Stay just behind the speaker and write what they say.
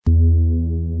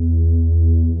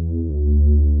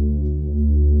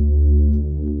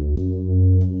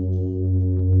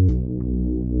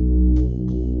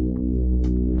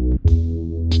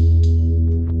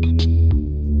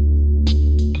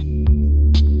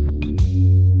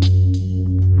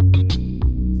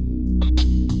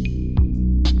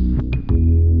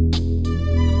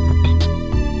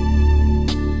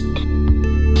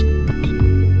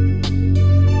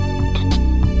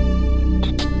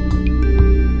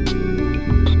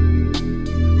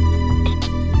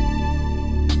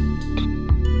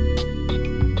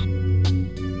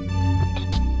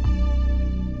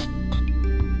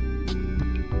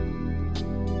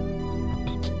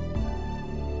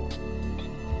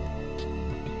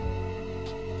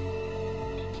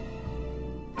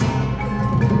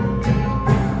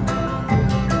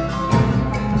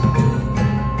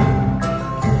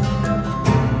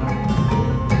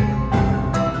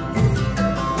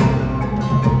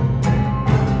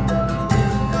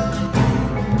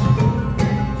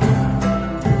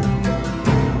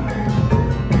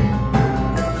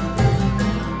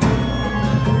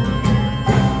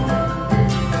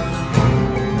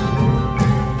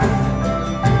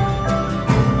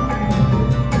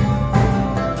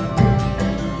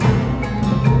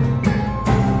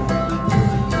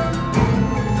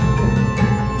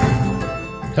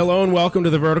Hello and welcome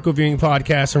to the Vertical Viewing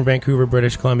Podcast from Vancouver,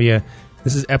 British Columbia.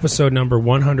 This is episode number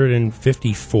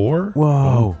 154.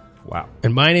 Whoa. Wow.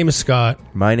 And my name is Scott.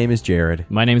 My name is Jared.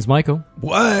 My name's Michael.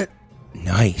 What?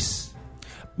 Nice.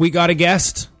 We got a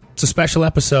guest. It's a special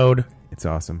episode. It's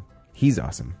awesome. He's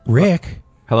awesome. Rick.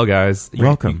 Hello, guys.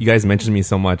 Welcome. You guys mentioned me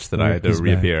so much that I had to He's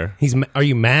reappear. mad. Are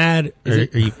you mad?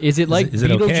 Is it like is it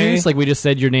Beetlejuice? okay? Like we just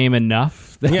said your name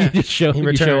enough that Yeah. you just show, He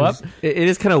you show up? returns. It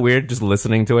is kind of weird just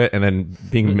listening to it and then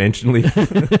being mentioned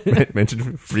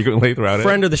frequently throughout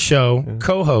Friend of the show,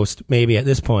 co-host maybe at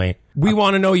this point. We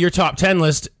want to know your top 10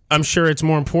 list. I'm sure it's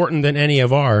more important than any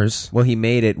of ours. Well, he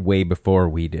made it way before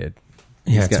we did.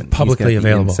 Yeah, it's publicly he's got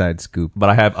available. The inside scoop. But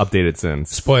I have updated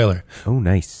since. Spoiler. Oh,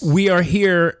 nice. We are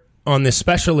here on this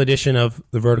special edition of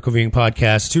the Vertical Viewing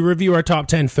Podcast to review our top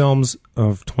 10 films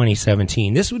of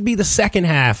 2017. This would be the second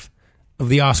half of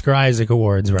the Oscar Isaac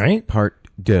Awards, right? Part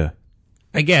deux.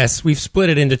 I guess we've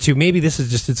split it into two. Maybe this is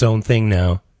just its own thing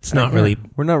now. It's not really.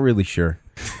 We're not really sure.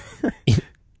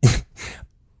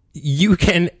 You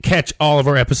can catch all of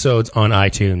our episodes on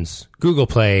iTunes, Google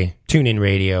Play, TuneIn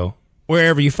Radio,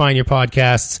 wherever you find your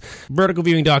podcasts.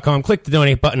 Verticalviewing.com. Click the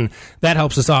donate button. That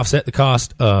helps us offset the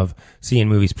cost of seeing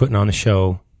movies, putting on the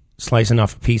show, slicing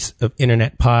off a piece of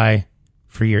internet pie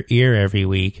for your ear every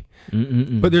week.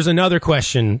 But there's another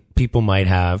question people might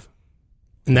have,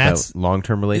 and that's About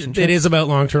long-term relationships. it is about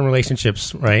long-term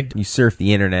relationships, right? You surf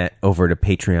the internet over to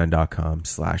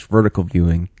patreon.com/vertical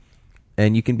viewing,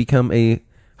 and you can become a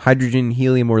hydrogen,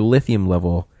 helium, or lithium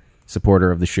level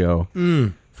supporter of the show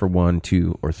for $1,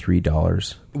 $2, or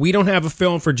 $3. We don't have a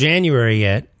film for January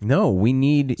yet. No, we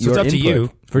need So your it's up to input,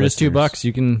 you. For just listeners. $2,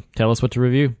 you can tell us what to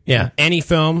review. Yeah, any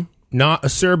film, not a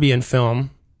Serbian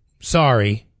film.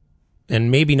 Sorry. And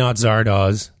maybe not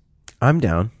Zardoz. I'm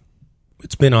down.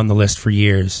 It's been on the list for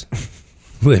years.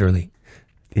 Literally.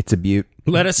 It's a beaut.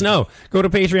 Let us know. Go to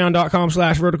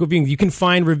patreon.com/vertical viewing. You can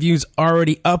find reviews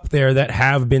already up there that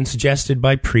have been suggested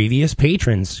by previous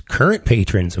patrons, current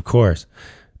patrons, of course.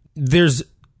 There's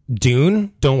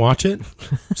Dune. Don't watch it.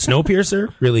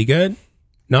 Snowpiercer. Really good.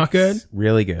 Not good.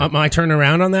 Really good. Am I turning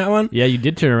around on that one? Yeah, you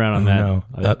did turn around on that.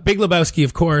 No. Big Lebowski,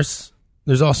 of course.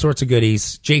 There's all sorts of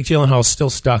goodies. Jake Gyllenhaal's still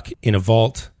stuck in a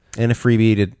vault. And a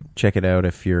freebie to check it out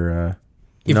if you're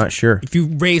not sure. If you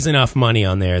raise enough money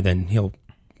on there, then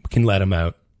can let him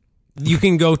out. You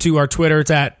can go to our Twitter. It's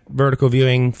at Vertical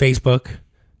Viewing. Facebook,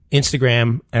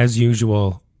 Instagram, as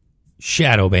usual,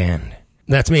 Shadow Band.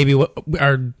 That's maybe what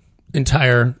our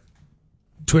entire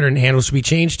Twitter handle should be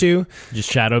changed to.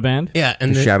 Just shadow band? Yeah,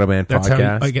 and The Shadow Band that's how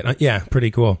podcast. I get. Yeah, pretty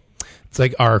cool. It's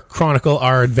like our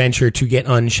adventure to get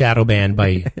unshadow banned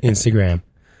by Instagram.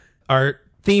 Our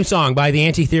theme song by The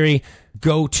Anti-Theory.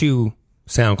 Go to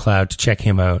SoundCloud to check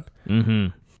him out. Mm-hmm.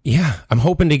 Yeah, I'm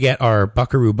hoping to get our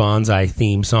Buckaroo Banzai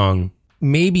theme song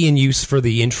maybe in use for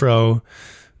the intro.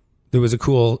 There was a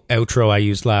cool outro I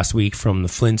used last week from the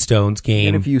Flintstones game.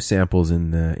 And a few samples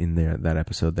in there that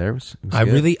episode there. It was I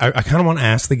good. kind of want to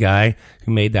ask the guy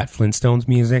who made that Flintstones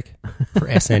music for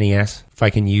SNES if I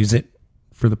can use it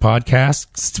for the podcast.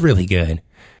 It's really good.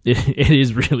 It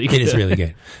is really good. It is really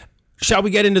good. Shall we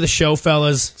get into the show,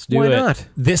 fellas? Let's do Why it. not?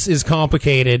 This is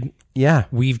complicated. Yeah.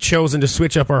 We've chosen to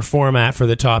switch up our format for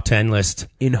the top 10 list.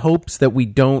 In hopes that we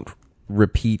don't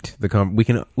repeat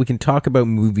we can talk about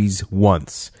movies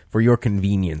once for your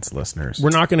convenience, listeners. We're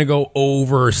not going to go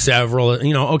over several,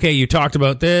 okay, you talked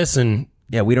about this and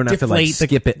Yeah, we don't have to like deflate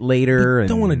the- skip it later.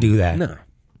 don't wanna do that. No.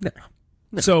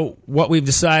 so what we've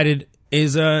decided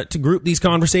is to group these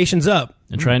conversations up.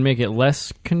 And try and make it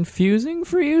less confusing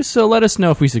for you, so let us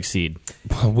know if we succeed.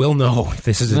 Well, we'll know if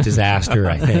this is a disaster,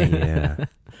 I think. Yeah.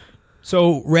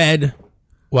 So, Red,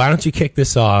 why don't you kick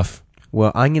this off?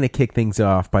 Well, I'm going to kick things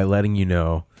off by letting you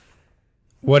know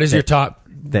What is your top?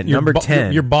 that your number bo-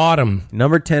 10 Your bottom.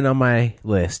 Number 10 on my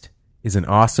list is an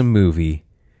awesome movie,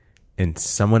 and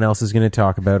someone else is going to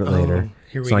talk about it later.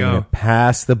 here we so I'm go. going to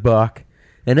pass the buck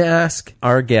and ask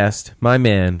our guest, my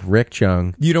man, Rick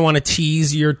Chung. You don't want to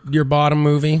tease your bottom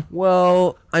movie?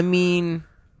 Well, I mean,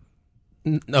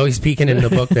 Oh, he's peeking in the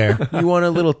book there. you want a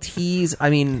little tease? I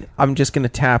mean, I'm just going to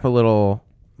tap a little.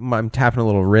 I'm tapping a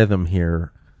little rhythm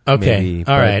here. Okay. maybe,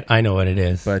 All right. I know what it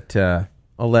is. But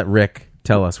I'll let Rick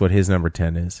tell us what his number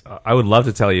 10 is. I would love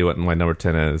to tell you what my number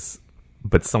 10 is,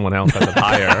 but someone else has it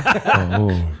higher.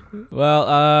 Oh.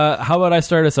 Well, how about I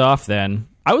start us off then?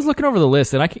 I was looking over the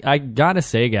list, and I gotta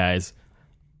say, guys,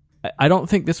 I don't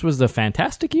think this was a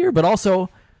fantastic year, but also,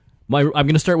 I'm going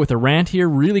to start with a rant here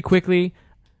really quickly.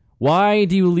 Why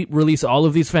do you release all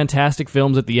of these fantastic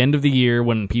films at the end of the year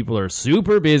when people are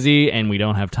super busy and we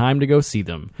don't have time to go see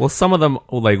them? Well, some of them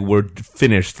like were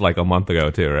finished like a month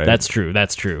ago too, right? That's true.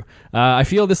 I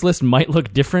feel this list might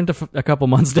look different a couple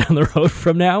months down the road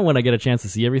from now when I get a chance to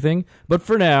see everything. But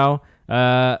for now,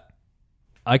 I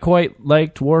quite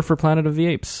liked War for Planet of the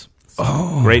Apes.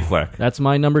 Great flick. That's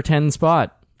my number 10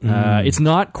 spot. It's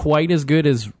not quite as good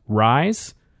as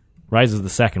Rise. Rise is the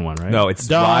second one, right? No, it's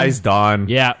Dawn. Rise, Dawn.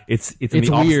 Yeah. It's in It's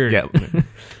the opposite- weird. Yeah.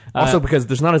 Also, because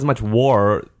there's not as much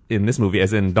war in this movie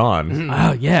as in Dawn.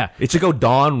 Oh, yeah. It should go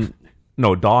Dawn,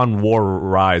 War,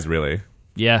 Rise, really.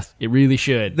 Yes, it really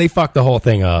should. They fucked the whole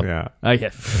thing up. Yeah. Okay.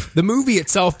 The movie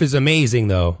itself is amazing,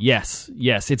 though. Yes.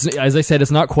 It's, as I said, it's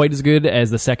not quite as good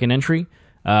as the second entry,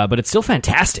 but it's still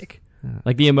fantastic.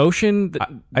 Like the emotion,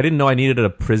 I didn't know I needed a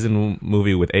prison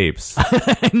movie with apes.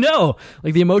 I know,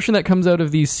 like the emotion that comes out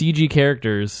of these CG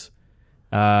characters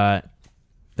that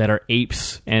are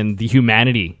apes and the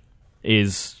humanity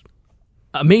is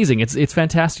amazing. It's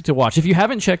fantastic to watch. If you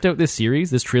haven't checked out this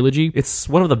series, this trilogy, It's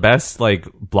one of the best like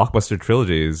blockbuster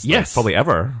trilogies, like, Yes. probably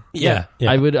ever. Yeah.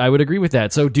 I would agree with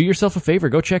that. So do yourself a favor,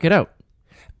 go check it out.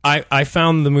 I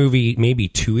found the movie maybe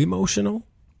too emotional.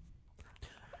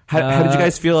 How did you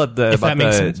guys feel at if that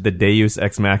makes the sense. the Deus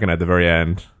Ex Machina at the very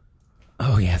end?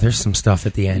 Oh, yeah, there's some stuff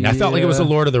at the end. I felt like it was a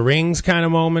Lord of the Rings kind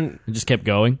of moment. It just kept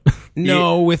going.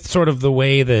 No, with sort of the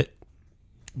way that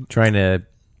Trying to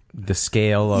the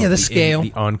scale of Yeah, the scale.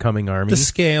 the oncoming army. the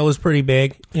scale is pretty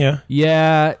big. Yeah.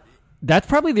 Yeah, that's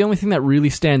probably the only thing that really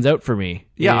stands out for me.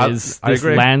 Yeah, is I this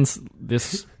agree.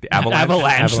 this The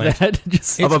avalanche. that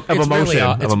just Of emotion.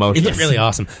 Of emotion. It's really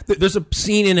awesome. There's a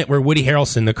scene in it where Woody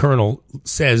Harrelson, the Colonel,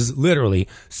 says literally,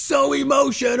 "So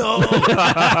emotional."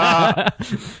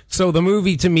 So the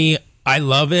movie, to me, I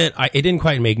love it. It didn't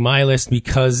quite make my list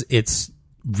because it's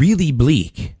really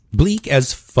bleak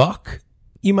as fuck.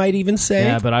 You might even say.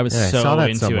 Yeah, but I was Yeah, I so saw that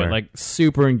into somewhere. it, like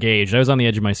super engaged. I was on the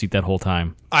edge of my seat that whole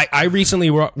time. I recently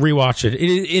rewatched it.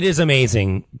 It is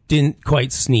amazing. Didn't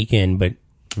quite sneak in, but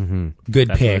good That's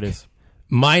what pick. it is.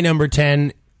 My number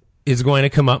 10 is going to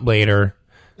come up later.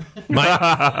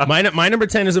 My number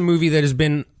 10 is a movie that has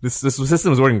been This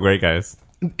system is working great, guys.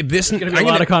 this. There's gonna be a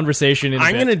lot of conversation.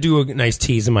 I'm going to do a nice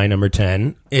tease in my number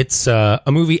 10. It's a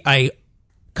movie I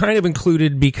kind of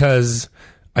included because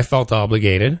I felt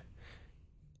obligated.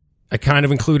 I kind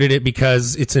of included it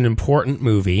because it's an important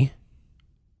movie.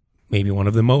 Maybe one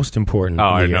of the most important. Oh,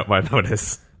 I of the know what it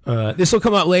is. year. This will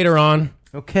come out later on.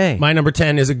 okay. My number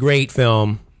 10 is a great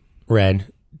film, Red.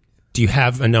 Do you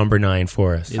have a number 9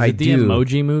 for us? Is I it the do.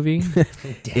 Emoji Movie?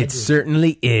 It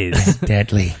certainly is.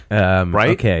 Deadly. Right?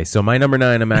 Okay, so my number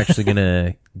 9, I'm actually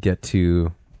gonna get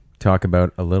to talk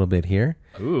about a little bit here.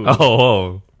 Ooh.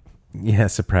 Oh. Yeah,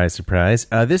 surprise, surprise.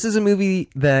 This is a movie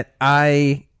that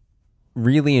I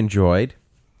really enjoyed,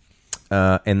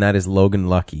 and that is Logan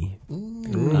Lucky.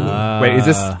 Wait,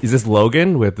 is this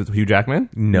Logan with Hugh Jackman?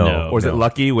 No, Or is it no.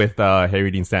 Lucky with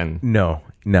Harry Dean Stanton? No,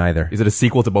 neither. Is it a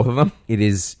sequel to both of them? It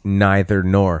is neither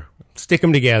nor. Stick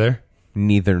them together.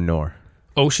 Neither nor.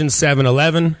 Ocean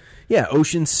 7-Eleven. Yeah,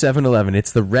 Ocean's 7-Eleven.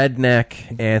 It's the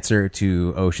redneck answer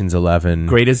to Ocean's 11.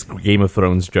 Greatest Game of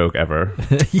Thrones joke ever.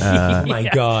 Oh my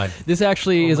God. This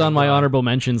actually is on my honorable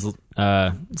mentions, so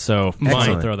I'll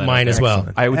throw that Mine out as there. well.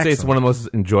 I would say it's one of the most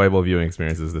enjoyable viewing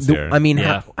experiences this year. I mean,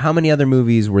 Yeah. how many other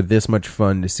movies were this much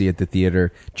fun to see at the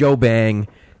theater? Joe Bang,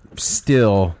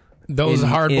 still. Those in-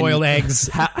 hard-boiled in- eggs.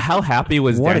 how happy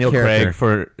was What a Daniel character. Craig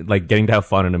for like getting to have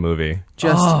fun in a movie?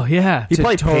 Just Oh yeah, He to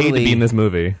probably paid to totally- be in this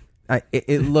movie.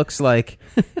 it looks like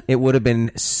it would have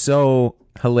been so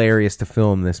hilarious to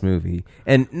film this movie,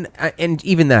 and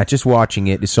even that, just watching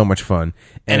it is so much fun.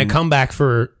 And a comeback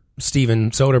for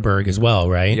Steven Soderbergh as well,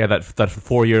 right? Yeah, that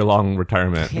 4-year-long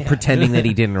retirement. pretending that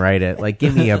he didn't write it, like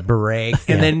give me a break,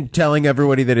 and then telling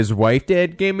everybody that his wife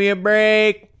did. Give me a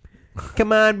break.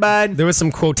 Come on, bud. There was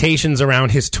some quotations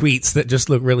around his tweets that just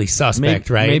look really suspect,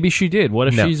 right? Maybe she did. What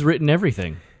if No. she's written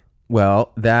everything?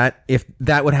 Well, if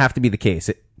that would have to be the case,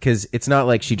 because it's not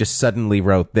like she just suddenly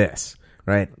wrote this,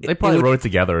 right? They probably wrote it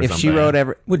together or if something. she wrote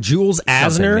every. With Jules Something,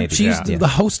 Asner, maybe, she's yeah. the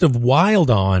host of Wild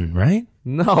On, right?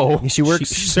 No. She works.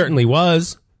 She certainly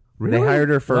was. They hired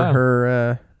her for Wow.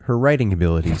 her writing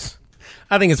abilities.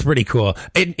 I think it's pretty cool.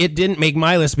 It didn't make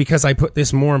my list because I put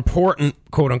this more important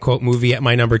quote unquote movie at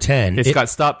my number 10. Hey, Scott,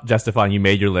 stop justifying you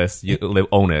made your list. You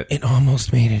own it. It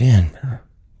almost made it in.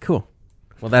 Cool.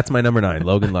 Well, that's my number 9,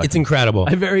 Logan Lucky. It's incredible.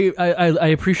 I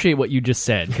appreciate what you just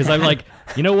said because I'm like,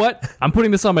 you know what? I'm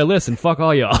putting this on my list and fuck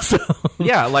all y'all. So.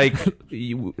 Yeah, like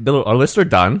our lists are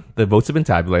done. The votes have been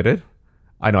tabulated.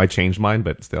 I know I changed mine,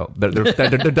 but still, they're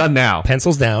done now.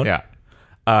 Pencils down. Yeah.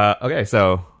 Okay,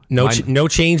 so No, Mine- no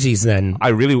changeies then.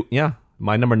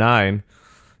 My number 9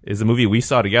 is a movie we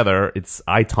saw together. It's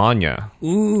I, Tonya.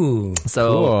 Ooh.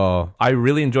 So Cool. I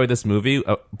really enjoyed this movie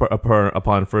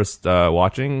upon first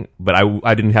watching, but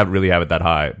I didn't really have it that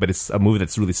high. But it's a movie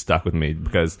that's really stuck with me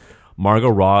because Margot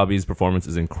Robbie's performance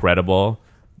is incredible.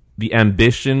 The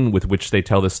ambition with which they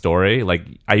tell the story, like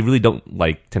I really don't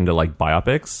tend to like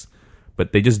biopics,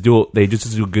 but they just do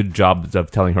a good job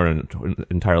of telling her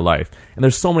entire life. And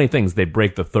there's so many things. They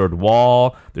break the third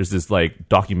wall. There's this like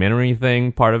documentary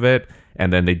thing part of it,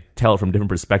 and then they tell it from different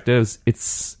perspectives.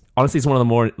 It's honestly, it's one of the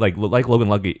more like Logan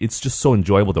Lucky. It's just so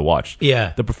enjoyable to watch.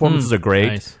 Yeah. The performances are great.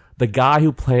 Nice. The guy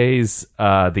who plays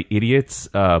the idiot's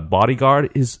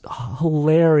bodyguard is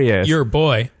hilarious. Your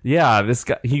boy. Yeah, this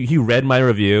guy, he read my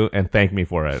review and thanked me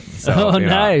for it. So, Oh, you know.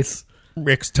 nice.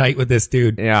 Rick's tight with this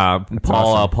dude. Yeah,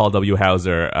 Paul W.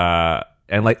 Hauser.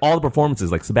 And like all the performances,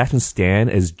 like Sebastian Stan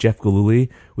as Jeff Galooly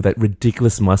with that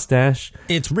ridiculous mustache.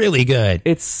 It's really good.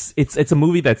 It's a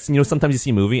movie that's, you know, sometimes you see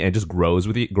a movie and it just grows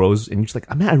with you, and you're just like,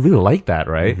 oh, man, I really like that,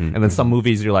 right? And then some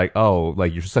movies you're like, oh,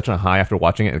 like you're such on a high after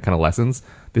watching it, it kind of lessens.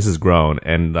 This has grown,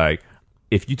 and like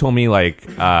if you told me like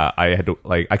I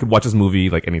could watch this movie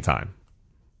like anytime,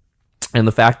 and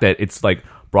the fact that it's like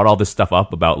brought all this stuff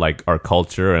up about like our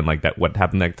culture and like that what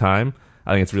happened that time,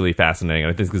 I think it's really fascinating,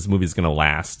 and I think this movie is gonna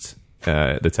last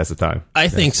the test of time. I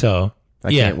think so.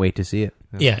 I can't wait to see it.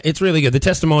 Yeah, it's really good. The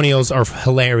testimonials are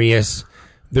hilarious.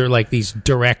 They're like these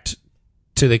direct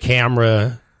to the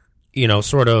camera, you know,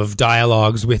 sort of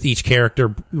dialogues with each character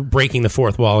breaking the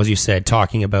fourth wall, as you said,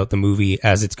 talking about the movie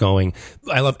as it's going.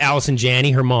 I love Allison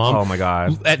Janney, her mom. Oh my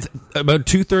God. At about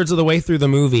 2/3 of the way through the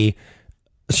movie,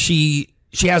 she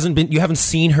hasn't been, you haven't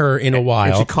seen her in a while.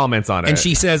 And she comments on it. And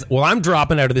she says, well, I'm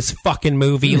dropping out of this fucking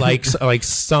movie like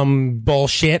some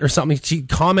bullshit or something. She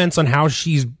comments on how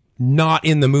she's not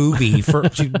in the movie.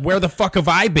 Where the fuck have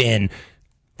I been?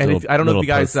 And I don't know if you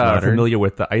guys are postmodern. familiar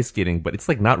with the ice skating, but it's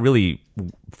like not really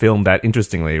filmed that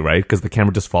interestingly, right? Because the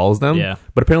camera just follows them. Yeah.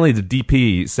 But apparently the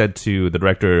DP said to the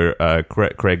director,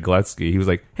 Craig Gillespie, he was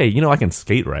like, hey, you know I can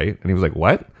skate, right? And he was like,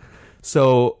 what?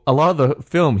 So a lot of the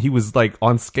film, he was like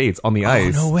on skates on the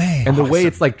ice. no way. And the way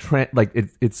it's like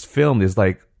it's filmed is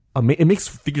like it makes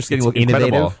figure skating look incredible.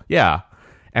 innovative. Yeah,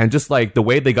 and just like the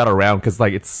way they got around, because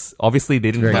like it's obviously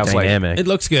they didn't Very have dynamic. It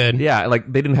looks good. yeah, like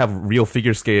they didn't have real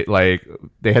figure skate. Like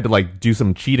they had to like do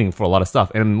some cheating for a lot of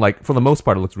stuff, and like for the most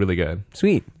part, it looks really good.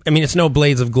 Sweet. I mean, it's no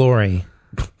Blades of Glory.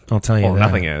 I'll tell you Well, that.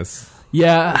 nothing is.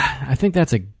 Yeah, I think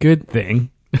that's a good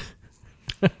thing.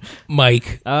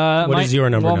 Mike, what is your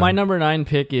number Well, 9? my number 9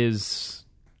 pick is.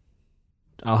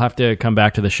 I'll have to come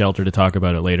back to The Shelter to talk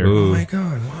about it later. Oh my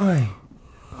God, why?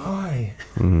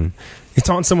 Why? It's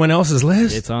on someone else's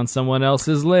list. It's on someone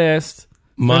else's list.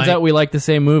 My- Turns out we like the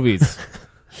same movies.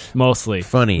 Mostly.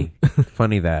 Funny.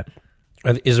 Funny that.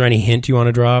 Is there any hint you want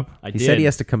to drop? I He did. said he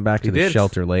has to come back to the did.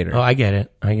 shelter later. Oh, I get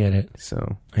it.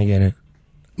 So I get it.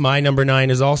 My number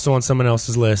 9 is also on someone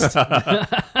else's list.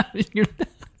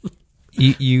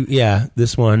 Yeah,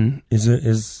 this one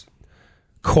is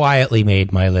quietly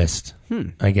made my list.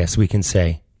 I guess we can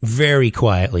say very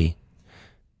quietly,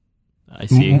 I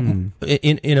see.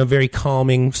 in a very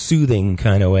calming, soothing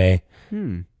kind of way.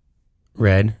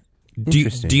 Red,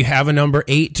 Interesting. do you have a number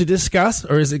 8 to discuss,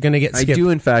 or is it going to get I skipped? do,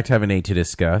 in fact, have an 8 to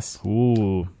discuss.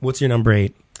 Ooh. What's your number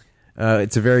 8?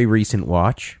 It's a very recent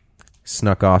watch.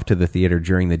 Snuck off to the theater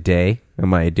during the day on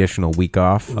my additional week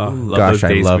off. love Gosh, those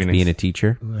I day love screenings. being a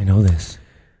teacher. I know this.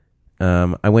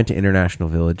 I went to International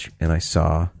Village and I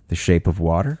saw The Shape of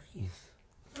Water.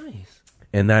 Nice.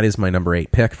 And that is my number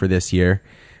 8 pick for this year.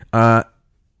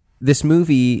 This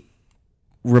movie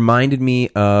reminded me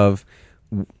of,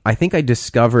 I think I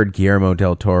discovered Guillermo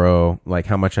del Toro, like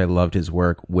how much I loved his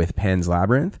work with Pan's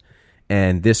Labyrinth.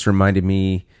 And this reminded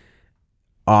me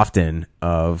often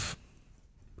of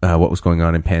what was going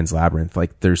on in Pan's Labyrinth.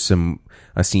 Like there's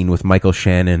a scene with Michael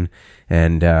Shannon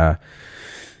and I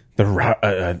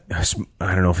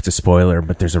don't know if it's a spoiler,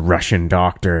 but there's a Russian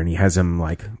doctor and he has him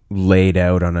like laid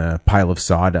out on a pile of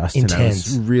sawdust. Intense. And I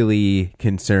was really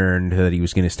concerned that he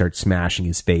was going to start smashing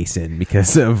his face in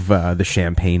because of the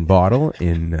champagne bottle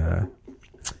in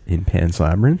Pan's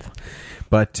Labyrinth.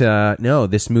 But no,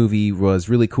 this movie was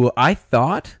really cool. I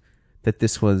thought that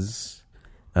this was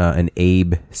an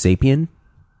Abe Sapien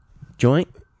joint.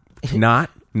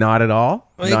 Not at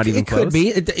all. Not even it close. could be.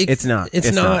 It's not.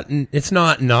 It's not. It's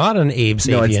not an Abe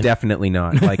Sapien. No, it's definitely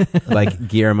not. Like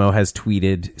Guillermo has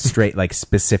tweeted straight, like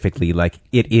specifically, like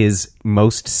it is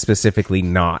most specifically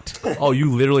not. Oh,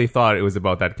 you literally thought it was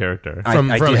about that character. From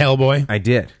did. Hellboy. I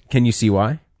did. Can you see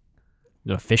why?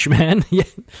 The Fishman. Yeah,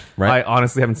 Right. I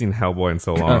honestly haven't seen Hellboy in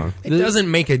so long. It doesn't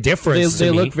make a difference. they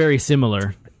to me. look very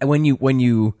similar. And when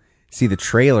you see the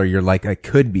trailer, you're like, it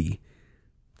could be.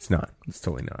 It's not. It's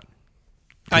totally not.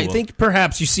 I think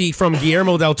perhaps you see from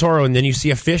Guillermo del Toro, and then you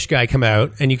see a fish guy come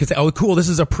out, and you could say, "Oh, cool! This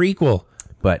is a prequel."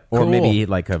 But or Cool. maybe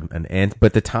like an ant.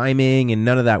 But the timing and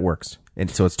none of that works, and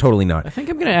so it's totally not. I think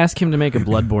I'm going to ask him to make a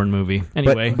Bloodborne movie.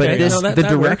 Anyway, But Okay, this, no, that the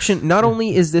works. direction. Not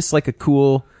only is this like a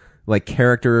cool like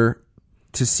character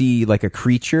to see like a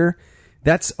creature,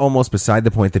 that's almost beside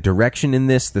the point. The direction in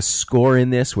this, the score in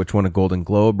this, which won a Golden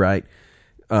Globe, right?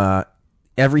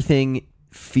 Everything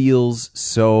feels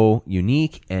so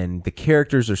unique, and the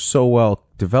characters are so well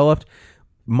developed.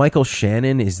 Michael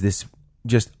Shannon is this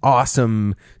just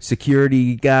awesome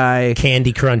security guy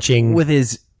Candy crunching. with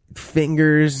his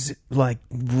fingers like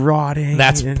rotting.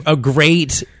 That's a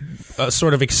great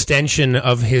sort of extension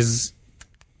of his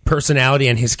personality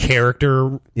and his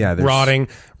character Yeah, there's- rotting.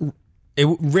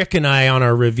 Rick and I on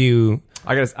our review,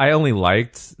 I only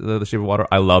liked the Shape of Water.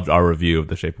 I loved our review of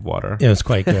The Shape of Water. it was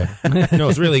quite good. No, it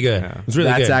was really good. It was really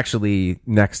That's good. actually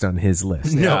next on his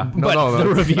list. no, but the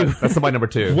review. That's my number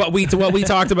 2. what we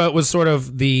talked about was sort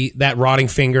of that rotting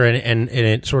finger and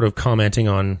it sort of commenting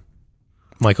on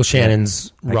Michael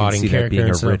Shannon's I can rotting see that character. being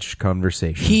and a stuff. rich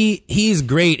conversation. He's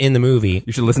great in the movie.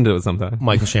 You should listen to it sometime.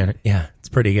 Michael Shannon. Yeah, it's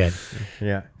pretty good.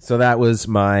 Yeah. So that was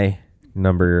my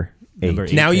number 8. Number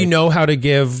 8. Now you know how to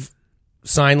give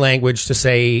sign language to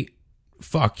say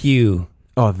 "fuck you"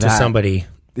 Oh, to that somebody.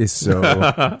 is so.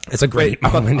 It's a great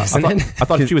moment, isn't it? I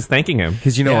thought she was thanking him.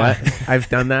 Because you know Yeah. what? I've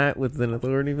done that with an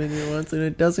authority figure once, and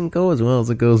it doesn't go as well as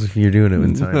it goes if you're doing it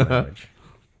in sign language.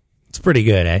 It's pretty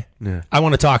good, eh? Yeah. I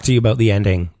want to talk to you about the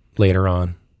ending later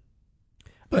on.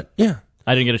 But yeah,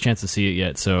 I didn't get a chance to see it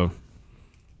yet, so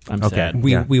I'm Okay. sad.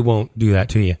 we Yeah. we won't do that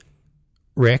to you.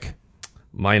 Rick?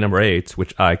 My number 8,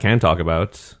 which I can talk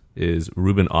about, is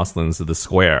Ruben Östlund's The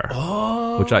Square,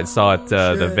 which I saw at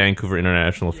the Vancouver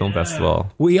International Film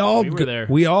Festival. We all were there.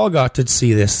 we all got to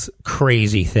see this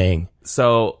crazy thing.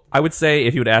 So I would say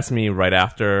if you would ask me right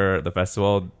after the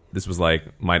festival, this was like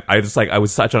I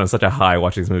was on such a high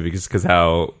watching this movie just because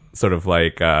how sort of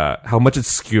like how much it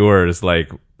skewers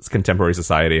like contemporary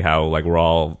society, how like we're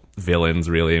all villains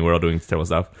really and we're all doing terrible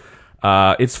stuff.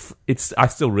 It's I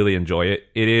still really enjoy it.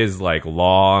 It is like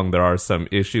long. There are some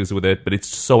issues with it, but it's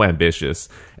so ambitious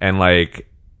and like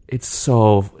it's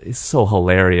so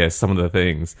hilarious. Some of the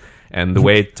things and the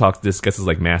way it discusses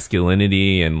like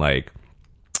masculinity and like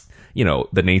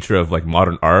the nature of like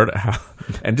modern art,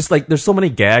 and just like there's so many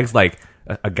gags like.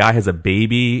 A guy has a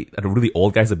baby, a really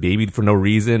old guy has a baby for no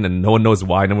reason, and no one knows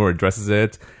why. No one addresses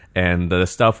it, and the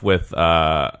stuff with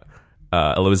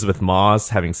Elizabeth Moss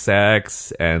having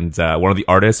sex, and one of the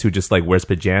artists who just like wears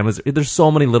pajamas. There's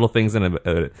so many little things in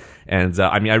it, and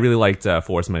I mean, I really liked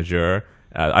Force Majeure.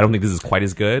 I don't think this is quite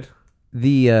as good.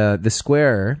 The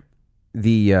square,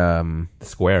 The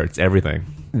Square, it's everything.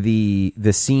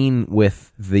 the scene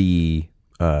with the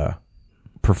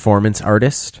performance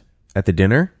artist at the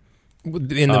dinner.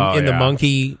 In the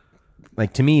monkey.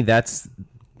 Like to me, that's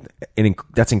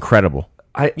incredible.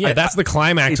 That's the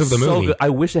climax of the so movie. good. I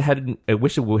wish it hadn't. I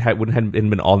wish it hadn't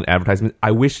been all an advertisement.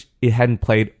 I wish it hadn't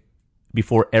played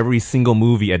before every single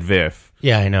movie at VIF.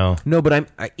 Yeah, I know. No, but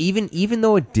even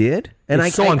though it did, and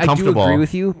It's so I do uncomfortable. agree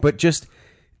with you, but just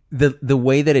the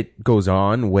way that it goes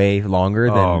on way longer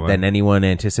Oh, man. than anyone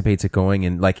anticipates it going,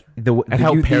 and like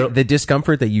the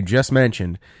discomfort that you just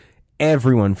mentioned,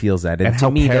 everyone feels that, And to how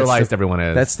me, paralyzed everyone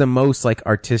is. That's the most like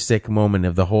artistic moment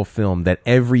of the whole film, that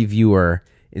every viewer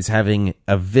is having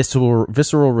a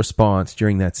visceral response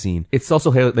during that scene. It's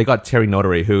also they got Terry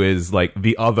Notary, who is like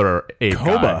the other ape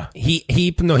Koba. guy. He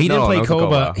didn't play that was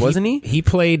Koba. Koba. Wasn't he? He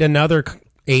played another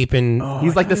ape in.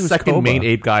 He's like the thought he was second Koba. main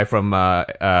ape guy from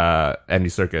Andy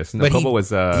Serkis. No, but Koba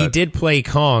was. he did play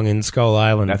Kong in Skull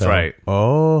Island. That's though. right.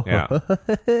 Oh, Yeah,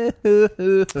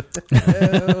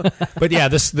 But yeah,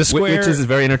 the square, which is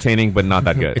very entertaining, but not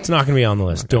that good. it's not going to be on the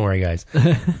list. Don't worry, guys.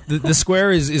 the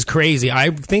square is crazy. I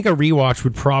think a rewatch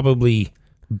would probably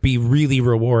be really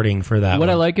rewarding for that. What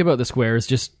I one. like about the Square is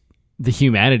just the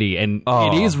humanity, and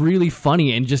Oh. it is really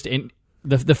funny. And just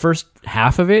the first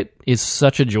half of it is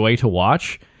such a joy to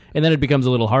watch, and then it becomes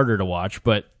a little harder to watch,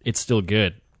 but it's still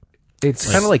good. it's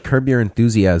kind of like Curb Your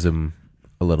Enthusiasm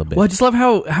a little bit. Well, I just love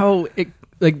how it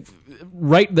like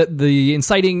the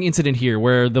inciting incident here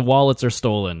where the wallets are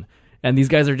stolen, and these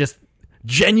guys are just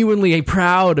genuinely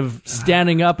proud of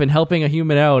standing up and helping a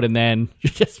human out, and then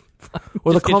just.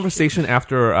 Or the conversation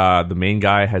after the main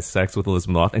guy has sex with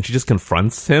Elizabeth Moss, and she just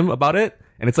confronts him about it,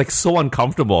 and it's like so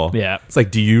uncomfortable. Yeah. It's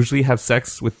like, do you usually have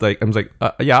sex with like? I'm like,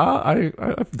 yeah,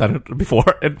 I've done it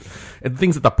before, and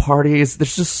things at the parties.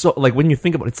 There's just so like when you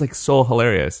think about it, it's like so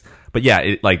hilarious. But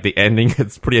yeah, like the ending,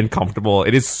 it's pretty uncomfortable.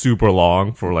 It is super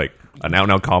long for like an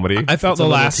out-and-out comedy. I felt It's a the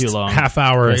little last too long. half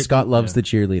hour. Yeah, Scott loves the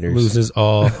cheerleaders. Loses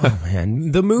all. Oh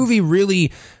man, the movie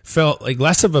really felt like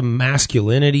less of a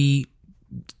masculinity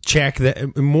check,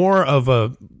 that more of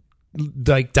a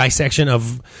like dissection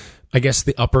of, I guess,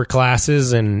 the upper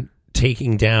classes and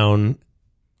taking down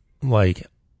like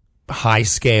high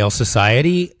scale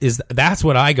society. That's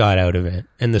what I got out of it.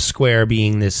 And the square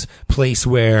being this place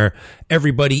where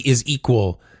everybody is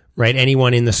equal, right?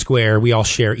 Anyone in the square, we all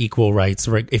share equal rights,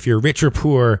 right? If you're rich or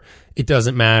poor, it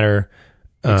doesn't matter.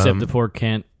 Except the poor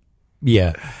can't.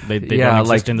 Yeah. They Yeah, don't exist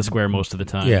like- in the square most of the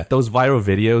time. Yeah. Those viral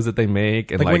videos that they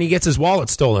make, and Like like, when he gets his wallet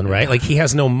stolen, right? Like he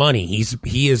has no money.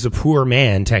 He is a poor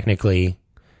man technically.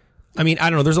 I mean, I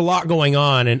don't know. There's a lot going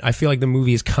on, and I feel like the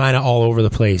movie is kind of all over the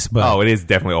place, but oh, it is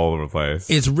definitely all over the place.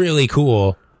 it's really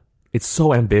cool. It's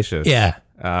so ambitious. Yeah.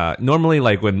 Normally,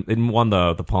 like when it won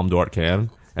the Palme d'Or at Cannes,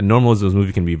 and normally those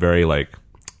movies can be very like a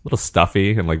little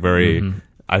stuffy and like very.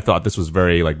 I thought this was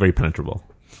very penetrable.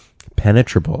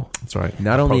 Penetrable. That's right.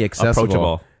 Not only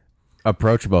accessible,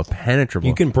 approachable. penetrable.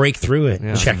 You can break through it.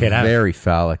 Yeah. Check it out. Very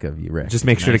phallic of you, Rick. Just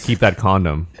make sure to keep that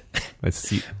condom. Yeah,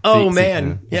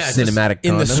 Cinematic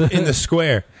in the condom. in the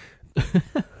square.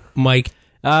 Mike,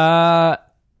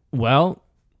 Well,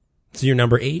 it's your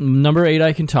number 8. number 8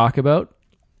 I can talk about.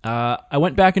 I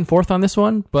went back and forth on this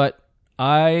one, but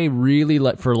I really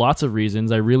for lots of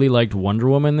reasons, I really liked Wonder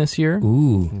Woman this year.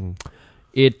 Ooh,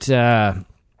 It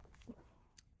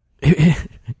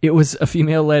it was a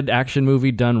female-led action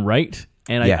movie done right,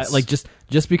 and Yes. I like just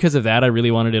because of that, I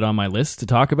really wanted it on my list to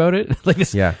talk about it. Like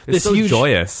this, Yeah. It's this so huge,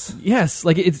 joyous. Yes,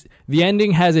 like it's the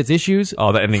ending has its issues.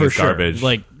 Oh, the ending for is sure. garbage.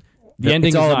 Like the ending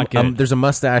It's is all- not good. there's a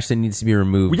mustache that needs to be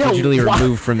removed, Yeah, digitally what?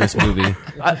 removed from this movie.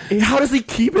 How does he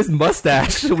keep his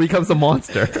mustache when he becomes a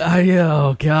monster?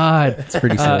 Oh God, It's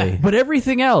pretty silly. but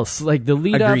everything else, like the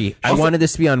lead Agree. up. I wanted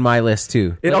this to be on my list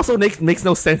too. It also makes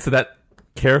no sense that that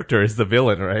character is the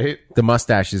villain, right? The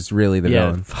mustache is really the Yeah,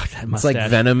 villain. fuck that It's mustache. like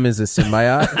Venom is a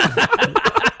symbiote.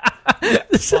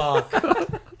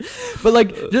 But like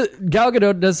Gal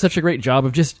Gadot does such a great job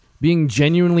of just being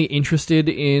genuinely interested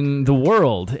in the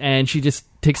world, and she just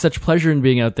takes such pleasure in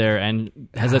being out there and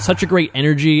has such a great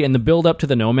energy. And the build up to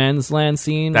the No Man's Land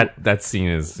scene That scene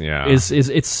is is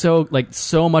it's so like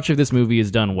so much of this movie is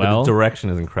done well. The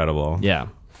direction is incredible. Yeah.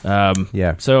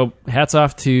 Yeah. So hats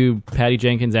off to Patty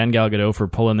Jenkins and Gal Gadot for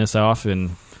pulling this off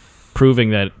and proving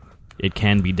that it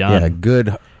can be done. Yeah,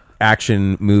 good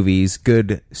action movies,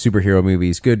 good superhero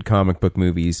movies, good comic book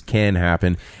movies can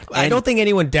happen. I don't think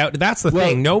anyone doubt. That's the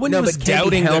thing. No one was but can be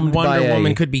doubting that helmed Wonder by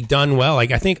Woman could be done well.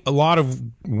 Like I think a lot of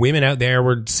women out there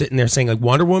were sitting there saying like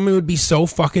Wonder Woman would be so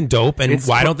fucking dope, and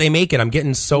why don't they make it? I'm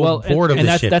getting so bored of and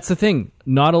this that's, shit. that's the thing.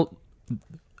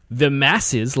 The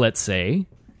masses, let's say,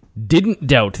 didn't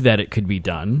doubt that it could be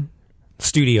done.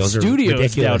 Studios are Studios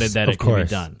ridiculous. doubted that Of it could be course.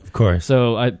 done. Of course.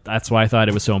 So that's why I thought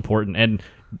it was so important. And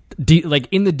like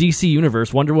in the DC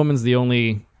universe, Wonder Woman's the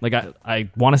only like I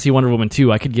want to see Wonder Woman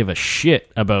 2. I could give a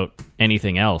shit about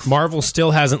anything else. Marvel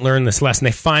still hasn't learned this lesson.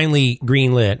 They finally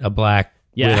greenlit a Black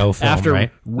Widow film, after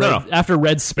right? after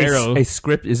Red Sparrow, A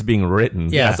script is being written.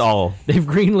 Yeah. That's all. they've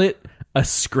greenlit a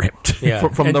script. Yeah.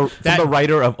 From And the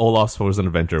writer of Olaf's Frozen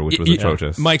Adventure, which was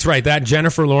atrocious. Mike's right. That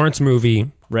Jennifer Lawrence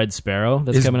movie Red Sparrow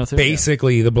that's is coming out too.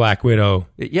 basically the Black Widow.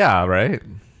 Yeah, right.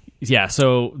 Yeah,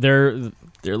 so they're a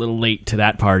little late to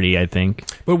that party, I think.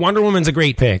 But Wonder Woman's a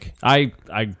great pick. I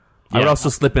would also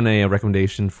slip in a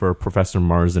recommendation for Professor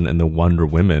Marsden and the Wonder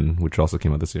Women, which also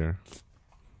came out this year.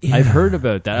 I've heard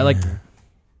about that. I like.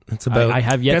 It's about. I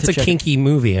have yet That's to a check- kinky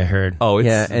movie. I heard. Oh, it's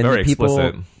Yeah, and very the people,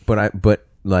 explicit. but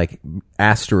like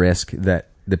asterisk that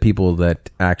the people that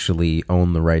actually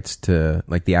own the rights to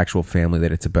like the actual family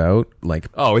that it's about, like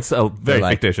Oh, it's very they're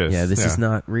like, fictitious. Yeah, this is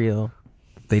not real.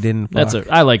 They didn't. That's fuck.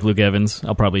 I like Luke Evans.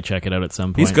 I'll probably check it out at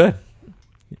some point. He's good.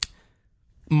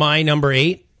 My number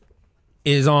 8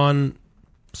 is on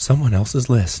someone else's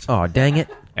list, Oh, dang it!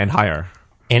 And higher.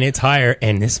 and it's higher.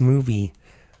 And this movie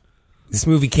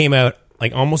came out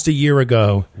like almost a year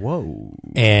ago, Whoa.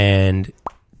 and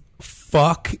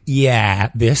fuck yeah,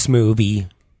 this movie.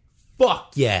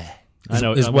 Fuck yeah. I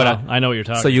know. Is what I know what you're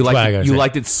talking. So you what I liked gotta you say.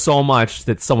 liked it so much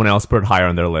that someone else put it higher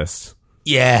on their list.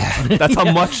 Yeah. That's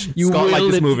how much you Scott liked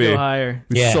willed this it to movie. go higher.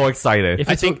 He's Yeah. so excited. If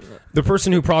I it's think the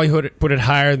person who probably put it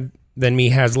higher than me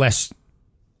has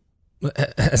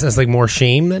like more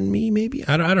shame than me. Maybe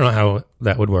I don't know how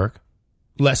that would work.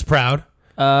 Less proud.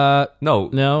 no,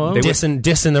 No. They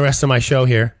Dissing the rest of my show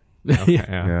here.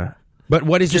 Yeah. But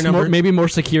what is Just your number? maybe more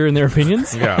secure in their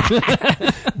opinions. Yeah.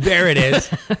 There it is.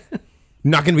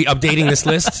 Not going to be updating this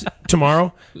list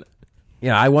tomorrow.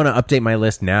 Yeah, I want to update my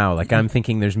list now. Like, I'm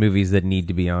thinking there's movies that need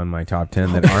to be on my top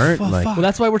 10 that aren't. Like, Well,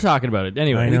 that's why we're talking about it.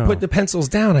 Anyway, I We know. put the pencils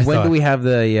down. I when thought do we have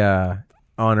the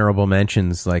honorable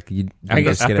mentions? Like, you I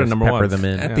guess just get after to number pepper ones. them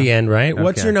in. at the end, right?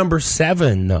 What's Okay. your number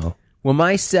 7 though? Well,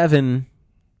 my 7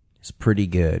 is pretty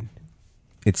good.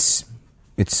 It's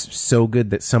so good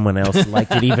that someone else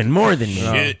liked it even more than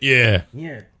me. Yeah.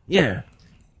 Yeah.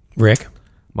 Rick,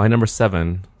 My number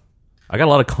 7. I got a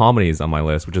lot of comedies on my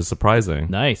list, which is surprising.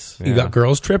 nice. you got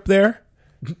Girls Trip there?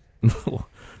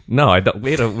 No, I don't.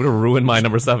 Would have ruined my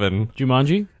number 7.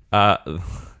 Jumanji.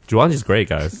 Jumanji's great,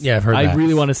 guys. Yeah, I've heard I that.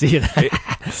 really want to see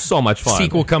that. So much fun.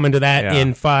 Sequel coming to that Yeah.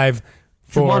 in 5,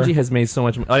 4. Jumanji has made so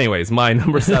much. Anyways, my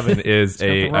number 7 is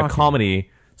a Rocky. comedy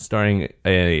starring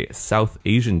a South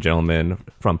Asian gentleman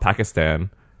from Pakistan.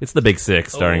 It's The Big Sick,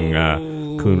 starring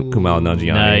Kumail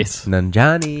Nanjiani. Nice.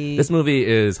 Nanjani. This movie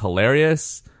is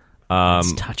hilarious.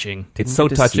 It's touching. It's so get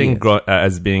to see touching it.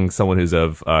 as being someone who's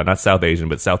of not South Asian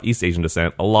but Southeast Asian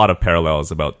descent. A lot of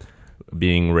parallels about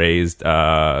being raised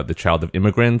the child of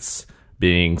immigrants,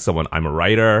 being someone. I'm a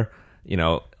writer. You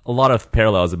know, a lot of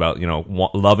parallels about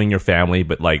loving your family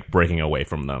but like breaking away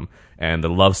from them, and the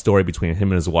love story between him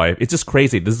and his wife. It's just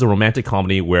crazy. This is a romantic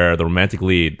comedy where the romantic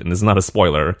lead, and this is not a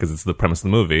spoiler because it's the premise of the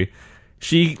movie.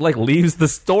 She like leaves the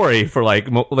story for like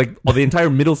the entire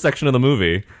middle section of the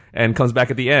movie and comes back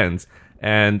at the end.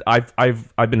 And I've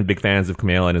been big fans of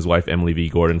Kumail and his wife Emily V.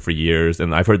 Gordon for years,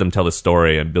 and I've heard them tell the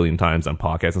story a billion times on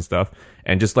podcasts and stuff.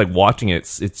 And just like watching it,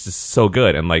 it's just so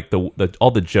good. And like the all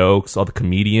the jokes, all the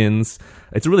comedians.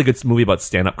 It's a really good movie about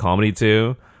stand up comedy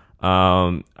too.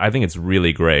 I think it's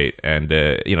really great, and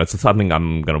it's something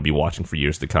I'm gonna be watching for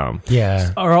years to come.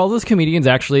 Yeah. Are all those comedians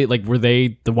actually like? Were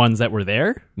they the ones that were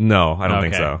there? No, I don't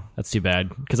think Okay. so. That's too bad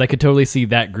because I could totally see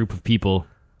that group of people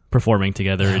performing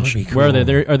together. That would be Where are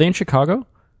they? cool. Are they in Chicago?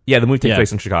 Yeah, the movie takes Yeah.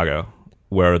 place in Chicago,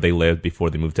 where they lived before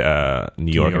they moved to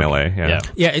New York and LA. Yeah.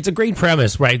 Yeah, it's a great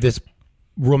premise, right? This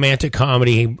romantic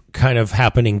comedy kind of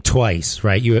happening twice,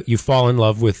 right? You fall in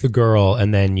love with the girl,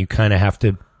 and then you kind of have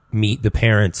to meet the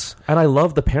parents. And I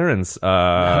love the parents,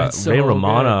 it's so Ray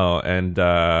Romano and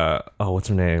what's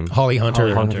her name? Holly Hunter.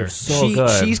 Holly Hunter. So good.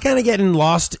 She's kind of getting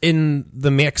lost in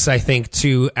the mix, I think,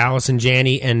 to Allison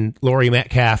Janney and Laurie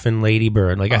Metcalf and Lady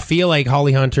Bird. Like, I feel like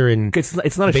Holly Hunter and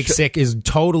It's not a Big sho- Sick is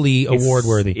totally award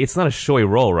worthy. It's not a showy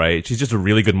role, right? She's just a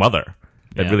really good mother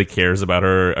that Yeah. really cares about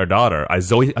her daughter.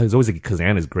 Zoe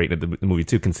Kazan is great in the movie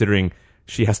too, considering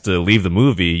she has to leave the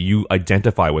movie. You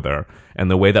identify with her, and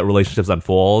the way that relationships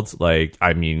unfold.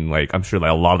 I'm sure like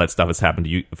a lot of that stuff has happened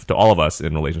to all of us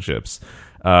in relationships.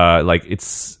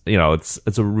 It's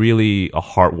a really a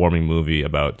heartwarming movie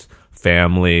about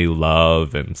family,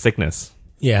 love, and sickness.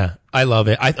 Yeah, I love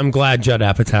it. I'm glad Judd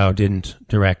Apatow didn't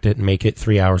direct it and make it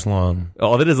 3 hours long.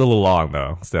 Oh, that is a little long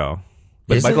though. Still,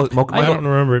 but Is it? I don't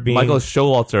remember it being. Michael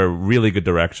Showalter, really good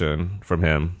direction from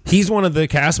him. He's one of the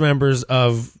cast members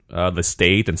of, The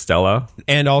State and Stella.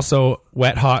 and also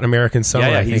Wet Hot American Summer.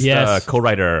 I think. He's Yes. the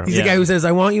co-writer. He's the guy who says,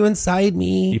 "I want you inside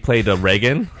me." He played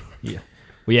Reagan.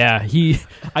 Well, yeah,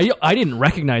 I didn't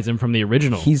recognize him from the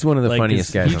original. He's one of the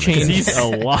funniest guys He on the changed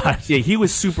show. a lot. Yeah, he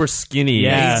was super skinny.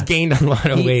 Yeah. He's gained a lot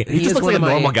of weight. He just is looks one like a of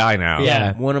my- normal guy now.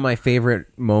 Yeah. One of my favorite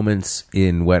moments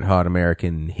in Wet Hot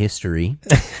American history,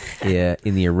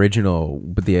 in the original,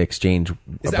 with the exchange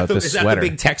about the is that sweater. the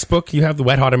big textbook you have, the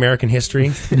Wet Hot American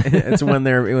History? It's when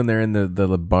they're in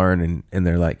the barn and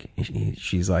they're like,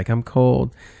 she's like, "I'm cold.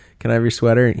 Can I have your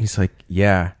sweater?" And he's like,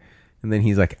 "Yeah." And then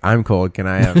he's like, "I'm cold. Can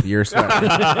I have your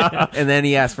sweater?" And then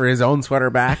he asked for his own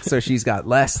sweater back, so she's got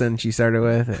less than she started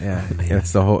with. Yeah,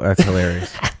 that's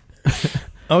hilarious.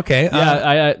 Okay,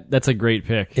 Yeah, that's a great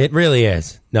pick. it really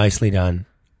is nicely done.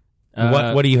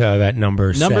 What do you have at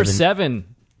number Number 7?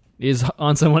 7 is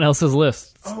on someone else's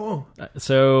list. Oh,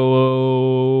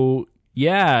 So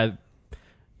yeah,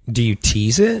 do you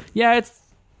tease it?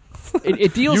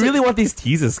 it deals. You really want these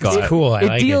teases, Scott? It's cool. I It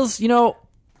like deals.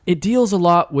 It deals a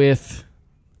lot with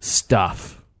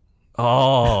stuff.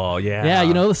 Oh, yeah.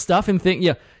 Yeah, the stuff and thing.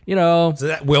 Yeah, Is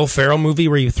that Will Ferrell movie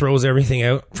where he throws everything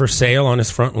out for sale on his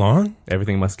front lawn?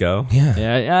 Everything must go. Yeah.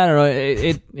 Yeah, I don't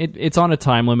know. It's on a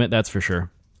time limit, that's for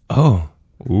sure. Oh,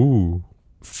 Ooh.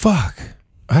 fuck.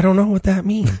 I don't know what that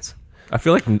means. I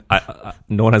feel like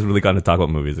no one has really gotten to talk about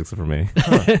movies except for me.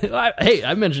 Hey,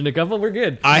 I mentioned a couple. We're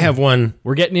good. I have one.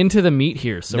 We're getting into the meat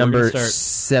here, so we're Number gonna start.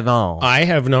 7. I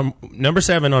have number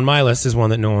 7 on my list is one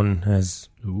that no one has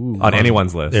On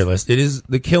anyone's list. their list. It is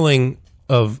the killing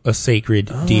of a sacred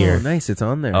Oh, deer. nice. It's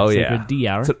on there. Oh, Sacred yeah. D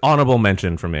hour. It's an honorable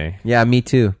mention for me. Yeah, me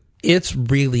too. It's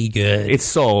really good. It's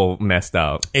so messed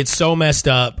up. It's so messed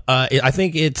up. I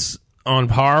think it's on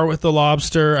par with The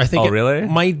Lobster. I think Oh, it really?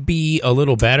 might be a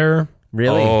little better.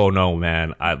 Really? Oh no,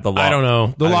 man! I don't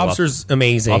know. The Lobster's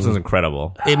amazing. Lobster's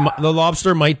incredible. The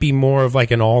Lobster might be more of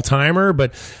like an all-timer,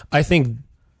 but I think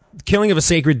Killing of a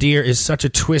Sacred Deer is such a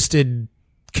twisted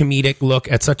comedic look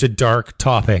at such a dark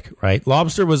topic, right?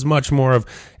 Lobster was much more of,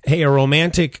 hey, a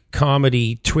romantic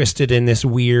comedy twisted in this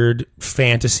weird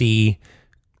fantasy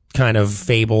kind of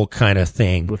fable kind of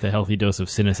thing. With a healthy dose of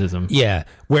cynicism. Yeah.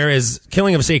 Whereas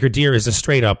Killing of a Sacred Deer is a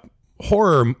straight up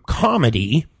horror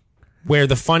comedy where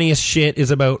the funniest shit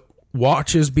is about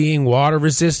watches being water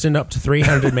resistant up to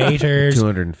 300 meters,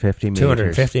 250 meters.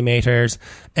 250 meters,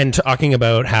 and talking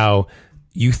about how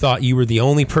you thought you were the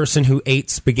only person who ate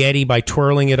spaghetti by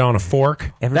twirling it on a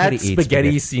fork. Everybody That eats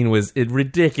spaghetti scene was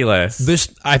ridiculous.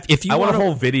 If you I want a wanna-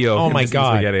 whole video. Of Oh him my eating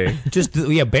god! Spaghetti. Just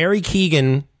Barry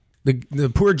Keoghan,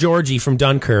 the poor Georgie from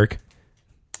Dunkirk.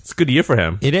 It's a good year for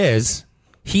him. It is.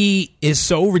 He is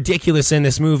so ridiculous in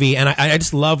this movie, and I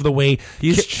just love the way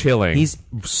He's chilling. He's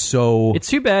so... It's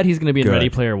too bad he's going to be in Good. Ready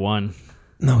Player One.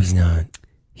 No, he's not.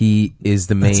 he is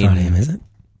the main... That's not him, is it?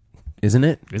 Isn't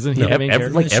it? Isn't he the main character?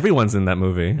 like everyone's in that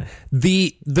movie.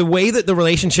 The way that the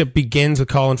relationship begins with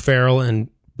Colin Farrell and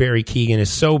Barry Keoghan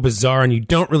is so bizarre, and you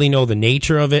don't really know the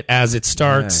nature of it as it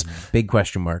starts, Big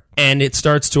question mark. and it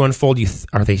starts to unfold.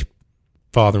 Are they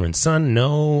father and son?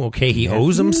 No. Okay, he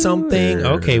owes him something.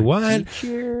 Okay, what?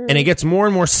 And it gets more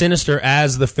and more sinister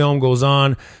as the film goes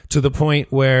on, to the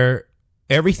point where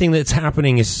everything that's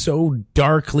happening is so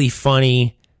darkly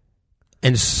funny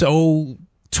and so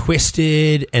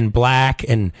twisted and black.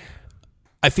 And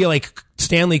I feel like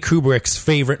Stanley Kubrick's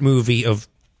favorite movie of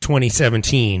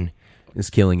 2017 Is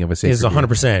Killing of a Sacred is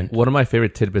 100%. One of my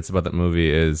favorite tidbits about that movie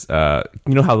is,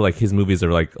 you know how like his movies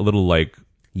are like a little like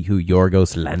Deer. Who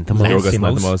Yorgos Lanthimos. Yorgos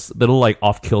Lanthimos. Lanthimos, little like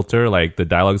off kilter. Like the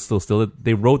dialogue is still.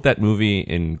 They wrote that movie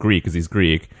in Greek because he's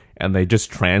Greek, and they just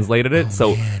translated it,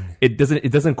 so it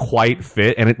doesn't quite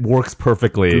fit, and it works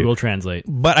perfectly. Google Translate.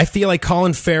 But I feel like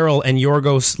Colin Farrell and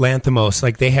Yorgos Lanthimos,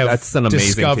 like they have That's an amazing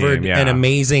discovered team, yeah. an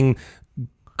amazing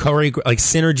like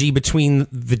synergy between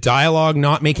the dialogue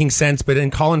not making sense, but then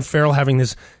Colin Farrell having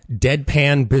this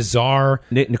deadpan, bizarre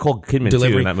Nicole Kidman too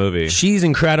delivery. in that movie. She's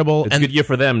incredible, It's a and good year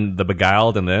for them. The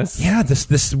Beguiled and this. yeah,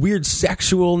 this weird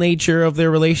sexual nature of their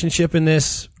relationship in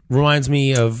this reminds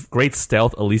me of Great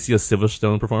stealth Alicia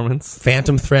Silverstone performance.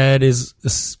 Phantom Thread.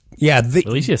 Yeah,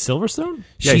 Alicia Silverstone?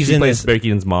 Yeah, she's she in plays this. Barry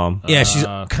Keoghan's mom. Yeah, she's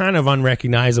kind of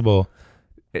unrecognizable.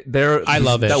 I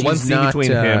love it. That one She's scene not, between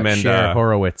him and Cher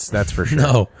Horowitz, that's for sure.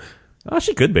 No. oh,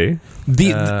 she could be.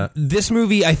 This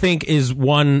movie, I think, is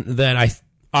one that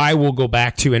I will go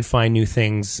back to and find new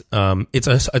things. It's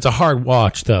a hard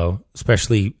watch though,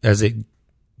 especially as it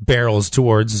barrels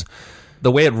towards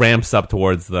The way it ramps up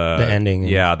towards the ending.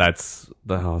 Yeah, that's so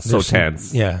there's some-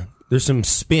 tense. Yeah, there's some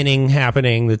spinning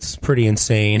happening that's pretty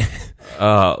insane.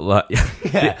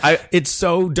 It's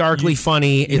so darkly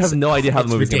funny. You have no idea how the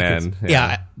it's movie's gonna ridiculous. end.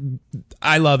 Yeah.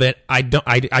 I love it.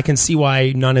 I can see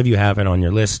why none of you have it on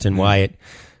your list and why it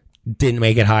didn't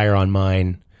make it higher on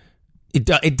mine.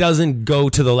 It doesn't go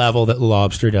to the level that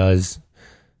Lobster does.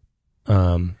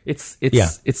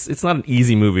 It's not an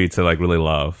easy movie to like really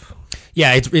love.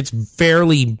 Yeah, it's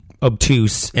fairly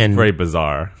obtuse and Very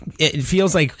bizarre. it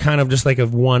feels like kind of just like a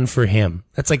one for him.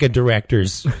 That's like a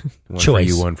director's One choice.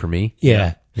 for you, one for me.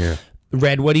 Yeah. Yeah.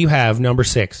 Red, what do you have? Number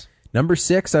 6. Number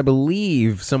 6, I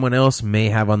believe someone else may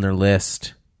have on their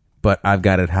list, but I've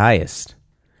got it highest.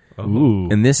 Ooh.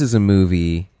 And this is a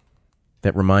movie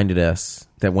that reminded us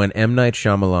that when M. Night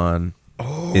Shyamalan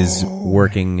is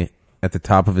working at the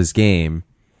top of his game,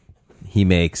 he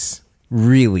makes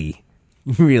really,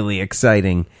 really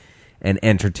exciting and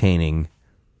entertaining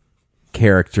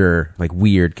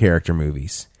weird character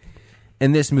movies.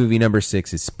 And this movie, number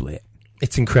 6, is Split.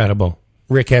 It's incredible.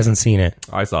 Rick hasn't seen it.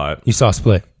 I saw it. You saw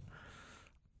Split.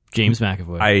 James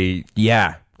McAvoy.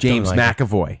 James Don't like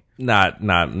McAvoy. Not.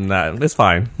 It's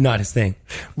fine. Not his thing.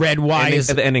 Red, why is...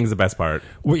 The ending's the best part.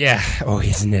 Well, yeah. Oh,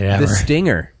 isn't it ever? The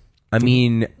stinger. I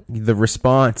mean, the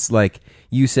response, like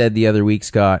you said the other week,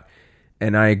 Scott,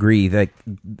 and I agree that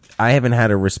I haven't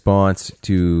had a response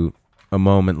to a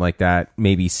moment like that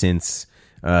maybe since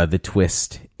the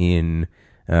twist in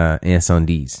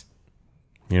Incendies.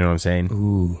 You know what I'm saying?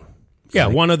 Ooh. Yeah,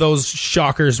 one of those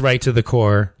shockers right to the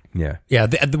core. Yeah. Yeah,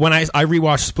 when I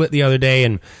rewatched Split the other day,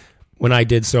 and when I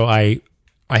did so, I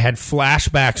had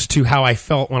flashbacks to how I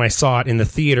felt when I saw it in the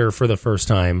theater for the first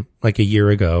time, like a year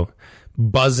ago,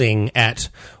 buzzing at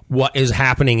what is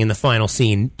happening in the final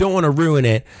scene. Don't want to ruin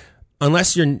it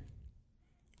unless you're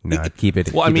No, keep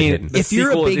it. Well, I keep it mean, hidden. the if you're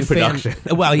a sequel is big in fan,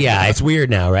 production. well, yeah, it's weird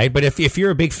now, right? But if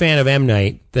you're a big fan of M.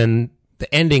 Night, then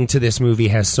the ending to this movie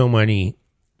has so many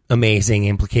amazing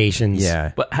implications.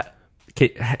 yeah, But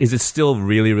okay, is it still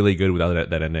really, really good without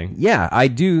that ending? yeah, I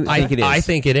do think it is. I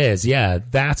think it is. Yeah,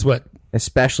 that's what.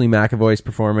 Especially McAvoy's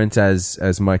performance,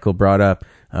 as Michael brought up.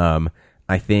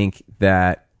 I think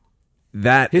that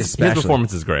His especially,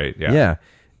 performance is great. Yeah.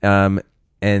 yeah,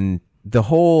 and the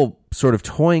whole sort of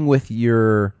toying with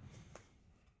your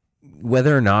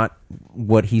whether or not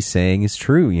what he's saying is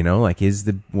true. You know, like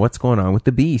what's going on with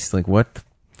the beast? Like what the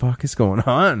fuck is going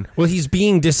on? Well, he's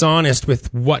being dishonest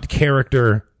with what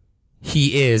character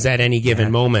he is at any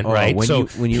given moment, Oh, right? when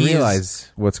you he's-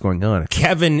 realize what's going on,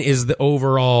 Kevin is the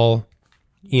overall,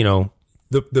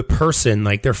 the person,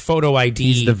 like their photo ID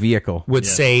he's the vehicle. would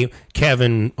say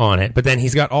Kevin on it, but then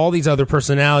he's got all these other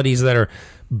personalities that are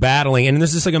battling, and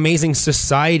there's this like amazing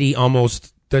society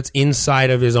almost that's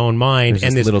inside of his own mind, There's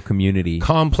and this this little community.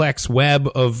 complex web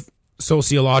of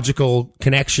sociological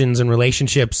connections and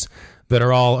relationships that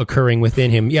are all occurring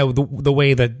within him. Yeah, the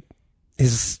way that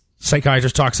his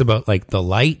psychiatrist talks about like the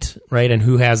light, right, and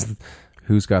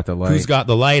Who's got the light? who's got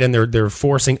the light, and they're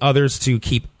forcing others to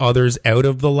keep others out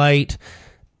of the light.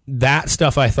 That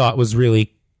stuff I thought was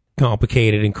really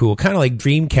complicated and cool, kind of like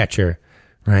Dreamcatcher,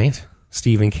 right?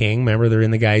 Stephen King. Remember, they're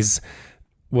in the guy's,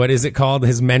 what is it called?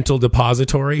 His mental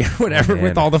depository, or whatever, man.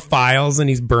 with all the files, and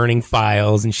he's burning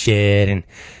files and shit. And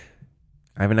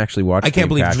I haven't actually watched. I can't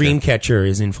believe Dreamcatcher. Dreamcatcher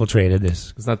has infiltrated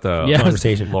this It's not the Yeah,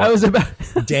 conversation. I was about.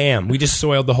 Damn, we just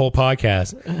soiled the whole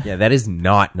podcast. Yeah, that is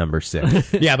not number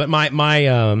 6. Yeah, but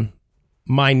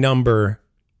my number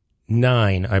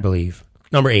 9, I believe,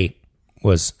 number 8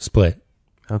 was Split.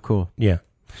 Oh, cool. Yeah.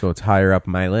 So it's higher up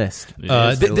my list.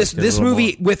 This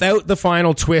movie, without the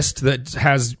final twist that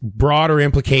has broader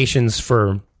implications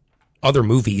for other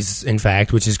movies, in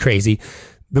fact, which is crazy,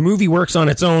 the movie works on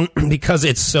its own because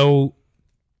it's so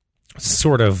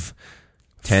sort of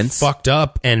Tense. fucked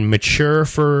up and mature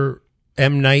for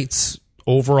M. Night's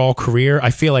overall career. I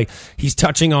feel like he's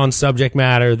touching on subject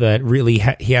matter that really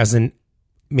he hasn't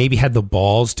maybe had the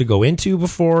balls to go into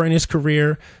before in his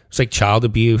career. It's like child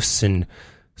abuse and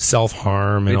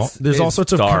self-harm and there's all it's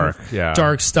sorts of dark, kind of yeah.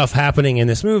 dark stuff happening in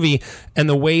this movie, and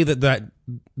the way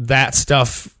that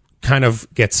stuff kind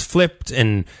of gets flipped,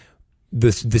 and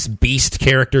this beast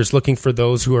character is looking for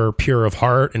those who are pure of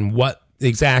heart, and what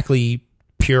exactly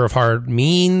pure of heart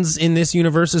means in this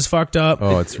universe is fucked up.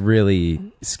 Oh, it's really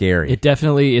scary. It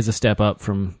definitely is a step up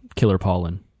from Killer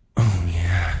Pollen.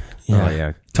 Oh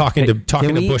yeah. Talking to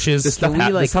bushes. this stuff Can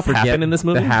we like stuff forget happened in this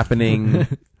movie? The happening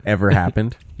ever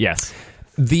happened? Yes,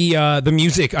 The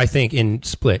music, I think, in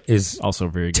Split is also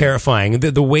very good. terrifying.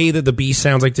 The way that the beast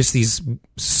sounds, like just these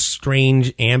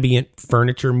strange ambient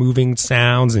furniture moving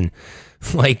sounds, and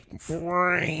like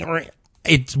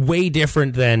it's way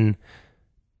different than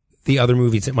the other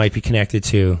movies it might be connected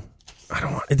to. I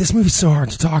don't want this movie's so hard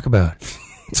to talk about.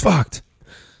 It's fucked.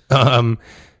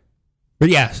 But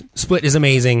yeah, Split is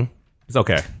amazing. It's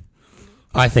okay.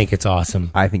 I think it's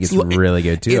awesome. I think it's It's- really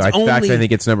good too. it's In fact, only- I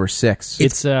think it's number 6.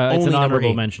 It's only an number honorable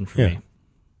 8. mention for Yeah. me.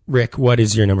 Rick, what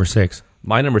is your number 6?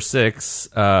 My number 6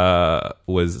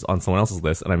 was on someone else's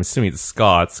list, and I'm assuming it's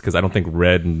Scott's because I don't think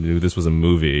Red knew this was a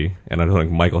movie, and I don't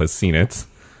think Michael has seen it.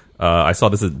 I saw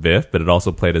this at VIFF, but it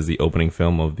also played as the opening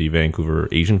film of the Vancouver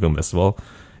Asian Film Festival.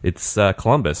 It's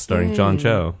Columbus, starring John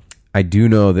Cho. I do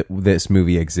know that this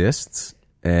movie exists,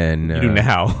 and You do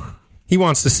now. He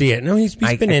wants to see it. No, he's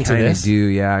been into kinda this. do,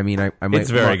 yeah. I mean, I might It's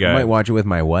very good. might watch it with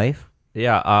my wife.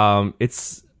 Yeah,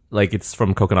 it's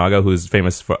from Kokonaga, who's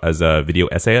famous as a video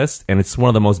essayist, and it's one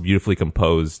of the most beautifully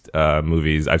composed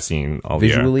movies I've seen all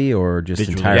year. Visually or just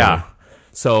Visually. entirely? Yeah.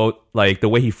 So like the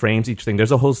way he frames each thing,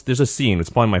 there's a scene. It's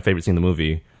probably my favorite scene in the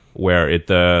movie where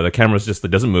the camera's just it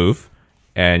doesn't move,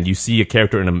 and you see a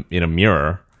character in a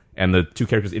mirror, and the two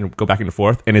characters go back and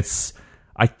forth, and it's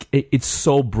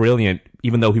so brilliant.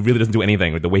 Even though he really doesn't do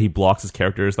anything, like the way he blocks his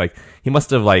characters, like he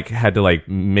must have had to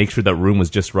make sure that room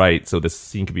was just right so this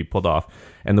scene could be pulled off.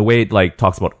 And the way it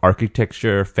talks about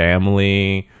architecture,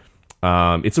 family.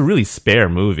 It's a really spare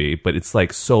movie, but it's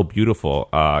so beautiful.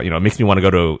 It makes me want to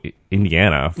go to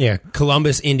Indiana. Yeah,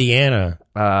 Columbus, Indiana,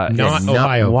 not Not-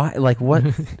 Ohio. Why? Like what?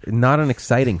 Not an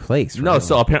exciting place. No, really.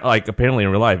 so apparently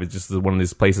in real life, it's just one of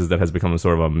these places that has become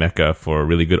sort of a mecca for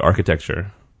really good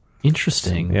architecture.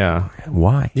 Interesting. Yeah,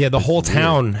 Why? Yeah, the whole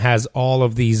town has all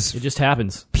of these It just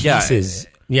happens. pieces.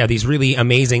 Yeah, these really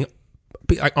amazing,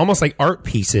 almost like art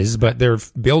pieces, but they're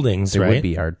buildings, There right? would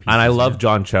be art pieces. and I love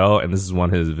John Cho, and this is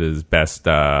one of his best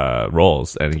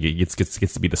roles, and he gets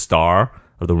to be the star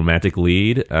of the romantic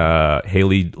lead.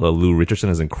 Haley Lou Richardson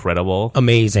is incredible.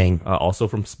 Amazing. Also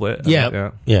from Split.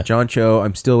 Yeah. John Cho,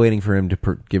 I'm still waiting for him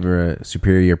to give her a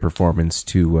superior performance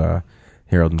to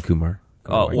Harold and Kumar.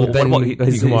 Oh, Well, what then about you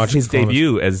can watch his Columbus.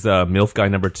 debut as MILF guy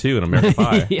number 2 in American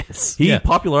Pie? Yes. He Yeah.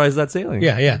 popularized that saying.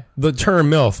 Yeah. The term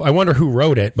MILF. I wonder who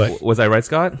wrote it, but Was I right,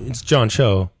 Scott? it's John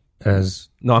Cho as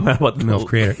No, I'm not about the MILF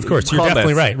creator. Of course, you're Columbus.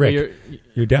 definitely right, Rick. You're-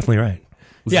 You're definitely right.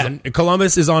 Yeah,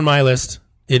 Columbus is on my list.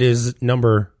 It is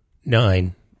number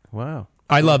 9. Wow.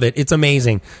 I love it. It's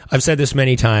amazing. I've said this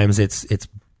many times. It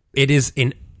is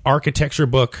an architecture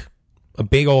book, a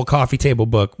big old coffee table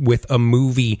book with a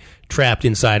movie trapped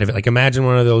inside of it. Like imagine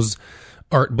one of those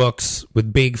art books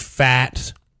with big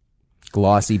fat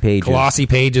Glossy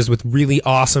pages. with really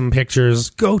awesome pictures.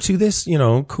 Go to this,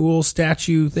 cool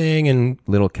statue thing and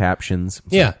little captions.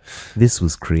 yeah, This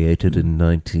was created in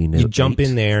 1908. you jump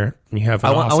in there and you have an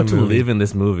I want awesome to movie. live in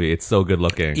this movie. It's so good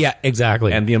looking. Yeah,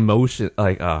 exactly. And the emotion,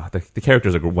 the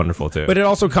characters are wonderful too. But it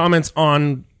also comments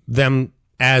on them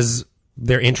as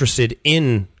they're interested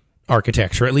in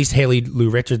architecture. At least Haley Lou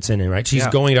Richardson, right? She's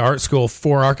going to art school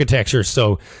for architecture,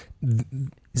 so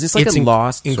Is this like it's a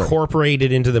lost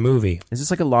incorporated into the movie. Is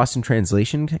this like a lost in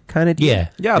translation kind of deal?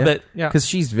 Yeah. Because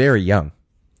she's very young.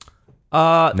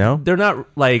 No? they're not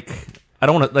like, I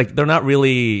don't want to, like, they're not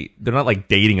like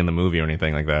dating in the movie or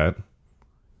anything like that.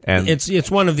 And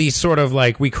It's one of these sort of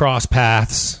like we cross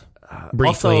paths briefly.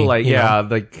 also like, you know?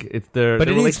 like it's their But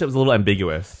it is- relationship is a little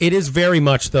ambiguous. It is very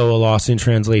much though a lost in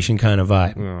translation kind of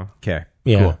vibe. Okay.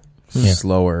 Yeah. Cool. Yeah.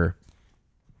 Slower.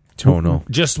 Tonal.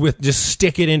 Just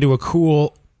stick it into a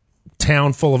cool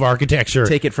town full of architecture.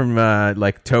 Take it from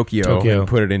like Tokyo and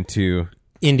put it into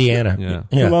Indiana. Yeah.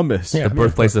 Columbus. Yeah. The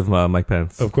birthplace of Mike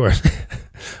Pence. Of course.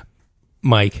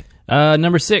 Mike.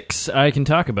 Number 6, I can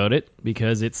talk about it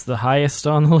because it's the highest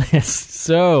on the list.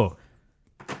 So,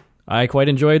 I quite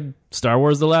enjoyed Star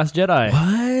Wars The Last Jedi.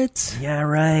 What? Yeah,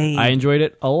 right. I enjoyed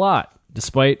it a lot,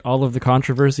 despite all of the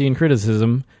controversy and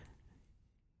criticism.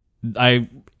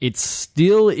 It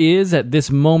still is, at this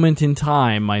moment in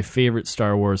time, my favorite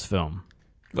Star Wars film.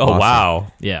 Oh, Awesome.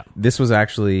 wow. Yeah. This was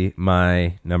actually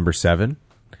my number 7.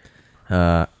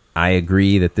 I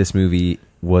agree that this movie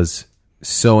was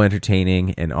so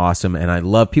entertaining and awesome, and I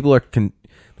love people are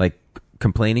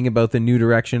complaining about the new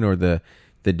direction or the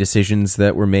decisions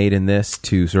that were made in this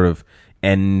to sort of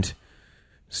end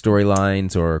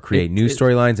storylines or create new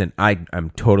storylines, and I'm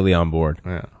totally on board.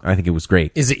 Yeah. I think it was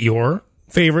great. Is it your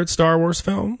favorite Star Wars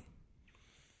film?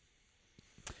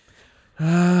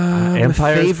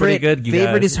 Empire is pretty good. You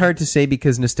favorite guys. is hard to say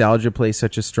because nostalgia plays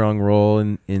such a strong role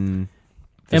in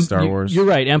the Star Wars. You're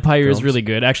right. Empire films. is really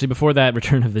good. Actually, before that,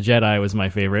 Return of the Jedi was my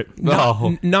favorite.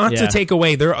 Oh. Not to Yeah. take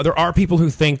away, there are people who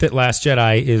think that Last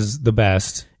Jedi is the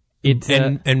best.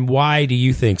 And why do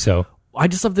you think so? I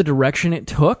just love the direction it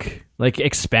took, like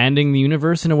expanding the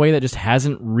universe in a way that just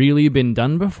hasn't really been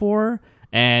done before.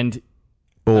 And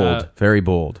Bold, very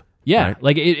bold. yeah, Right.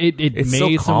 like it It's so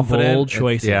made some confident. bold It's-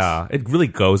 choices. Yeah, it really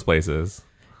goes places.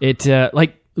 It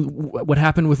what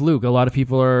happened with Luke. A lot of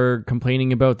people are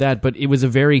complaining about that, but it was a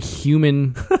very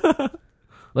human,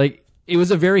 it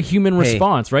was a very human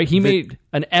response, right? He made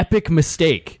an epic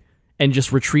mistake and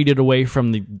just retreated away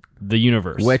from the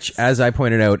universe. Which, as I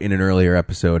pointed out in an earlier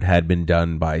episode, had been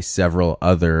done by several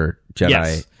other Jedi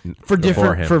yes,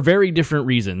 before him. for very different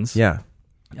reasons. Yeah.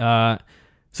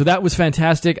 So that was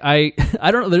fantastic. I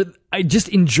don't know. I just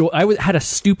had a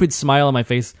stupid smile on my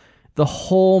face the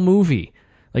whole movie.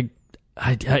 Like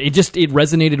it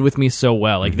resonated with me so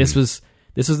well. Like this was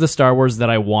the Star Wars that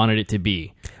I wanted it to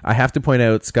be. I have to point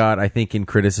out, Scott, I think in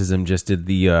criticism just did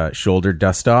the shoulder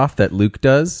dust off that Luke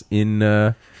does in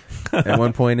at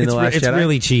one point in The Last It's Jedi.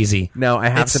 really cheesy. Now, I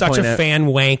have it's to such point a out- fan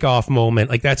wank off moment.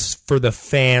 Like that's for the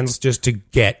fans just to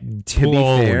get to be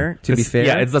blown. fair,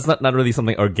 Yeah, that's not really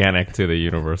something organic to the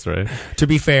universe, right? To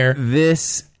be fair,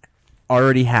 this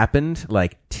already happened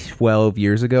like 12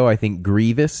 years ago. I think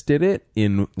Grievous did it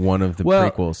in one of the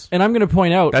prequels. And I'm going to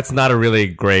point out, That's not a really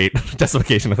great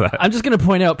justification of that. I'm just going to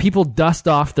point out, people dust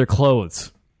off their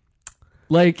clothes.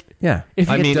 Like, Yeah. If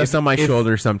I you- mean, dust on my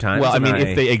shoulder sometimes. Well, I and mean,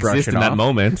 if they brush exist it in that off.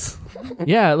 moment,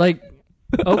 yeah, like,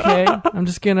 okay, I'm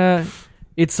just gonna.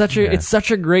 It's such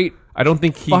a great I don't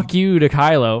think he. fuck you to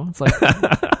Kylo. It's like,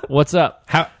 what's up?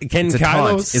 how can It's a Kylo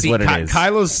taunt, is see? what it is.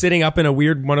 Kylo's sitting up in a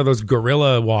weird one of those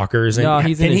gorilla walkers. And No,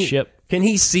 he's in can his he- ship. Can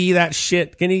he see that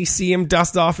shit? Can he see him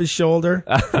dust off his shoulder?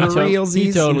 For realsies?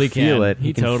 He totally can feel can. it. He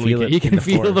He can totally feel can. it He in can the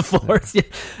feel the force. Yeah,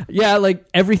 yeah, like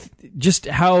just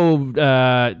how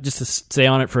just to stay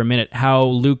on it for a minute, how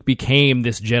Luke became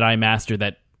this Jedi Master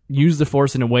that used the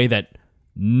Force in a way that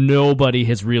nobody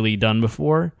has really done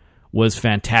before was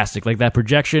fantastic. Like that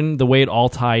projection, the way it all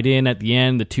tied in at the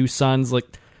end, the two suns, like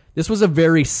this was a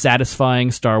very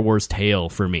satisfying Star Wars tale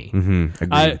for me.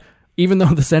 Agreed. Even though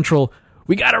the central,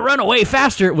 we got to run away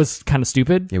faster, it was kind of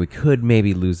stupid. Yeah, we could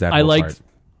maybe lose that. I whole liked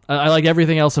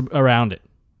everything else around it.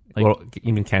 Like, Well,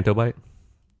 even Canto Bite.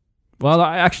 well,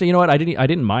 actually, you know what? I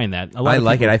didn't mind that. I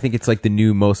like it. I think it's like the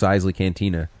new Mos Eisley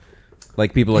Cantina.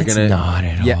 Like people are It's gonna not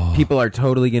at Yeah, all. people are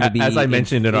totally gonna be. As I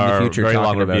mentioned in the our future very long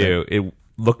talking about review, it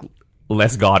looked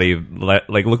less gaudy,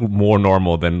 like looked more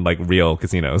normal than like real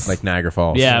casinos. like Niagara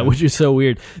Falls. Yeah, which is so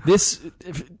weird.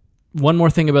 One more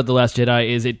thing about The Last Jedi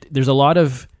is there's a lot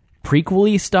of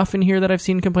prequel-y stuff in here that I've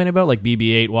seen complain about, like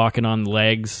BB-8 walking on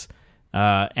legs,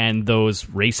 and those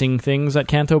racing things at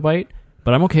Canto Bite.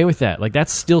 But I'm okay with that. Like,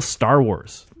 that's still Star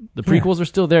Wars. The prequels are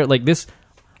still there. Like, this,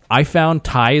 I found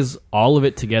ties all of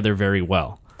it together very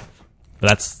well. But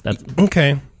that's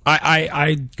Okay.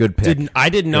 I Good pick. I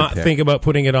did not pick. think about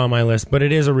putting it on my list, but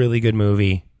it is a really good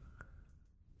movie.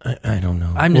 I don't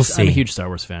know. I'm We'll just I'm a see. huge Star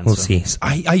Wars fan. We'll so. see.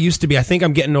 I used to be. I think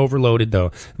I'm getting overloaded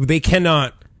though. They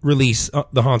cannot release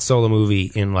the Han Solo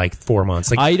movie in like 4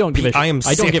 months. Like I don't give a I am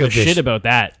I don't sick give a of this shit about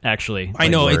that. Actually, I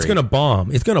know it's worried. gonna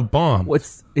bomb. It's gonna bomb. Well,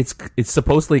 it's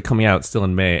supposedly coming out still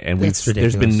in May, and That's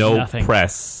there's been ridiculous. no Nothing.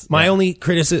 press. My only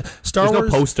criticism: Star There's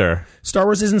Wars. no poster. Star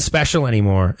Wars isn't special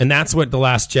anymore, and that's what The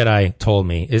Last Jedi told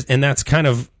me. And that's kind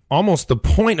of almost the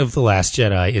point of The Last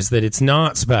Jedi is that it's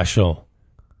not special.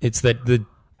 It's that the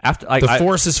After like,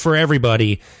 Force is for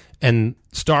everybody, and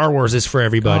Star Wars is for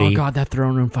everybody. oh god, that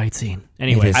throne room fight scene.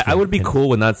 Anyway, It is. I would be cool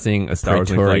with not seeing a Star Wars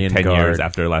movie for like Praetorian 10 years Guard.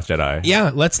 after Last Jedi. Yeah,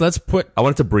 let's put I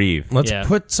want it to breathe. Yeah.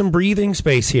 put some breathing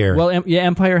space here. well,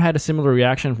 Empire had a similar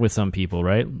reaction with some people,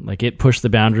 right? Like it pushed the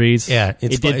boundaries. Yeah,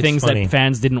 it's it did it's things funny. that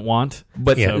fans didn't want.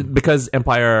 But Yeah. because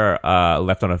Empire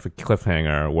left on a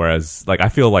cliffhanger, whereas like I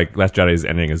feel like Last Jedi's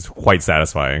ending is quite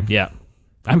satisfying. Yeah,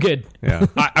 I'm good. Yeah.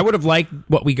 I would have liked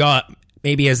what we got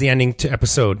maybe as the ending to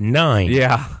episode 9.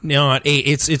 Yeah. Not 8.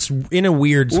 It's in a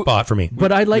weird spot for me.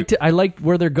 But I liked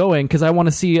where they're going because I want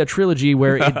to see a trilogy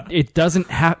where it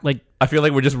doesn't have like. I feel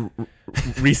like we're just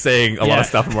re-saying a lot of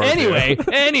stuff from our review.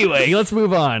 Anyway, let's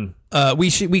move on.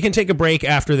 We can take a break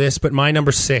after this, but my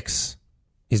number 6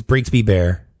 is Brigsby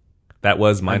Bear. That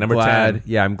was my number 10.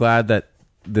 Yeah, I'm glad that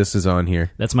this is on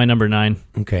here. That's my number 9.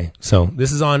 Okay, so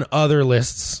this is on other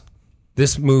lists.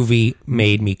 This movie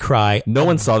made me cry. No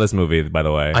one saw this movie, by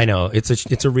the way. I know it's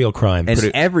a real crime. And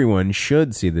everyone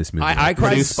should see this movie. I cried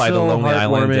Produced by The so Lonely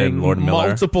Island and heartwarming. Lord Miller.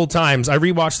 multiple times. I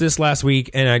rewatched this last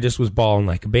week and I just was bawling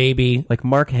like a baby. Like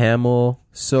Mark Hamill,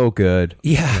 so good.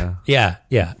 Yeah.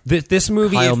 This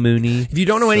movie, Kyle Mooney. if you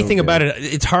don't know anything about it,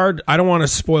 it's hard. I don't want to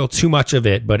spoil too much of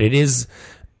it, but it is.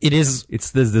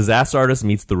 It's the Disaster Artist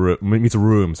meets the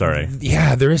room. Sorry.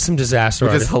 Yeah, there is some Disaster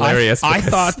Which is Artist. hilarious I because-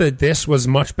 thought that this was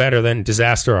much better than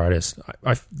Disaster Artist.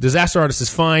 Disaster Artist is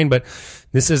fine, but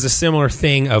this is a similar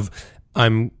thing of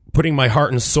I'm putting my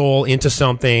heart and soul into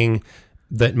something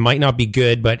that might not be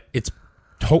good, but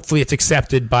hopefully it's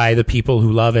accepted by the people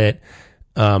who love it.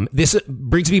 This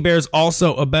Brigsby Bear is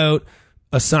also about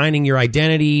assigning your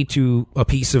identity to a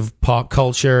piece of pop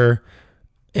culture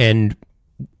and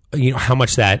you know how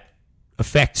much that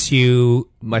affects you.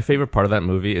 My favorite part of that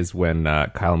movie is when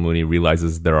Kyle Mooney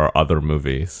realizes there are other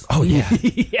movies. Oh yeah,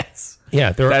 Yes.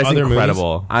 yeah. There That are is other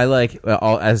incredible. I like,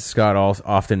 as Scott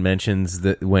often mentions,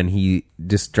 that when he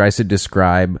just tries to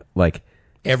describe like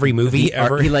every movie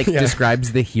ever. he like yeah.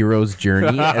 describes the hero's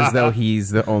journey as though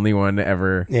he's the only one to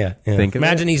ever Yeah. think of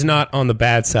Imagine it. he's not on the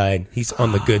bad side; he's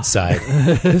on the good side.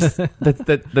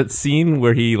 That scene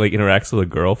where he like interacts with a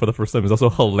girl for the first time is also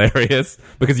hilarious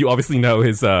because you obviously know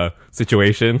his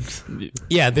situation.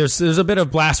 Yeah, there's a bit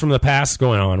of blast from the past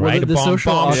going on, Well, right? the A bomb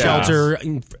social bomb awkwardness. shelter,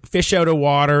 fish out of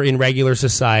water in regular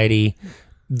society.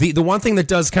 The one thing that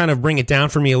does kind of bring it down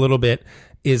for me a little bit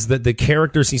is that the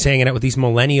characters he's hanging out with, these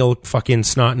millennial fucking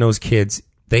snot-nosed kids,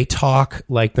 they talk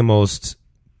like the most.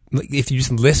 If you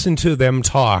just listen to them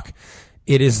talk,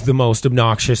 it is the most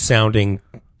obnoxious sounding.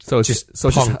 So it's Just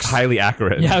just punks. highly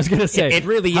accurate. Yeah, I was gonna say It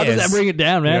really How does is. that bring it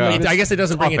down, man? Yeah. Like, I guess it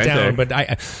doesn't bring it down, authentic.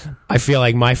 but I feel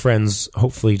like my friends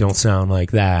hopefully don't sound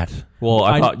like that. Well,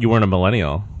 I I- thought you weren't a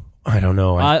millennial. I don't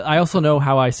know. I also know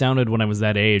how I sounded when I was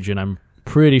that age, and I'm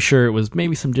pretty sure it was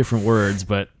maybe some different words,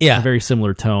 but Yeah. a very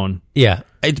similar tone. Yeah,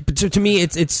 to me,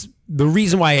 it's the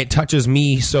reason why it touches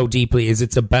me so deeply is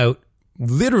it's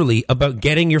literally about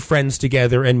getting your friends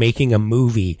together and making a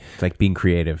movie It's like being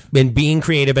creative. and being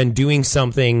creative and doing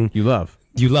something You love.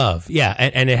 you love. Yeah,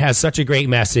 and it has such a great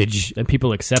message. And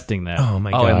people accepting that. Oh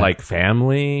my Oh, god! and like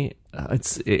family.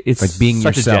 It's Like being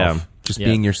such a yourself. gem. Just Yeah.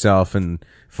 being yourself and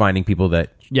finding people that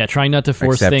Yeah, trying not to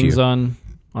force Accept things you. on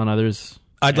others.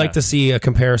 I'd like to see a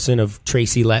comparison of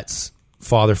Tracy Letts'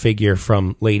 father figure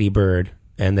from Lady Bird,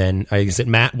 and then is it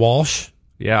Matt Walsh?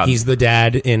 Yeah. He's the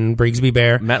dad in Brigsby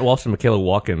Bear. Matt Walsh and Michaela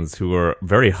Watkins, who are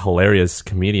very hilarious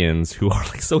comedians who are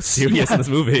like so serious in this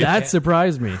movie. That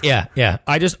surprised me. Yeah.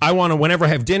 I want to, whenever I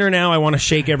have dinner now, I want to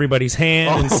shake everybody's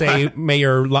hand and say, may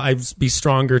your lives be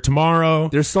stronger tomorrow.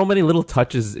 There's so many little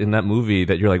touches in that movie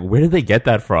that you're like, where did they get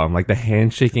that from? Like the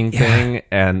handshaking thing,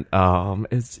 and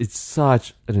it's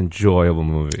such an enjoyable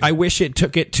movie. I wish it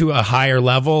took it to a higher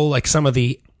level. Like some of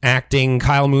the acting,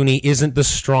 Kyle Mooney isn't the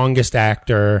strongest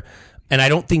actor. And I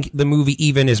don't think the movie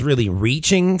even is really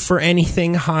reaching for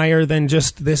anything higher than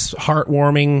just this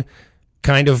heartwarming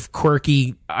kind of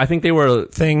quirky I think they were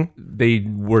thing. They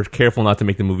were careful not to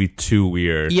make the movie too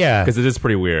weird. Yeah. Because it is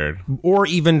pretty weird. Or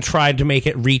even tried to make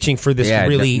it reaching for this Yeah,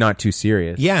 really... not too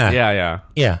serious. Yeah.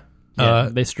 Yeah.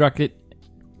 They struck it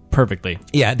perfectly.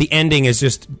 Yeah, the ending is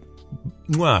just...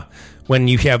 mwah. When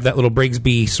you have that little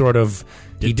Brigsby sort of...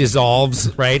 He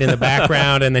dissolves, right, in the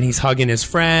background, and then he's hugging his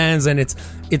friends, and it's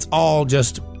all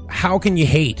just... How can you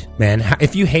hate, man?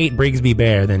 If you hate Brigsby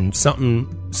Bear, then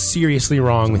something seriously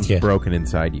wrong with you. Broken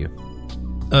inside you.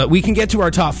 We can get to our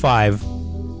top 5,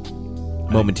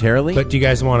 Momentarily? but do you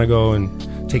guys want to go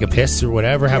and take a piss or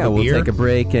whatever, have a we'll beer? take a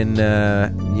break, and,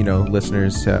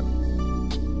 listeners...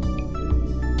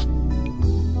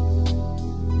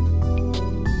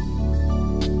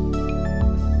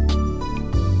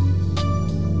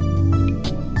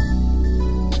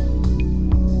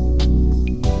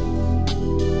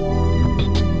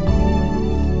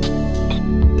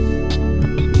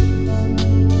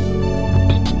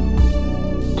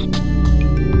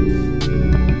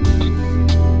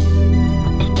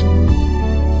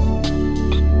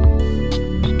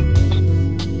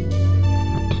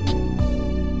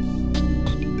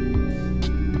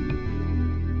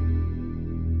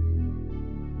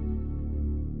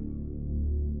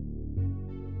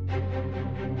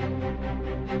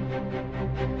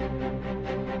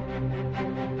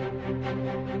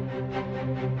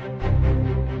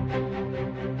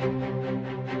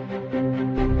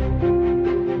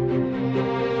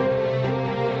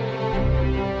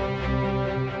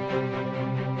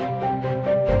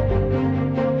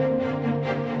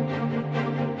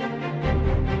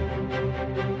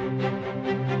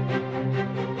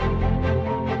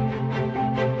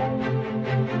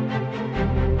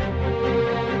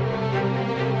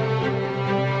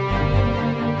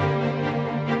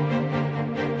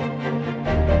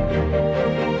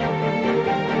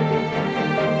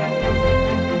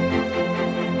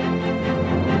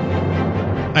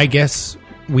 I guess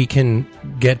we can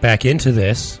get back into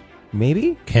this.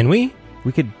 Maybe? Can we?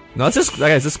 We could... No, let's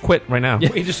just quit right now.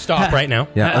 We just stop right now.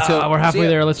 Yeah, let's go. We're halfway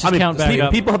there. Let's just count back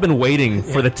up. People have been waiting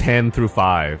for the 10 through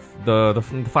 5.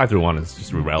 The 5 through 1 is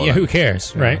just irrelevant. Yeah, who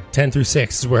cares, right? 10 through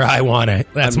 6 is where I want it.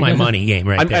 That's my money game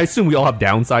right I there. assume we all have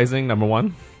downsizing, number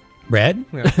 1. Red?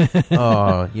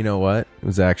 Oh, you know what? It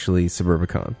was actually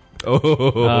Suburbicon.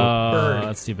 Oh,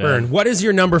 that's too bad. Burn. What is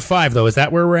your number 5, though? Is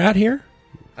that where we're at here?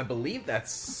 I believe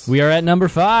that's... We are at number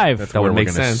 5. That's That where would we're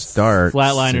make gonna sense. start.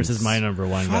 Flatliners since- is my number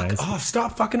 1, guys. Oh,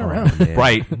 stop fucking around.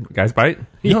 Bright. Guys, Bright?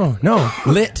 No.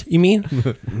 Lit, you mean?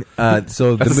 So That's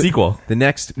a sequel. The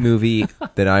next movie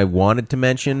that I wanted to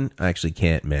mention, I actually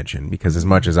can't mention because as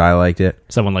much as I liked it,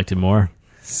 Someone liked it more.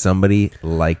 somebody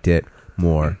liked it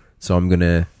more. So I'm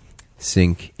gonna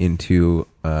sink into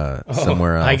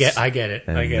somewhere else. I get it.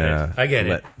 I and, get it. I get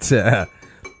it. Let's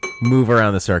move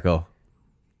around the circle.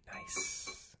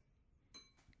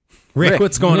 Rick,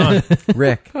 what's going on?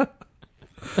 Rick,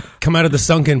 Come out of the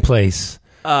sunken place.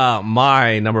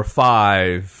 My number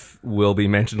 5 will be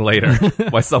mentioned later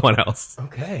by someone else.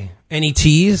 Okay. Any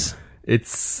teas?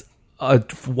 It's a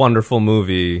wonderful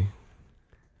movie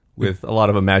with a lot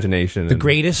of imagination. The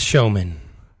Greatest Showman.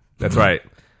 That's right.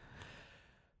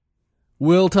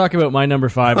 We'll talk about my number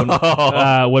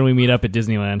 5 when we meet up at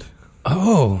Disneyland.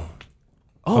 Oh,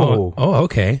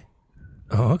 okay.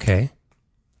 Oh, okay.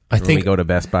 I when we think go to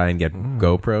Best Buy and get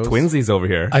GoPros. Twinsies over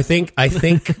here. I think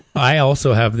I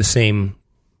also have the same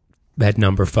at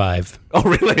number 5. Oh,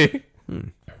 really?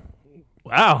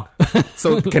 Wow.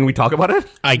 So can we talk about it?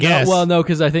 I guess. Well, no,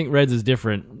 because I think Reds is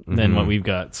different than what we've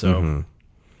got. So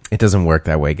It doesn't work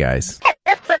that way, guys.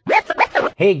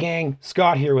 Hey gang,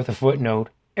 Scott here with a footnote.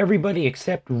 Everybody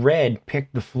except Red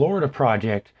picked The Florida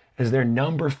Project as their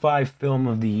number 5 film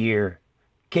of the year.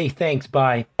 Okay, thanks,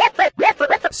 bye.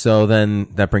 So then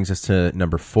that brings us to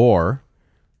number 4,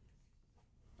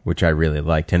 which I really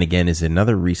liked, and again is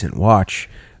another recent watch.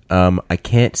 I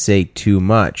can't say too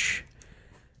much,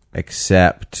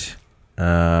 except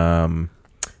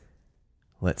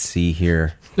Let's see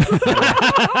here.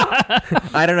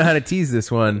 I don't know how to tease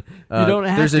this one. You don't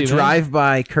have There's to, a man.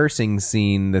 drive-by cursing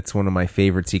scene that's one of my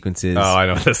favorite sequences. Oh, I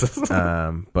know what this is.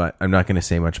 But I'm not going to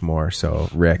say much more. So,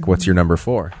 Rick, what's your number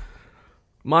 4?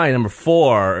 My number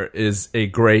 4 is a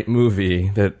great movie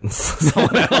that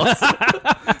someone else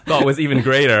thought was even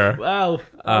greater. Wow.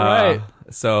 All right.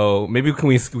 So maybe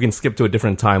we can skip to a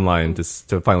different timeline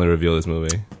to finally reveal this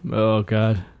movie. Oh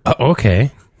God.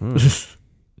 Okay.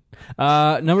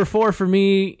 Number 4 for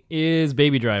me is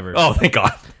Baby Driver. Oh, thank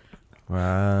God.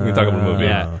 Wow. We can talk about the movie.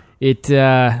 yeah. It.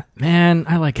 Man,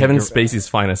 I like Kevin Edgar- Spacey's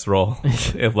finest role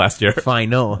of last year.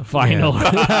 Final. Final.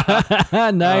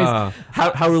 Nice.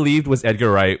 How relieved was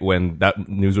Edgar Wright when that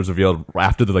news was revealed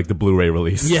after the Blu-ray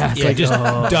release? Yeah. It's Yeah, like, just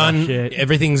oh, done. shit.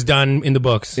 Everything's done in the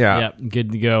books. Yeah. Yeah.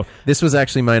 Good to go. This was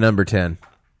actually my number 10.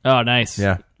 Oh, nice.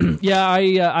 Yeah. Yeah.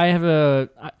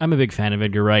 I'm a big fan of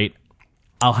Edgar Wright.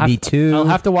 Me too. I'll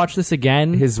have to watch this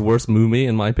again. His worst movie,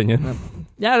 in my opinion.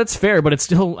 Yeah, that's fair, but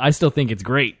I still think it's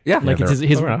great. Yeah. like Yeah, it's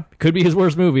his fair enough. could be his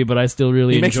worst movie, but I still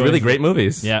really He makes enjoy really it. great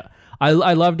movies. Yeah, I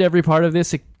loved every part of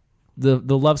this.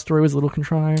 The love story was a little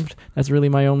contrived. That's really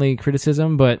my only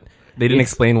criticism, but They didn't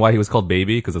explain why he was called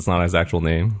Baby because it's not his actual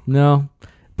name. no.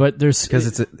 But there's Because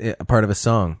it's a part of a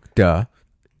song. Duh.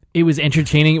 it was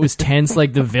entertaining. It was tense.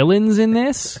 Like the villains in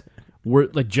this were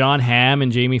like John Hamm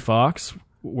and Jamie Foxx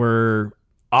were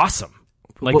awesome.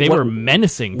 Like they What- were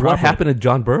menacing. What properly. happened to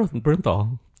John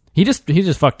Bernthal? He just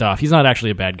fucked off. He's not actually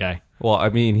a bad guy. Well, I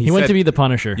mean, He went said, to be the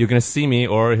Punisher. "You're gonna see me,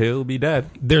 or he'll be dead."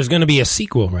 There's going to be a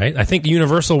sequel, right? I think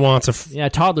Universal wants a Yeah,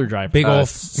 toddler driver. big old.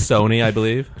 Sony, I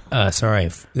believe. Sorry,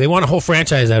 they want a whole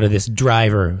franchise out of this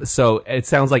driver. So it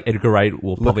sounds like Edgar Wright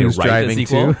will probably who's write the driving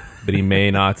sequel, too. but he may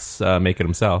not make it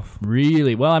himself.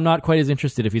 Really? Well, I'm not quite as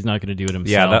interested if he's not going to do it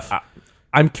himself. Yeah,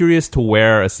 I'm curious to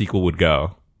where a sequel would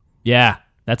go, Yeah,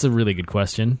 that's a really good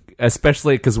question.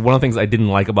 especially because one of the things I didn't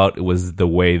like about it was the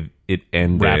way it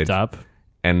ended. Wrapped up.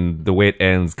 And the way it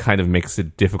ends kind of makes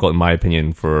it difficult, in my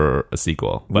opinion, for a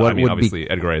sequel. But I mean, obviously,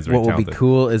 Edgar Wright is very What would talented. be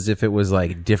cool is if it was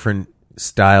like different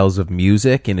styles of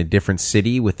music in a different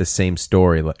city with the same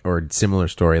story or similar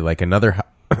story, like another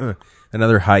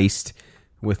another heist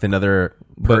with another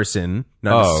person,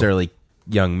 not necessarily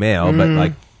young male, but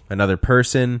like another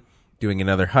person doing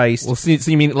another heist. Well, so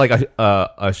you mean like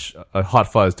a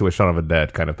Hot Fuzz to a Shaun of the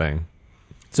Dead kind of thing?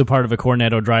 So part of a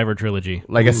Cornetto Driver trilogy.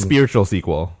 Like a spiritual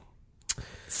sequel.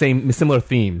 Similar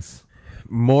themes,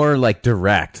 More like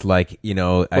direct, like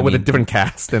but with a different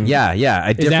cast. And Yeah,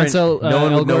 a Is different. Ansel no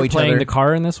one would know Elgort each playing other. the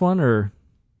car in this one, or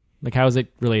like how is it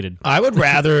related? I would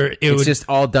rather it It's would. just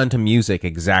all done to music,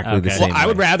 exactly the Okay. same. Well, I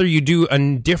would way. rather you do a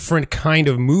different kind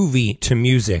of movie to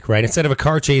music, right? Instead of a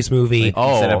car chase movie,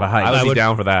 instead of a heist. I would I be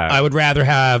down for that. I would rather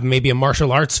have maybe a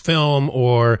martial arts film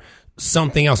or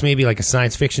something else, maybe like a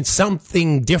science fiction,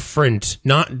 something different,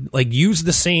 not like use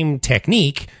the same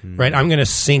technique, right? I'm going to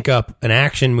sync up an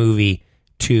action movie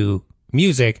to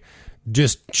music,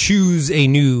 just choose a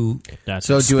new.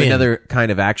 So do spin. another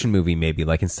kind of action movie, maybe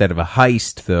like instead of a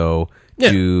heist, though,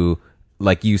 Yeah. do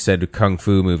like you said, a kung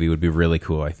fu movie would be really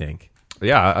cool. I think.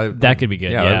 yeah, That could be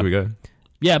good. Yeah, Yeah, that would be good.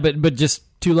 Yeah, but just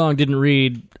too long didn't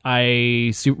read.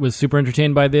 I was super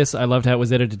entertained by this. I loved how it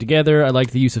was edited together. I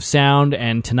liked the use of sound,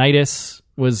 and tinnitus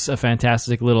was a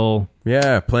fantastic little.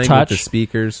 Yeah, playing Touch. with the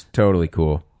speakers, totally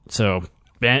cool. So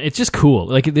man, it's just cool.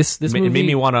 Like this It movie made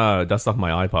me want to dust off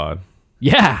my iPod.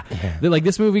 Yeah. Like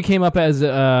this movie came up as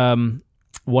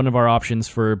one of our options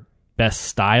for best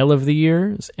style of the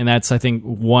year, and that's I think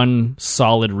one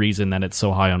solid reason that it's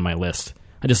so high on my list.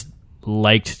 I just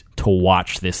liked to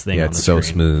watch this thing. Yeah, on it's the so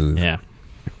screen. smooth. Yeah,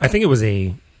 I think it was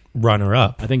a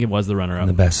runner-up. I think it was the runner-up.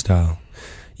 The best style.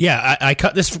 Yeah, I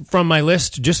cut this from my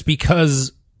list just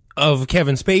because of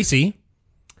Kevin Spacey,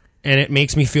 and it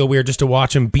makes me feel weird just to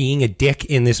watch him being a dick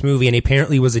in this movie, and he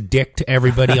apparently was a dick to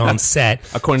everybody on set.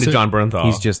 According to So- John Bernthal.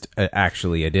 He's just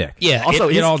actually a dick. Yeah, Also,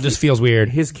 it his- all just feels weird.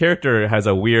 his character has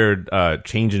a weird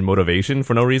change in motivation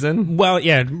for no reason. Well,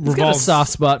 yeah, He's got a revolves soft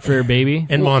spot for Baby.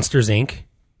 and Monsters Inc.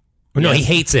 No, he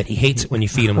hates it. He hates it when you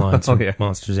feed him on Oh, yeah.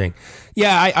 Monsters Inc.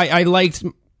 Yeah, I liked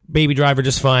Baby Driver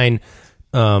just fine.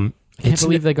 I can't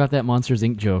believe they got that Monsters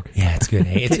Inc. joke. Yeah, it's good.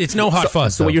 Hey, it's no hot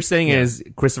fuzz. So what though. you're saying is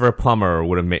Christopher Plummer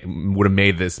would have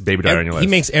made this Baby Driver on your list. He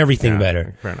makes everything Yeah,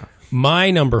 better. Fair enough. My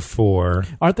number 4.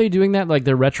 Aren't they doing that? Like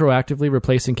they're retroactively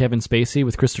replacing Kevin Spacey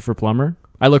with Christopher Plummer.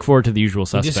 I look forward to The Usual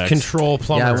Suspects. Just control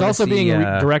Plumber. Yeah, It's I also wanna see, being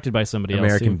directed by somebody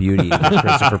American else. Too. Beauty with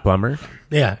Christopher Plummer.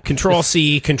 Yeah, Control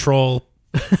C, Control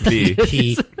B.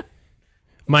 P.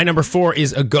 My number 4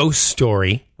 is A Ghost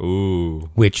Story, Ooh.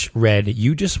 which Red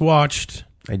you just watched.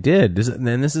 I did.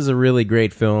 This is a really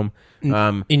great film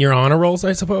In your honor rolls,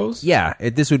 I suppose. Yeah,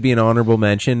 this would be an honorable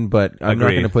mention, but I'm not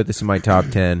Agreed. going to put this in my top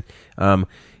 10.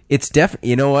 It's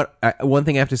you know what? One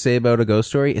thing I have to say about A Ghost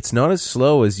Story, it's not as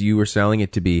slow as you were selling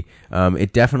it to be.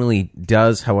 It definitely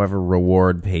does, however,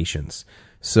 reward patience.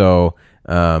 So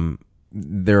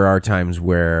there are times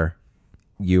where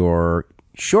your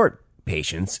short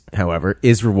patience, however,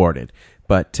 is rewarded.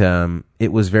 But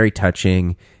it was very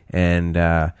touching, and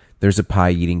there's a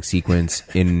pie eating sequence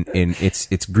in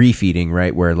it's grief eating,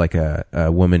 right, where like a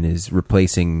woman is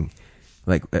replacing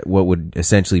like what would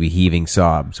essentially be heaving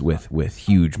sobs with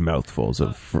huge mouthfuls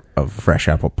of fresh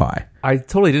apple pie. I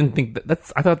totally didn't think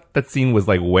I thought that scene was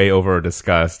like way over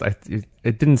discussed. It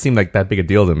didn't seem like that big a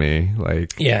deal to me.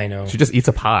 Like, Yeah, I know. she just eats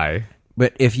a pie.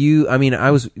 But if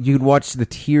you'd watch the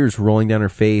tears rolling down her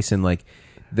face, and like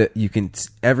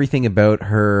everything about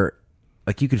her,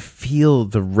 like you could feel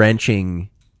the wrenching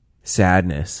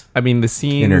sadness I mean, the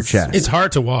scene in her chest. It's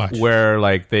hard to watch. where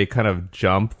like they kind of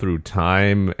jump through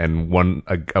time and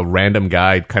a random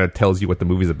guy kind of tells you what the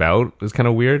movie's about is kind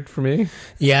of weird for me.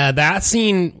 Yeah, that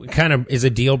scene kind of is a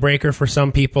deal breaker for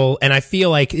some people, and I feel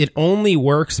like it only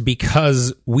works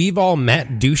because we've all met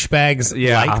douchebags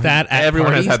like that at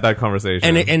everyone parties, has had that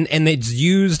conversation. and it's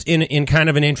used in kind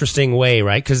of an interesting way,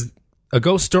 right? Because A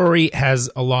Ghost Story has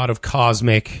a lot of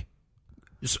cosmic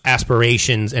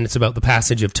aspirations, and it's about the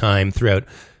passage of time throughout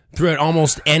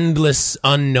almost endless,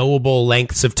 unknowable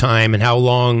lengths of time, and how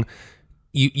long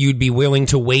you'd be willing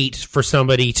to wait for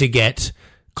somebody to get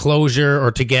closure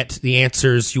or to get the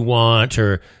answers you want,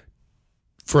 or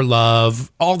for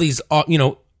love. All these,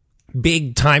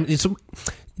 big time. It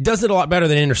does it a lot better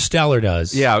than Interstellar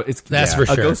does. yeah, That's for A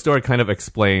sure. Ghost Story kind of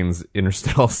explains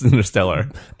Interstellar.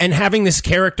 And having this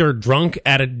character drunk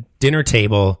at a dinner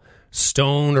table,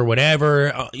 stoned or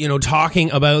whatever,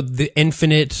 talking about the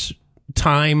infinite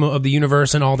time of the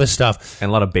universe and all this stuff. And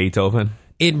a lot of Beethoven.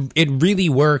 It really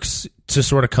works to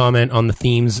sort of comment on the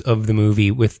themes of the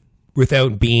movie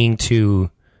without being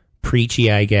too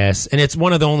preachy, I guess. And it's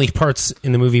one of the only parts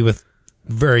in the movie with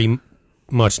very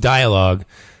much dialogue.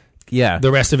 Yeah.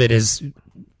 The rest of it is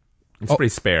It's pretty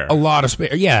spare. a lot of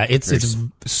space. Yeah, it's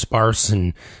sparse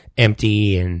and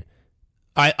empty, and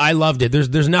I loved it.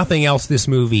 There's nothing else this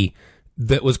movie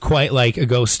that was quite like A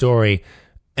Ghost Story.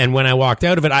 And when I walked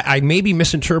out of it, I maybe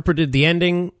misinterpreted the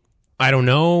ending. I don't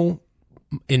know.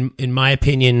 In my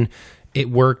opinion, it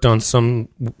worked on some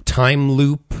time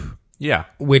loop, Yeah.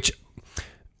 which,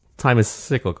 Time is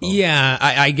cyclical. yeah,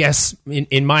 I guess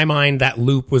in my mind that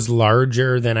loop was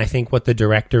larger than I think what the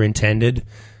director intended.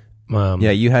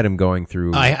 Yeah, you had him going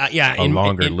through a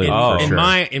longer loop for in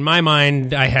sure. my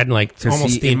mind, I had like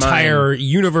almost see, the in entire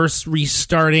universe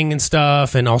restarting and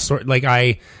stuff, and all sort. Like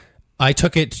I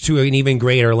took it to an even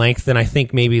greater length than I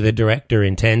think maybe the director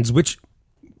intends. Which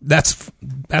that's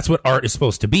what art is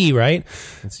supposed to be, right?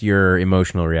 It's your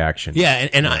emotional reaction. Yeah,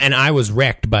 and I was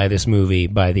wrecked by this movie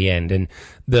by the end, and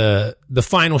the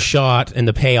final shot and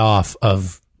the payoff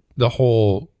of the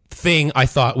whole thing I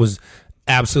thought was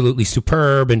absolutely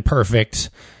superb and perfect.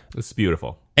 It's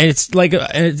beautiful. And it's like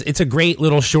it's a great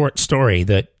little short story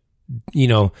that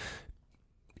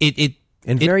it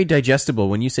very digestible.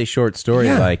 When you say short story,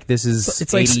 Yeah. like this is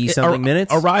it's 80 like something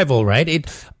minutes. Arrival, right?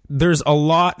 There's a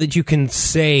lot that you can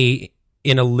say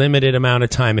in a limited amount of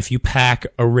time if you pack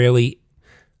a really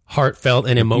heartfelt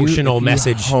and emotional if you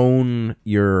message. hone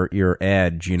your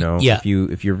edge, Yeah.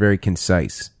 if you're very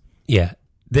concise, Yeah,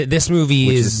 this movie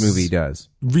which is this movie does.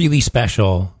 really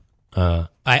special.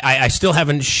 I still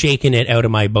haven't shaken it out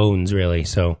of my bones, really.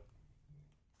 So,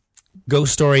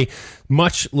 Ghost Story,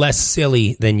 much less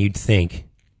silly than you'd think,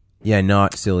 Yeah,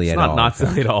 not silly It's at not all. not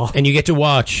silly at all. and you get to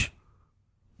watch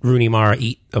Rooney Mara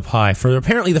eat a pie for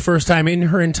apparently the first time in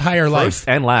her entire First life.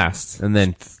 and last. And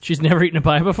then She's never eaten a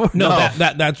pie before? No,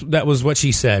 that was what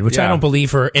she said, which I Yeah. don't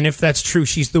believe her. And if that's true,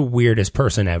 she's the weirdest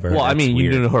person ever. Well, I mean, you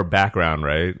weird. know her background,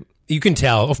 right? you can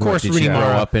tell, of course, did she Rooney grow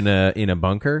Mara. up in a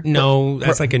bunker? No,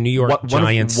 that's like a New York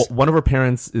Giants. One of her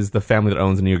parents is the family that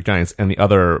owns the New York Giants, and the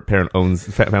other parent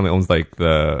family owns like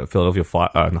the Philadelphia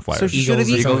not Flyers. So she should have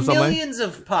Eagles or eaten something. millions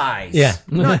of pies. Yeah,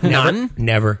 None.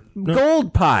 never. No,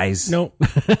 Gold pies. no.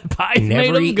 Pies Never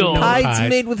made of eaten gold. no Pies pies.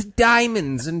 made with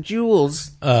diamonds and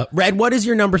jewels. Red, what is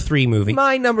your number 3 movie?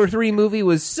 My number 3 movie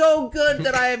was so good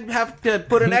that I have to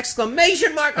put an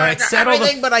exclamation mark on All right, settle the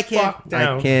everything, but I can't. fuck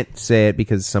down. I can't say it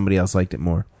because somebody else liked it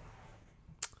more.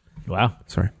 Wow.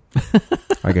 Sorry,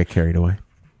 I got carried away.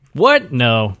 What?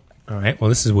 No. All right, well,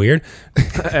 this is weird.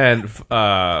 And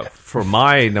for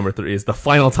my number 3 is the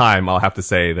final time I'll have to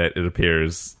say that it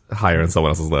appears higher in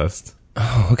someone else's list.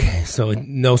 Oh, okay, so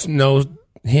no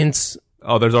hints.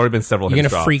 Oh, there's already been several You're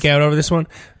hints gonna dropped. freak out over this one.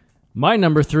 My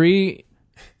number 3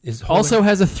 Is also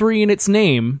has a 3 in its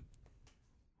name.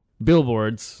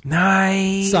 Billboards.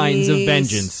 Nice. Signs of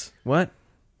Vengeance. What?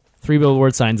 3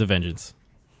 Billboard Signs of Vengeance.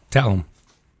 tell him.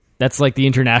 That's like the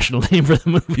international name for the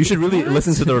movie. You should really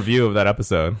listen to the review of that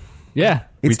episode. Yeah.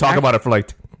 We talk about it for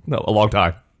like a long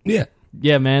time. Yeah.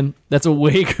 Yeah, man. That's a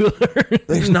way cooler.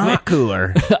 It's not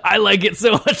cooler. I like it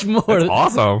so much more. It's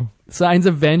awesome. Signs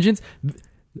of Vengeance.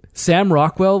 Sam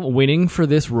Rockwell winning for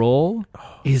this role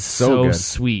is so good.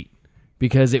 sweet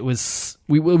because it was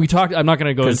we talked. I'm not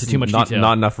going to go into too much detail.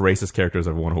 Not enough racist characters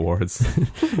have won awards.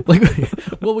 Like,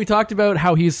 well, we talked about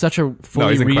how he's such a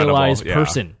fully he's incredible, realized yeah.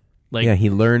 person. Like, Yeah, he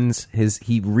learns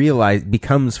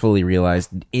becomes fully realized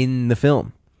in the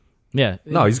film. yeah,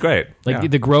 No, he's great. like Yeah.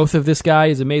 the growth of this guy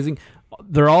is amazing.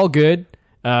 They're all good.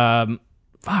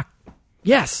 Fuck.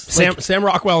 Yes. Sam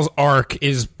Rockwell's arc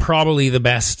is probably the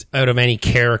best out of any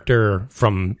character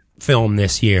from film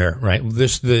this year, right?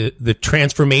 The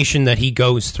transformation that he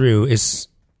goes through is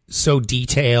so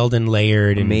detailed and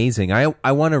layered and Amazing. I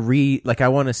want to I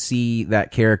want to see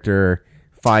that character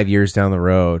 5 years down the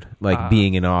road, like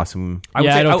being an awesome. I would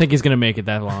yeah, say- I don't think he's going to make it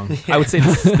that long. I would say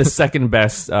this is the second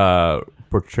best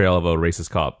portrayal of a racist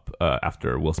cop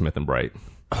after Will Smith and Bright.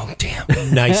 oh damn,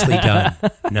 nicely done.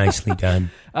 Nicely done.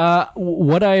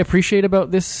 What I appreciate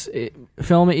about this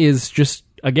film is just,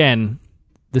 again,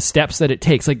 the steps that it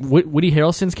takes. Like, Woody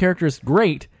Harrelson's character is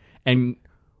great, and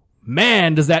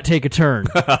man, does that take a turn.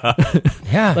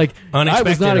 Yeah. Like, unexpected, I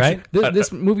was not right?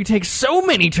 this movie takes so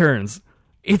many turns.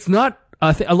 It's not...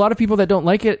 a lot of people that don't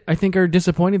like it, I think, are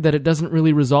disappointed that it doesn't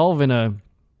really resolve in a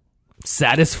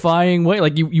satisfying way.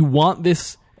 Like, you want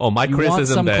this... Oh, my you want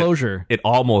criticism some that closure. it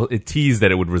teased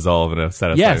that it would resolve in a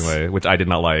satisfying Yes. way, which I did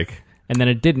not like. And then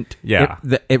it didn't. Yeah.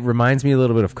 It reminds me a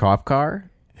little bit of Cop Car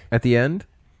at the end,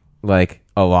 like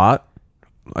a lot.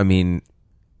 I mean,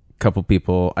 a couple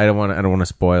people. I don't want to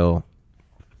spoil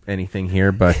anything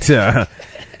here, but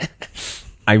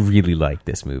I really like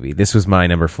this movie. This was my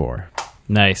number 4.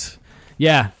 Nice.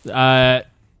 Yeah. I'm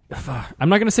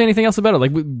not going to say anything else about it.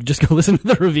 Like, just go listen to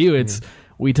the review.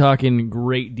 We talk in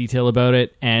great detail about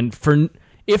it. And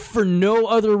if for no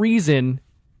other reason,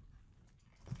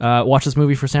 watch this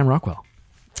movie for Sam Rockwell.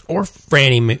 Or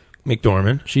Franny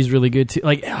McDormand. She's really good too.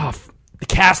 Like, the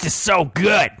cast is so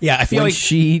good. Yeah, I feel When like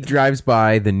she drives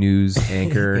by the news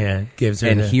anchor yeah, gives her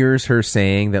and the- hears her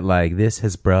saying that, like, this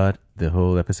has brought the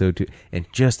whole episode to, and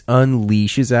just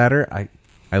unleashes at her.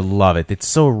 I love it. It's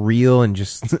so real and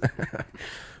just.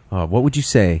 What would you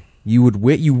say? You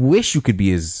wish you could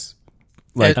be as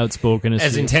like Outspoken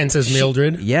as she- intense as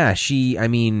Mildred. Yeah, she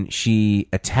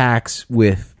attacks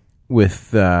with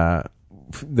the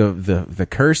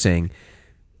cursing,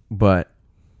 but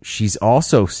she's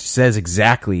also says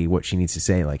exactly what she needs to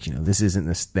say. Like, this isn't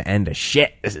the end of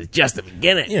shit. This is just the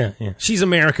beginning. Yeah, yeah. She's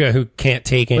America who can't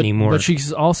take any more. But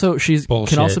she's Bullshit.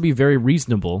 can also be very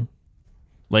reasonable.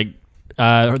 Like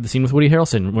the scene with Woody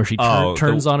Harrelson where she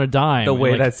turns on a dime. The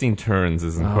way Like, that scene turns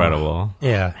is incredible.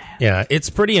 yeah, yeah. It's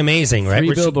pretty amazing, right? 3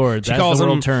 Where billboards She as calls the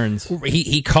world him. turns.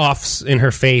 He coughs in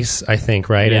her face, I think,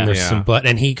 right? Yeah. And there's Yeah. some blood,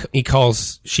 and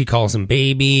she calls him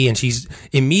baby, and she's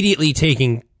immediately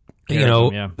taking,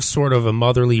 Yeah. sort of a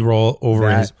motherly role over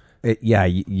his.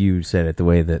 You said it. The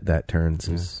way that turns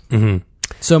is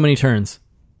So many turns.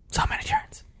 So many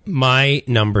turns. My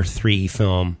number 3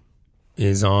 film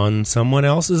is on someone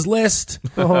else's list,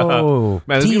 oh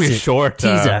Man, this is gonna be short.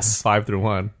 Tease us. 5 through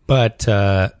 1. but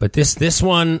this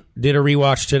one did a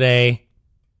rewatch today.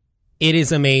 It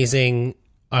is amazing.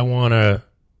 I want to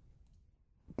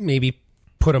maybe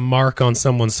put a mark on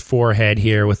someone's forehead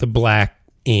here with a black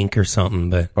ink or something,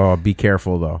 but Oh, be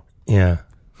careful though. yeah.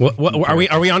 What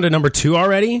are we on to number 2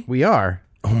 already? We are.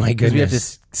 Oh my Because we have to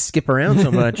goodness. skip around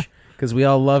so much because we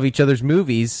all love each other's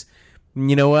movies. And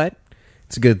you know what?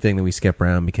 It's a good thing that we skip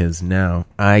around because now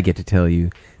I get to tell you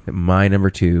that my number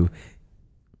 2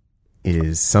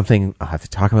 is something I'll have to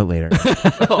talk about later.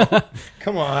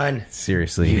 Come on.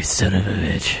 Seriously. Son of a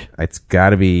bitch. It's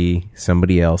got to be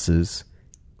somebody else's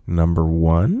number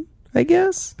 1, I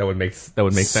guess. That would make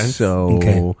sense. So,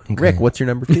 Okay. Rick, what's your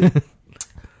number 2?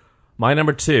 My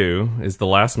number 2 is the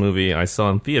last movie I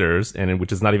saw in theaters, and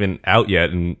which is not even out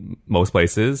yet in most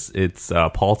places. It's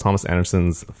Paul Thomas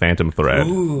Anderson's Phantom Thread.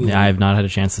 Yeah, I have not had a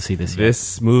chance to see this yet.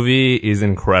 This movie is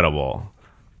incredible.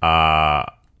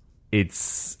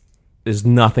 There's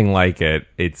nothing like it.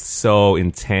 It's so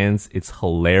intense. It's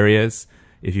hilarious.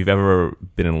 If you've ever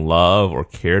been in love or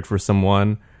cared for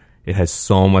someone, it has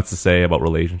so much to say about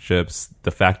relationships.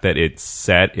 The fact that it's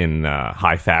set in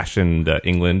high fashioned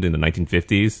England in the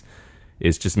 1950s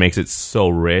just makes it so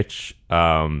rich.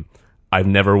 I've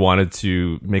never wanted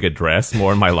to make a dress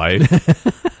more in my life.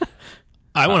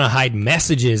 I want to hide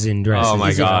messages in dresses. Oh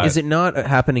my God. Is it not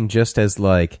happening just as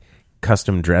like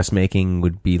custom dressmaking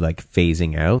would be like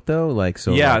phasing out though? Like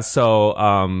so. Yeah, like- so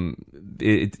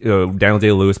Daniel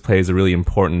Day-Lewis plays a really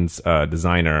important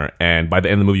designer, and by the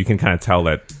end of the movie, you can kind of tell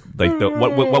that like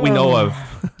what we know of.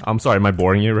 I'm sorry, am I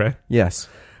boring you, Ray? Yes.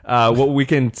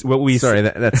 Sorry,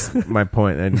 That's my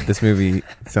point. And this movie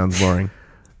sounds boring.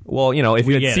 well, you know, if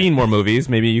you had get seen more movies,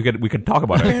 maybe we could talk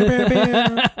about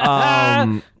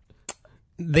it.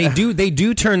 They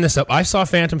do turn this up. I saw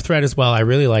Phantom Thread as well. I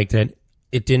really liked it.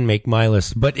 It didn't make my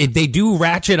list, but they do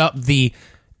ratchet up the.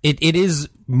 It is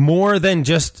more than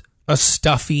just a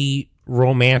stuffy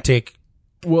romantic.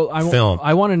 Well, film.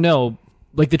 I want to know,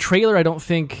 like the trailer. I don't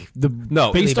think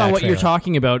really based on bad what you're trailer.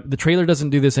 talking about, the trailer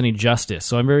doesn't do this any justice.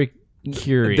 So I'm very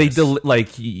curious.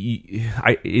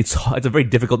 It's a very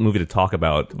difficult movie to talk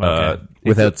about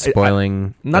Without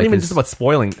spoiling. not like, even his- just about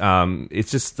spoiling.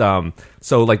 It's just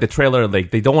so like the trailer,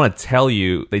 like they don't want to tell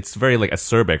you. It's very like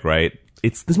acerbic, right?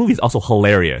 This movie is also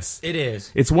hilarious. It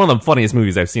is. It's one of the funniest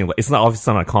movies I've seen. It's not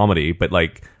obviously not a comedy, but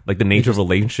like the nature of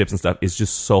relationships and stuff is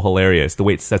just so hilarious. The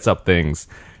way it sets up things.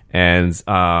 And,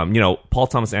 Paul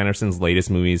Thomas Anderson's latest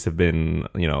movies have been,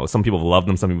 some people have loved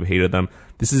them, some people hated them.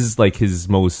 This is like his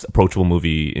most approachable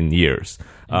movie in years.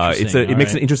 It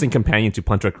makes an interesting companion to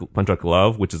Punch Drunk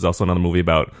Love, which is also another movie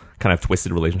about kind of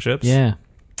twisted relationships. yeah.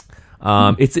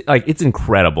 It's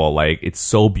incredible. Like, it's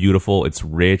so beautiful. It's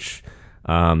rich.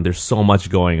 There's so much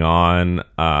going on.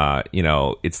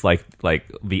 It's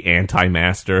like the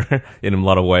anti-master in a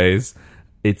lot of ways.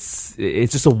 It's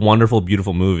just a wonderful,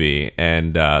 beautiful movie,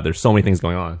 and there's so many things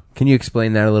going on. Can you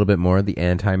explain that a little bit more? The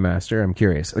anti-master. I'm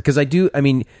curious because I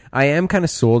am kind of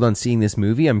sold on seeing this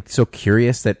movie. I'm so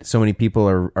curious that so many people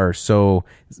are so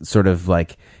sort of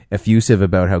like effusive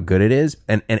about how good it is,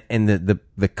 and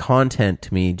the content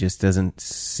to me just doesn't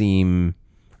seem.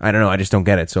 I don't know. I just don't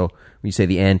get it. So when you say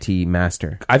the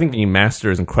anti-master, I think the Master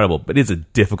is incredible, but it's a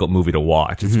difficult movie to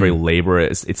watch. It's very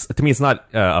laborious. It's to me, it's not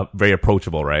very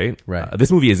approachable, right? Right.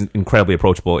 This movie is incredibly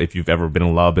approachable if you've ever been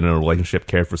in love, been in a relationship,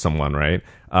 cared for someone, right?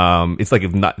 It's like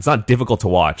it's not difficult to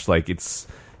watch. Like it's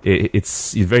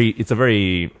very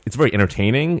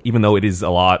entertaining, even though it is a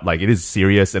lot like it is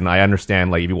serious. And I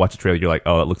understand like if you watch the trailer, you're like,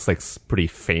 oh, it looks like pretty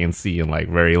fancy and like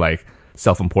very like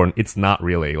self-important. It's not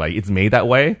really like it's made that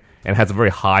way. And has a very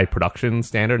high production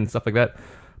standard and stuff like that.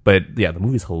 But yeah, the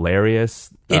movie's hilarious.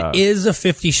 It is a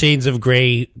 50 Shades of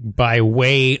Grey by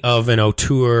way of an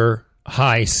auteur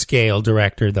high scale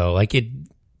director, though. Like it,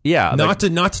 Yeah, not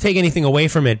to take anything away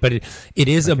from it, but it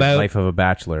is about Life of a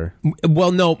Bachelor.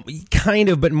 well, no, kind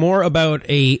of, but more about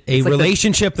a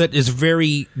relationship that is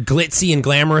very glitzy and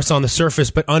glamorous on the surface,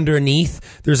 but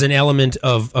underneath there's an element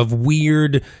of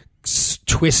weird,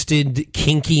 twisted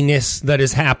kinkiness that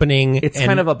is happening. It's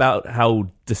kind of about how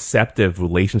deceptive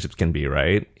relationships can be,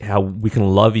 right? How we can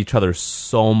love each other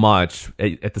so much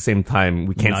at the same time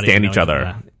we can't Not stand even each know other.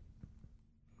 that.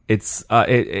 It's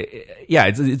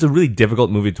it's a really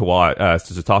difficult movie to watch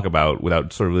to talk about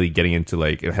without sort of really getting into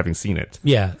like having seen it.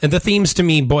 Yeah, and the themes to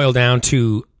me boil down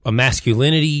to a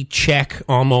masculinity check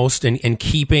almost, and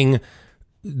keeping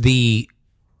the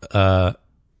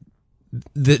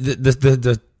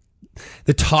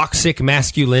toxic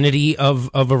masculinity of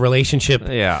a relationship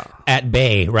Yeah. at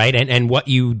bay, right? And what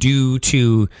you do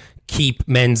to keep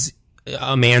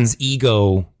a man's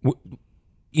ego,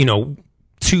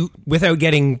 without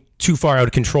getting too far out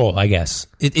of control, I guess.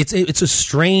 It's a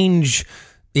strange.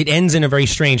 It ends in a very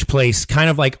strange place, kind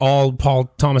of like all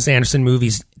Paul Thomas Anderson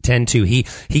movies tend to. He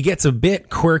gets a bit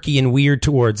quirky and weird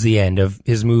towards the end of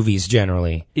his movies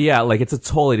generally. Yeah, like it's a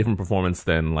totally different performance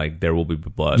than like There Will Be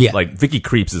Blood. Yeah. Like Vicky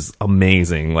Creeps is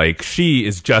amazing. Like she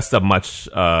is just as much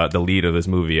the lead of this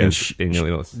movie as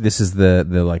This is the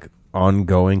like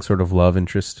ongoing sort of love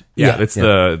interest. yeah, Yeah. it's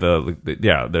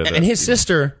the And his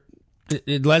sister,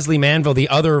 Leslie Manville, the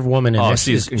other woman in this,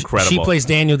 she's incredible. She plays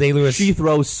Daniel Day-Lewis. she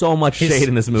throws so much shade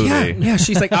in this movie. Yeah,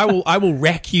 she's like, I will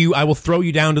wreck you. I will throw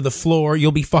you down to the floor.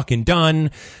 You'll be fucking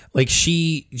done. Like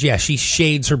she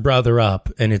shades her brother up,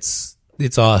 and it's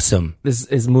awesome.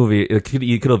 This movie, it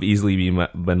could have easily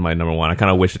been my number one. I kind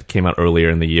of wish it came out earlier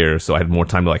in the year, so I had more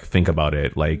time to like think about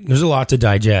it. Like There's a lot to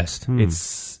digest.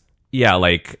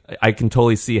 like I can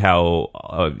totally see how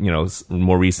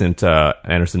more recent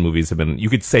Anderson movies have been. You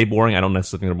could say boring. I don't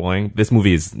necessarily think they're boring. This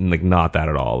movie is like not that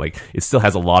at all. Like it still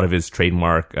has a lot of his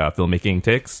trademark filmmaking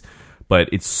ticks, but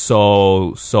it's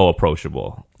so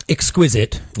approachable.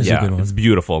 Exquisite is a good one. It's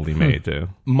beautifully made too.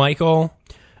 Michael,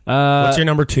 what's your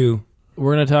number two?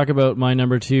 We're going to talk about my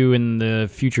number two in the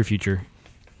future.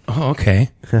 Oh, okay.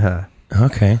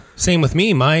 Okay. Same with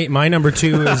me. My number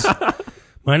two is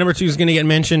my number two is going to get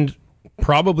mentioned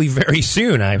probably very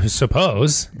soon, I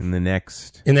suppose. In the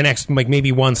next, like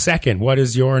maybe 1 second. What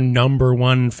is your number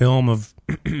one film of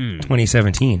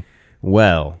 2017?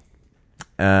 well,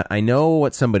 I know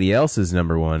what somebody else's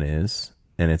number one is,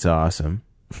 and it's awesome.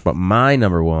 But my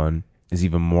number one is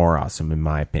even more awesome, in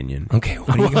my opinion. Okay,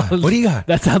 what do you got? What do you got?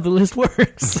 That's how the list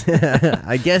works.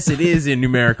 I guess it is in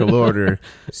numerical order.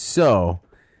 So,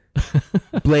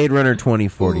 Blade Runner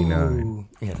 2049.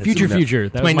 Yeah, that's Future.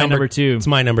 That was my number two. It's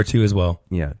my number two as well.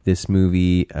 Yeah, this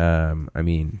movie, I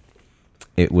mean,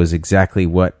 it was exactly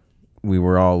what we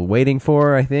were all waiting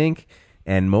for, I think,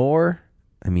 and more.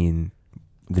 I mean,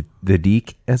 the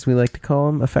Deke, as we like to call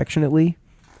him affectionately,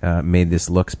 made this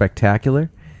look spectacular.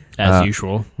 As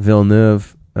usual.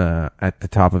 Villeneuve, at the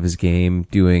top of his game,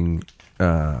 doing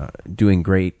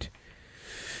great,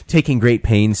 taking great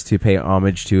pains to pay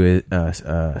homage to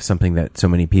something that so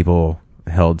many people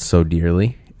held so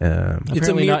dearly.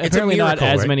 Apparently not miracle,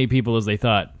 as right? many people as they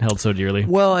thought held so dearly.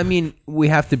 Well, I mean, we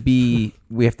have to be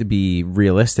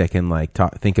realistic and like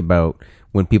think about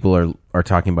when people are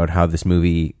talking about how this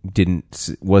movie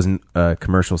wasn't a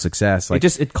commercial success. Like,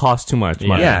 It cost too much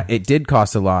money. yeah, it did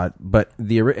cost a lot, but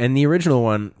the original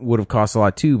one would have cost a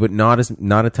lot too. But not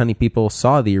a ton of people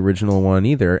saw the original one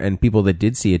either, and people that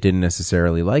did see it didn't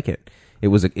necessarily like it.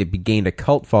 It gained a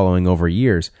cult following over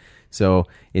years, so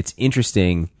it's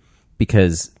interesting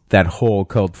because that whole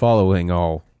cult following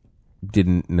all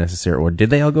didn't necessarily, or did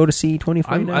they all go to see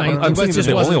 2049? I'm thinking they're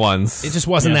the only ones. It just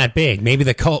wasn't that big. Maybe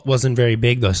the cult wasn't very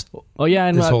big. Oh yeah,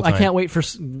 and this whole I time. can't wait for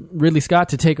Ridley Scott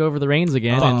to take over the reins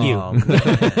again. Fuck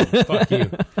you. Fuck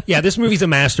you. Yeah, this movie's a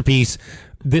masterpiece.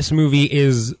 This movie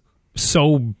is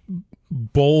so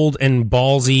bold and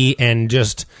ballsy and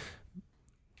just...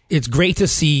 It's great to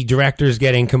see directors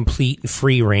getting complete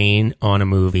free reign on a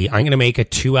movie. I'm going to make a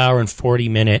 2-hour and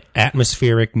 40-minute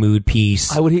atmospheric mood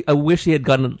piece. I wish he had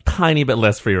gotten a tiny bit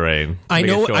less free reign. I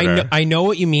know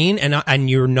what you mean, and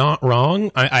you're not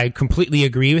wrong. I completely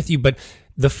agree with you, but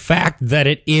the fact that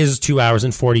it is 2 hours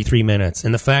and 43 minutes,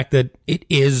 and the fact that it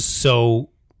is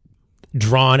so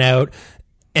drawn out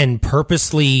and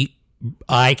purposely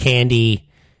eye candy,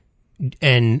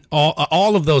 and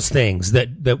all of those things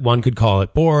that one could call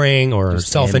it boring or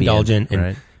Just self-indulgent. ambient, And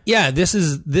right? yeah, this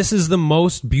is the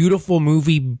most beautiful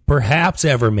movie perhaps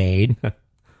ever made.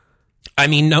 I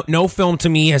mean, no film to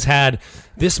me has had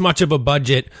this much of a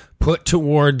budget put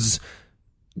towards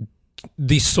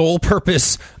the sole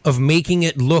purpose of making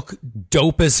it look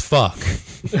dope as fuck.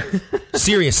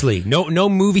 Seriously, no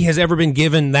movie has ever been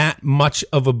given that much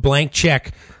of a blank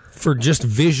check for just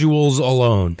visuals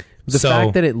alone. The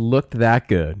fact that it looked that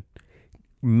good,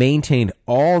 maintained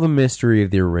all the mystery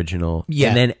of the original, Yeah.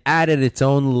 and then added its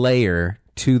own layer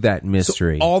to that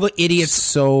mystery. all the idiots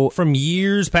So from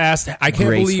years past, I can't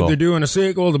believe graceful. they're doing a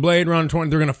sequel to Blade Runner 20.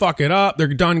 They're going to fuck it up. They're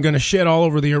done going to shit all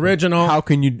over the original. how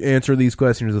can you answer these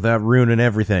questions without ruining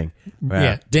everything?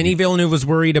 Yeah, Denis Villeneuve was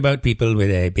worried about people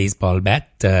with a baseball bat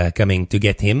coming to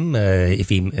get him if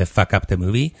he fuck up the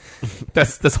movie.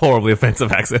 That's horribly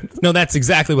offensive accent. No, that's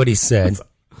exactly what he said.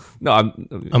 No,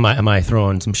 Am I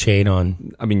throwing some shade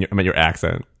on? I mean your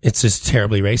accent. It's just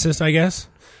terribly racist, I guess.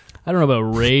 I don't know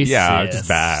about racist. Yeah, just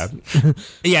bad.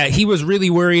 Yeah, he was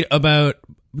really worried about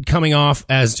coming off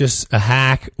as just a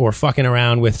hack or fucking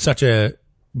around with such a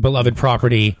beloved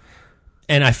property.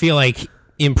 And I feel like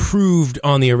improved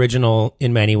on the original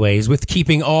in many ways with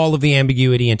keeping all of the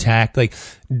ambiguity intact, like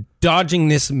dodging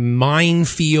this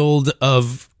minefield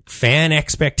of fan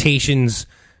expectations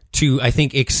to, I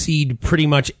think, exceed pretty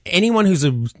much anyone who's a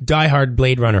diehard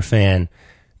Blade Runner fan.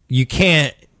 You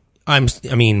can't, I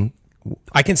mean,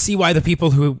 I can see why the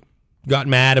people who got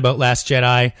mad about Last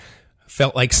Jedi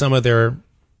felt like some of their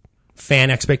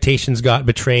fan expectations got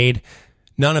betrayed.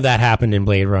 None of that happened in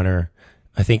Blade Runner.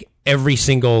 I think every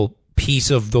single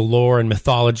piece of the lore and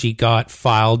mythology got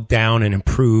filed down and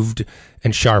improved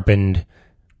and sharpened.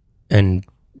 And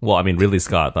Well, I mean, Ridley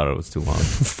Scott thought it was too long.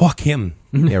 fuck him.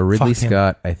 Yeah, Ridley Fuck him.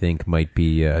 Scott, I think, might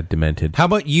be demented. How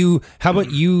about you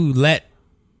let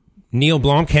Neil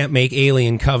Blomkamp make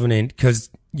Alien Covenant because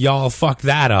y'all fucked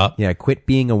that up, Yeah, quit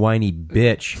being a whiny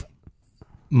bitch.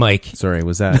 Mike. Sorry,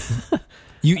 was that?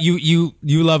 You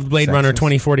loved Blade Runner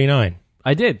 2049.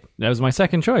 I did. That was my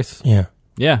second choice. Yeah.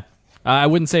 Yeah. I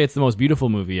wouldn't say it's the most beautiful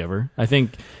movie ever. I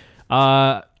think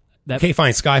Okay,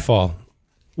 fine. Skyfall.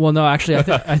 well, no, actually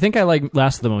I think I like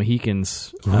Last of the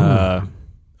Mohicans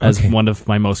as Okay. one of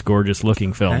my most gorgeous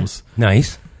looking films.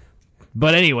 Nice.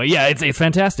 But anyway, yeah, it's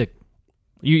fantastic.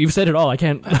 You've said it all. I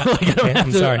can't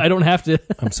I'm sorry. I don't have to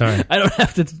I'm sorry. I don't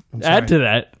have to add to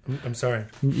that. I'm sorry.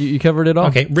 You covered it all.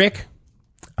 Okay, Rick,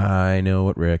 I know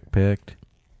what Rick picked.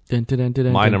 Dun, dun, dun,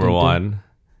 dun, My dun, number dun, dun. one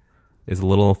is a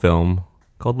little film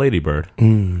called Lady Bird,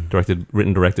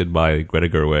 directed by Greta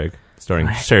Gerwig, starring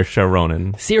Saoirse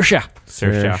Ronan. Saoirse.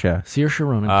 Saoirse.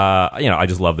 Ronan. I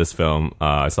just love this film.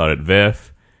 I saw it at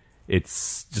VIFF.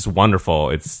 It's just wonderful.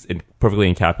 It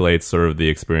perfectly encapsulates sort of the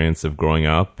experience of growing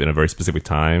up in a very specific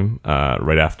time,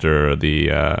 right after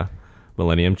the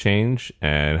millennium change,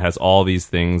 and has all these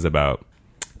things about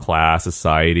class,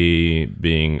 society,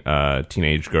 being a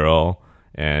teenage girl,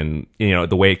 and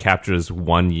the way it captures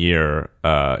 1 year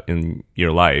in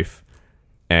your life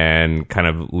and kind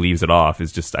of leaves it off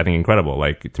is just, I think, incredible.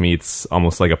 Like, to me, it's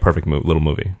almost like a perfect little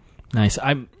movie. Nice.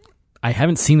 I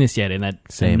haven't seen this yet, and that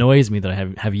annoys me that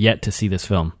I have yet to see this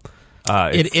film.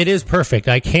 It is perfect.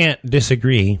 I can't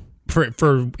disagree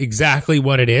for exactly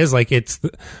what it is. Like, it's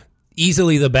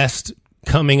easily the best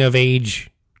coming of age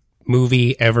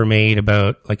movie ever made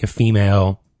about like a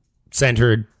female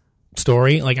centered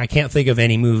story. Like, I can't think of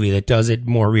any movie that does it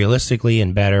more realistically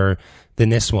and better than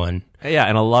this one. Yeah,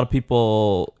 and a lot of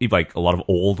people, like a lot of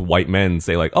old white men,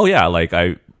 say like, "Oh yeah, like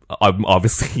I'm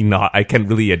obviously not. I can't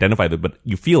really identify that, but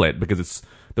you feel it because it's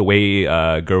the way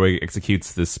Gerwig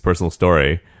executes this personal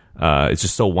story. It's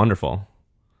just so wonderful."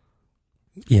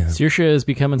 Yeah, Saoirse is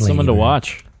becoming someone to Bird.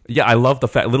 watch. Yeah, I love the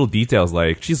little details.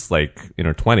 Like, she's like in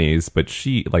her 20s, but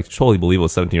she like totally believable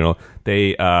 17-year-old.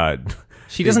 They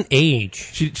she doesn't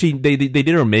age. they did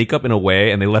her makeup in a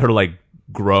way, and they let her like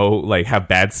grow, like have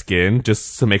bad skin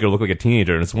just to make her look like a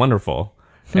teenager, and it's wonderful.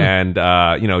 And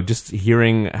just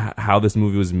hearing how this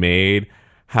movie was made,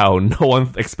 how no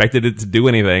one expected it to do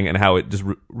anything, and how it just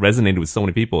resonated with so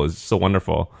many people is so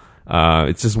wonderful.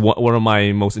 It's just one of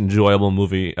my most enjoyable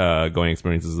movie going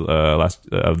experiences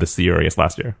of this year, I guess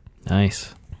last year.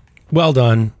 Nice. Well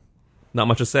done. Not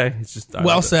much to say. It's just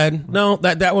Well said. No,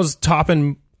 that was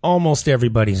topping almost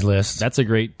everybody's list. That's a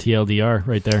great TLDR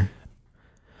right there.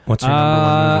 What's your number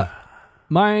one movie?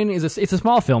 Mine is it's a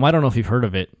small film. I don't know if you've heard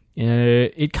of it.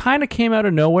 It kind of came out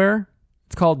of nowhere.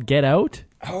 It's called Get Out.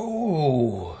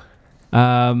 Oh.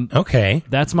 Okay.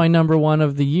 That's my number one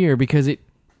of the year because it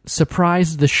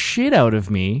surprised the shit out of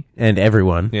me. And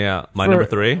everyone. Yeah, my For- number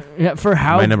 3. Yeah, for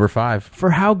My number 5.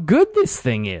 for how good this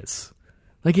thing is.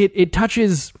 Like it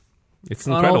touches It's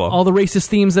on incredible. all the racist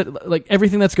themes that like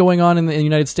everything that's going on in the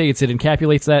United States. It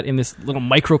encapsulates that in this little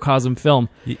microcosm film.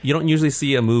 You don't usually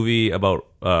see a movie about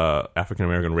African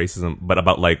American racism, but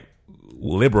about like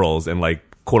liberals and like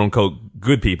quote unquote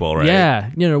good people, right?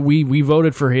 Yeah, we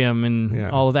voted for him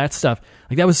and all of that stuff.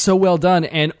 Like that was so well done.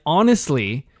 And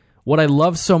honestly, what I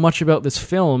love so much about this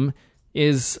film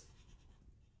is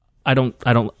I don't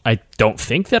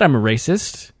think that I'm a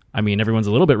racist. I mean, everyone's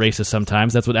a little bit racist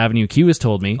sometimes. That's what Avenue Q has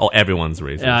told me. Oh, everyone's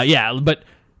racist. Yeah,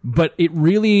 but it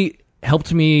really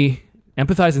helped me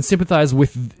empathize and sympathize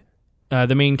with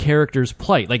the main character's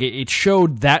plight. Like it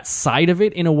showed that side of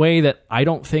it in a way that I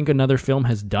don't think another film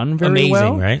has done very Amazing,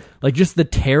 well. right? Like just the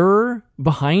terror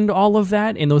behind all of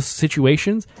that in those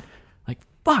situations. Like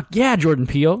fuck yeah, Jordan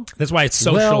Peele. That's why it's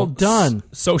social. Well done.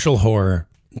 Social horror.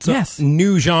 It's Yes. a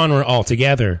new genre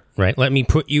altogether, right? Let me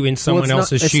put you in someone it's not-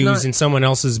 else's it's shoes, not- in someone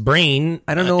else's brain.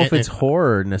 I don't know if it's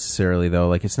horror necessarily, though.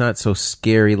 Like, it's not so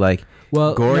scary, like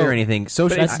gory no, or anything.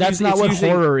 Social. that's not what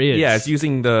horror is. Yeah, it's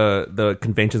using the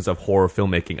conventions of horror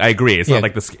filmmaking. I agree. It's not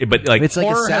like this, but like It's like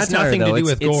Horror a has satire, nothing to though. do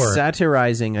with gore. It's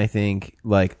satirizing, I think,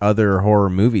 like other horror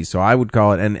movies. So I would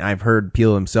call it, and I've heard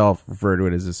Peele himself refer to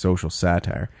it as a social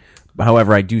satire.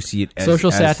 However, I do see it as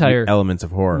Social satire, elements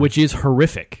of horror, which is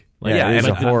horrific. Like, Yeah, it's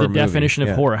and a the, horror the movie. definition of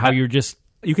Yeah. horror, how you're just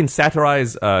you can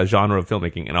satirize a genre of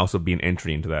filmmaking and also be an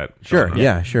entry into that. sure, genre.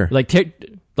 yeah, sure.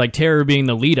 like terror being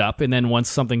the lead up, and then once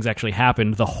something's actually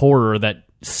happened, the horror that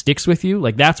sticks with you.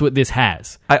 Like that's what this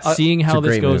has. Seeing how a this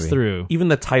great goes movie. through. Even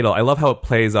the title, I love how it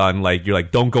plays on like you're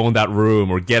like don't go in that room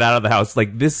or get out of the house.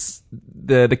 Like this,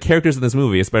 the characters in this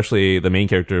movie, especially the main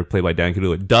character played by Dan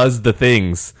Kadula, does the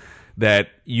things that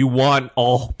you want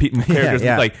all characters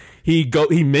yeah. like.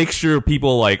 He makes sure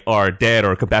people like are dead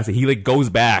or capacity. He like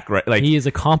goes back, right? Like He is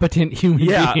a competent human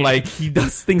yeah, being. like he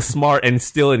does things smart and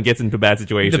still gets into bad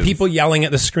situations. the people yelling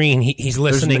at the screen. He's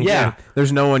listening. yeah.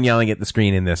 There's no one yelling at the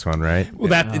screen in this one, right? Well,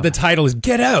 the title is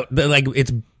 "Get Out." Like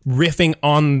it's riffing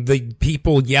on the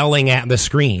people yelling at the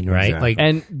screen, right? Exactly. Like,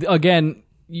 And again,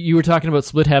 you were talking about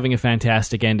Split having a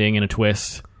fantastic ending and a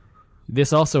twist.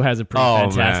 This also has a pretty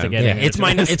fantastic man. yeah, ending. and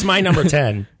a twist. it's my number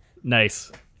 10.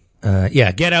 Nice.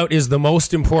 Yeah, Get Out is the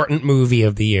most important movie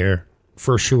of the year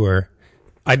for sure.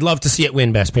 I'd love to see it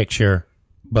win Best Picture,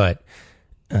 but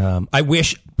I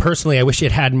wish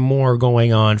it had more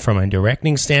going on from a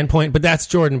directing standpoint. But that's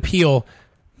Jordan Peele.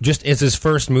 Just as his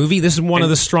first movie, this is one of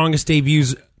the strongest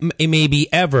debuts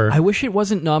maybe ever. I wish it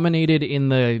wasn't nominated in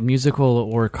the musical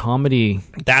or comedy.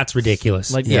 That's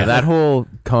ridiculous. Like, Yeah, that whole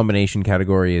combination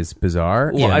category is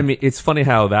bizarre. Well, Yeah. I mean, it's funny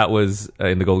how that was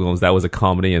in the Golden Globes. That was a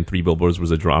comedy, and Three Billboards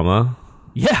was a drama.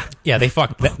 Yeah. yeah, they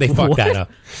fucked that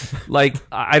up. Like,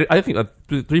 I think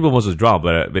Three Billboards was a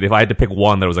drama, but if I had to pick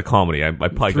one that was a comedy, I'd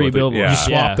probably Three go with Billboards. You Yeah.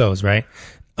 swap Yeah. those, right?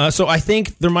 So I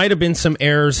think there might have been some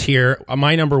errors here.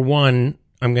 My number one,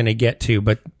 I'm going to get to,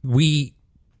 but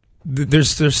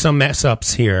there's some mess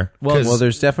ups here. Well,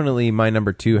 there's definitely my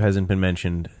number 2 hasn't been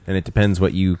mentioned, and it depends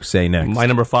what you say next. My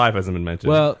number 5 hasn't been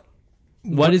mentioned. Well,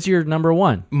 what is your number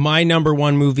one? My number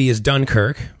one movie is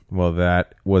Dunkirk. Well,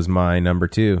 that was my number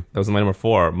 2. that was my number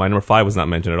 4. My number 5 was not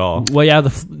mentioned at all. Well, yeah,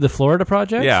 the Florida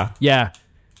Project? Yeah. Yeah.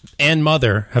 And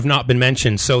Mother have not been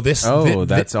mentioned. So this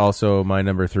That's also my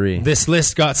number 3. this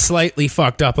list got slightly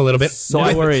fucked up a little bit. So No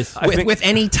I- worries. I think- With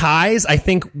any ties, I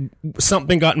think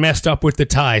something got messed up with the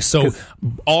ties. So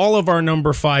all of our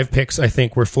number 5 picks, I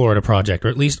think, were Florida Project, or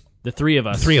at least The three of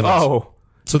us. 3 of us. Oh.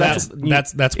 So that's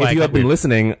why If you I had been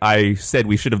listening, I said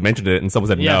we should have mentioned it, and someone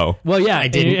said Yeah. no. Well, yeah. I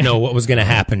didn't know what was going to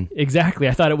happen. Exactly.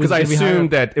 I thought it was Because I gonna be higher.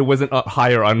 assumed that it wasn't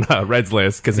higher on Red's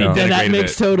list because he No. Then that denigrated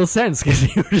makes it. total sense because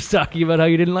you were just talking about how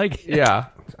you didn't like it. Yeah.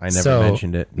 I never So,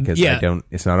 mentioned it because yeah.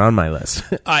 it's not on my list.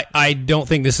 I don't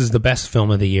think this is the best film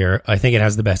of the year. I think it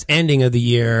has the best ending of the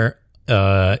year.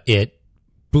 It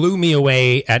blew me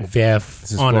away at VIF.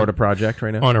 This is on Florida Project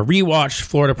right now. on a rewatch.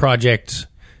 Florida Project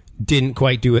didn't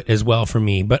quite do it as well for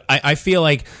me, but I feel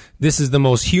like this is the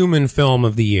most human film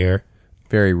of the year.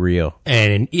 Very real.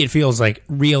 And it feels like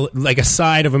real, like a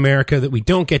side of America that we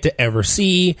don't get to ever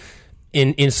see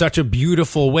in such a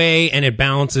beautiful way, and it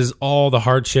balances all the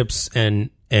hardships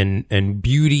and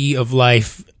beauty of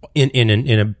life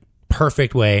in a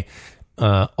perfect way,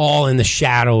 all in the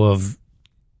shadow of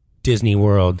Disney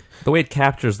World. The way it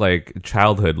captures like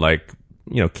childhood, like,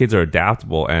 you know, kids are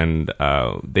adaptable and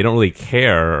they don't really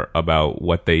care about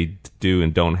what they do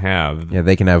and don't have. Yeah,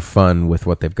 they can have fun with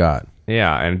what they've got.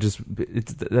 Yeah, and just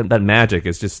it's that magic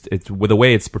is just it's with the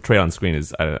way it's portrayed on screen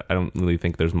is I don't really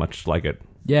think there's much like it.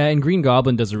 Yeah, and Green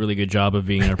Goblin does a really good job of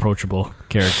being an approachable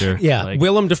character. Yeah, Like,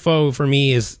 Willem Dafoe for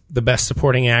me is the best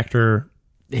supporting actor.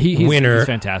 he's winner. He's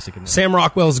fantastic in this. Sam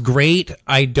Rockwell's great.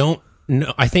 I don't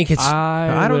know. I think it's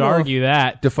I don't would know if- argue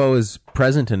that. Defoe is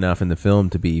present enough in the film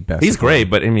to be best. He's supporting. great,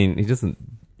 but I mean, he doesn't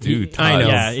do tons. I know.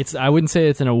 Yeah, I wouldn't say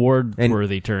it's an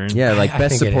award-worthy turn. Yeah, like I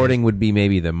best think it supporting would be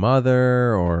maybe the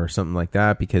mother or something like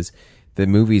that because the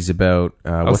movie's about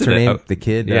what's say her that- name? The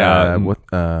kid. yeah,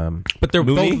 But they're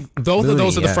Mooney? both of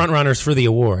those are the yeah. front runners for the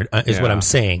award, is what Yeah. I'm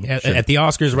saying. At the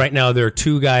Oscars right now, there are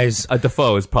two guys.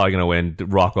 Defoe is probably going to win.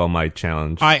 Rockwell might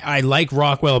challenge. I like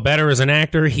Rockwell better as an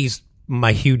actor. He's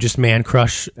my hugest man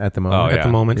crush at the moment. Oh, at yeah.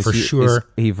 the moment Is for he, sure. Is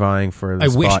he vying for the I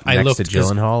spot wish I next looked to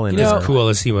Gyllenhaal in as cool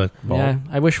as he was. Yeah,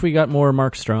 I wish we got more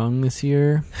Mark Strong this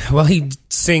year. Well, he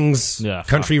sings Yeah,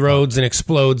 "Country Roads" and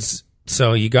explodes,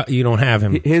 so you don't have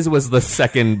him. His was the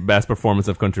second best performance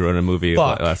of Country Road in a movie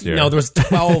Fuck. last year. No, there was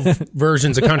 12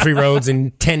 versions of Country Roads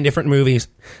in 10 different movies.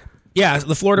 Yeah,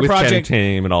 the Florida with Channing Project.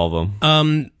 Tatum and all of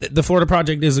them. The Florida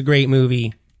Project is a great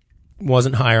movie.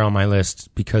 Wasn't higher on my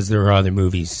list because there are other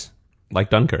movies. Like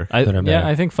Dunkirk. That are better.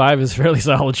 I think 5 is a fairly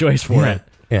solid choice for it.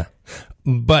 Yeah.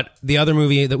 But the other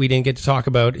movie that we didn't get to talk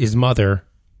about is Mother,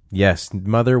 Yes,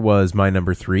 Mother was my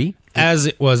number 3. as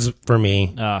it was for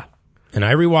me. And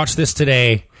I rewatched this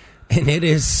today, and it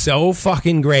is so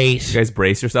fucking great. You guys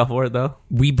brace yourself for it, though?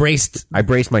 We braced I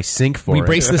braced my sink for it.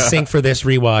 the sink for this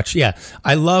rewatch. Yeah.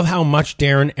 I love how much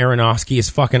Darren Aronofsky is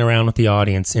fucking around with the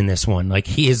audience in this one. Like,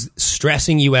 he is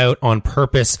stressing you out on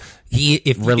purpose.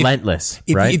 Relentless,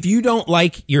 If, right? if you don't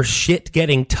like your shit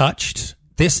getting touched,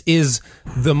 this is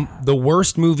the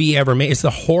worst movie ever made. It's the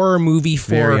horror movie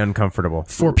Very for uncomfortable.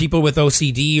 people with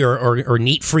OCD or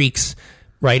neat freaks,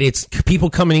 right? It's people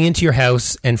coming into your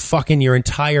house and fucking your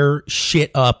entire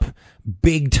shit up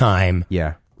big time.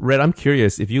 Yeah. Red, I'm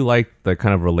curious if you like the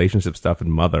kind of relationship stuff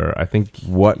in Mother. I think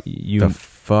What you the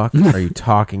fuck are you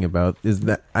talking about? Is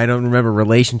that I don't remember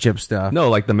relationship stuff. no,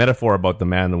 like the metaphor about the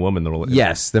man and the woman.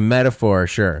 Yes, the metaphor,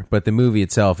 sure, but the movie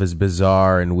itself is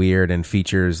bizarre and weird and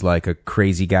features like a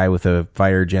crazy guy with a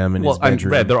fire gem in Well, his I'm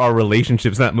bedroom. Red. There are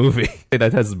relationships in that movie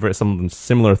that has some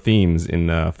similar themes in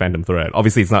Phantom Thread.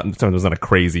 Obviously, it's not a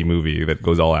crazy movie that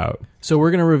goes all out. So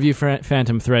we're going to review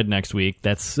Phantom Thread next week.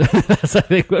 That's I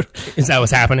think what Is that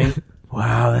what's happening?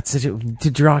 Wow, that's such a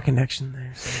to draw a connection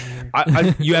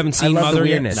there. You haven't seen love the Mother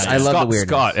weirdness. yet? I love the weirdness.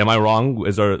 Scott, am I wrong?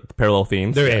 Is there parallel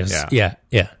themes? There is. Yeah.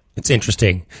 It's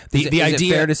interesting. The Is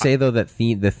idea. it fair to say though that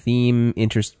the theme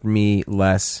interests me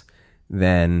less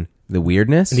than the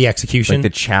weirdness, The execution? like the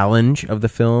challenge of the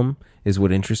film, is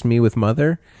what interests me with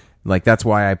Mother. Like, that's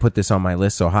why I put this on my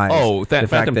list so high. Oh, The fact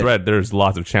Phantom that- Thread. There's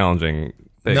lots of challenging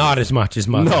things. Not as much as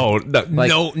Mother. No, Like,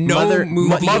 no Mother-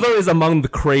 movie. Mother is among the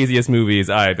craziest movies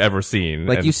I've ever seen.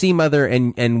 Like, And- you see Mother,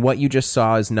 and what you just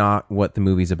saw is not what the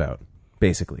movie's about,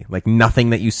 basically. Like,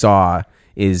 nothing that you saw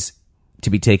is to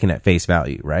be taken at face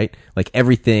value, right? Like,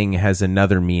 everything has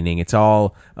another meaning. It's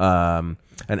all an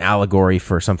allegory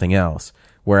for something else.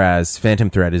 Whereas Phantom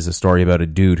Thread is a story about a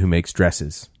dude who makes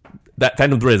dresses. that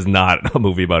Phantom Thread is not a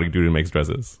movie about a dude who makes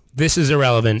dresses. This is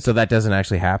irrelevant. So that doesn't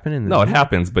actually happen in the No, it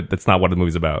happens, but that's not what the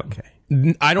movie's about.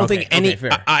 Okay. I don't think any.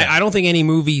 fair, I don't think any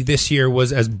movie this year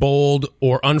was as bold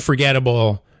or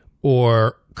unforgettable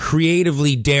or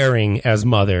creatively daring as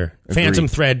Mother. Phantom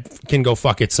Thread can go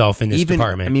fuck itself in this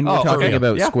department. I mean, we're Oh, talking okay.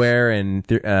 about Yeah. Square and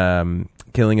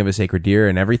Killing of a Sacred Deer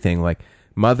and everything. Like,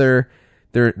 Mother,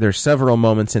 there's several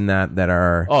moments in that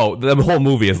are... Oh, the whole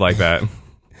movie is like that.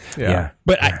 yeah.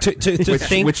 but to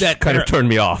think Which that kind of turned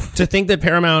me off. to think that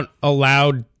Paramount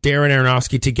allowed Darren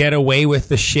Aronofsky to get away with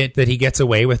the shit that he gets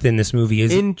away with in this movie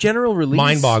is In general release...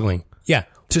 mind-boggling. Yeah,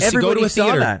 to go to Everybody a saw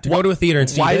theater, that. to go to a theater and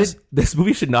see Why this. did this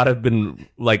movie should not have been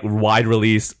like wide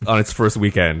release on its first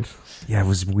weekend? Yeah, it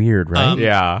was weird, right?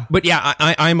 Yeah. But yeah,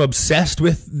 I'm obsessed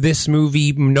with this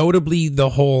movie, notably the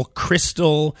whole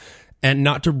crystal. And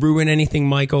not to ruin anything,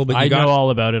 Michael, but I you got know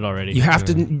all about it already. you have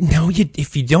to know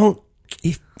if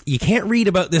you can't read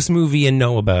about this movie and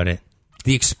know about it.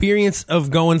 The experience of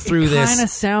going through Kind of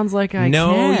this. sounds like I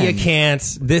No, can. you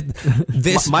can't.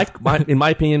 This In my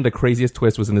opinion, the craziest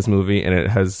twist was in this movie, and it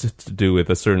has to do with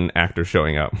a certain actor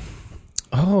showing up.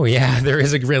 Oh yeah, there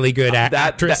is a really good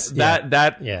actress. That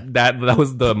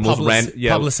was the most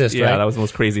Publicist, yeah, right? that was the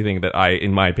most crazy thing that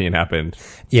in my opinion, happened.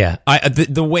 Yeah,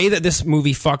 the way that this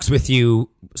movie fucks with you,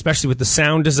 especially with the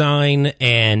sound design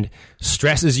and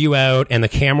stresses you out, and the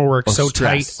camera work so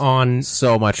stress. tight on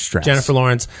So much stress. Jennifer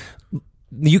Lawrence.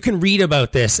 You can read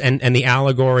about this and the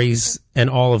allegories and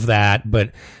all of that,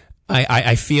 but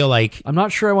I feel like I'm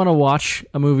not sure I want to watch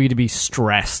a movie to be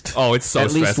stressed. Oh, it's so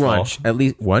At least stressful. once.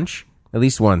 At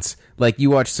least once. Like, you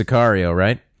watch Sicario,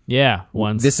 right? Yeah,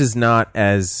 once. This is not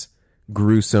as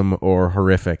gruesome or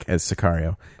horrific as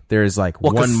Sicario. There is like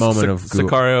Well, 'cause one moment of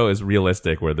Sicario is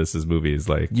realistic, where this movie is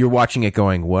like you're watching it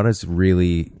going, what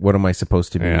am I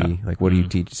supposed to be? Yeah. Like, what are you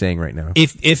saying right now?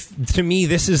 if to me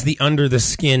this is the under the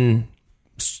skin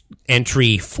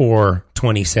entry for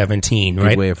 2017, Good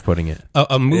right? way of putting it.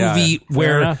 A movie fair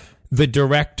where enough. the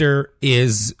director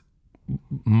is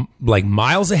like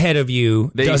miles ahead of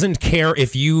you, doesn't care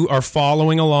if you are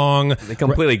following along. they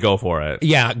completely go for it.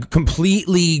 Yeah,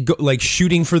 completely like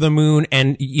shooting for the moon.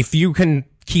 And if you can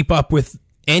keep up with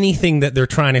anything that they're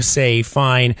trying to say,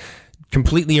 fine.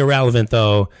 Completely irrelevant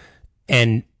though.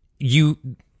 And you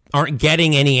aren't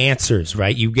getting any answers,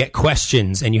 right? You get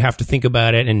questions and you have to think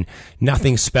about it and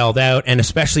nothing's spelled out. And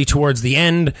especially towards the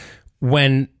end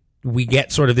when we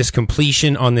get sort of this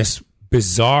completion on this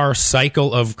bizarre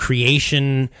cycle of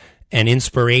creation and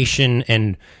inspiration,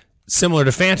 and similar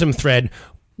to Phantom Thread,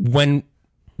 when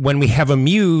we have a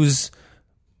muse,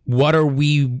 what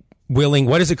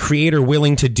is a creator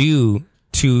willing to do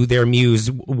to their muse?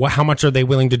 How much are they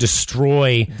willing to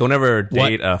destroy? Don't ever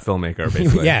date a filmmaker,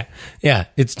 basically. Yeah.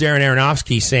 It's Darren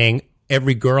Aronofsky saying,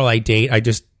 every girl I date, I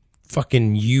just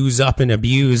fucking use up and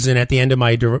abuse, and at the end of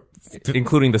my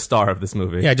Including the star of this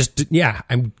movie.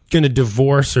 I'm gonna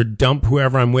divorce or dump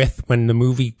whoever I'm with when the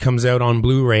movie comes out on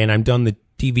Blu-ray and I'm done the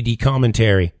DVD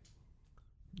commentary.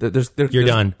 You're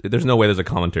done. There's no way there's a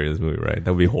commentary in this movie, right?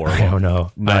 That would be horrible. I don't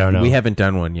know. We haven't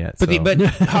done one yet. But so. but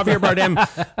Javier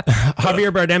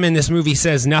Bardem in this movie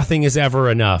says nothing is ever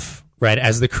enough, right?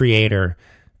 As the creator,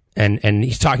 and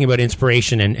he's talking about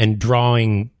inspiration and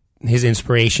drawing his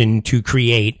inspiration to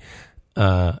create,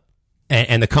 and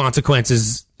the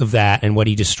consequences of that and what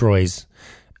he destroys.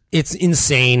 It's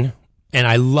insane. And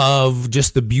I love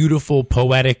just the beautiful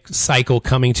poetic cycle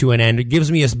coming to an end. It gives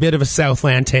me a bit of a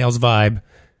Southland Tales vibe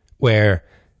where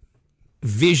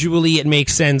visually it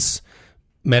makes sense.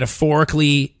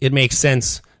 Metaphorically, it makes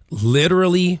sense.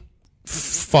 Literally,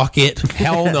 fuck it.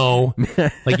 Hell no.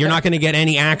 Like, you're not going to get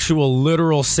any actual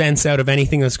literal sense out of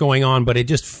anything that's going on, but it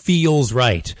just feels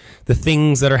right. The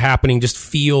things that are happening just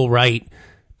feel right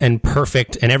and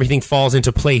perfect, and everything falls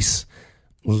into place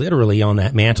literally on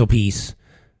that mantelpiece.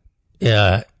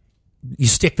 You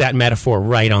stick that metaphor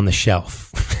right on the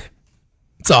shelf.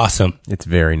 It's awesome. It's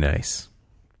very nice.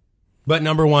 But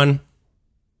number one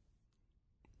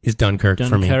is Dunkirk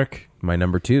for me. Dunkirk. My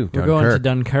number 2, We're going to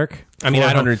Dunkirk. I mean,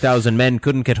 I don't. 400,000 men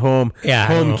couldn't get home. Yeah, I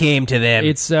don't home know. came to them.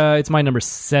 It's my number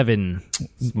 7.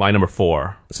 It's my number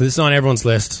 4. So this is on everyone's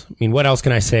list. I mean, what else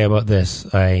can I say about this?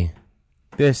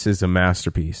 This is a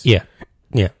masterpiece. Yeah.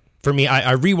 Yeah. For me,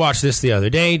 I rewatched this the other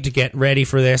day to get ready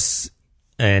for this,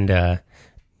 and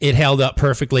it held up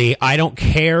perfectly. I don't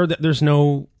care that there's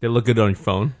no... They look good on your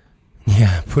phone.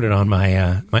 Yeah, put it on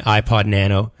my my iPod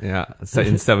Nano. Yeah, set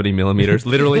in 70 millimeters,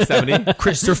 literally 70.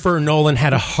 Christopher Nolan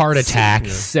had a heart attack.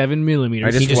 7 millimeters.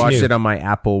 I just just watched knew. it on my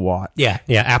Apple Watch. Yeah,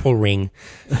 Apple Ring.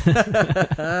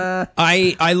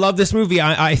 I love this movie.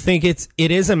 I think it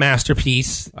is a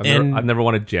masterpiece. I've never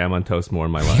wanted jam on toast more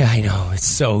in my life. Yeah, I know. It's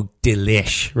so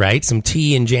delish, right? Some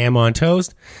tea and jam on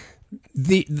toast.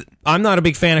 I'm not a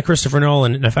big fan of Christopher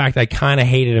Nolan. In fact, I kind of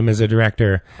hated him as a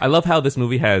director. I love how this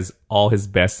movie has all his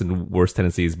best and worst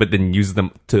tendencies, but then uses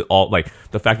them to all, like,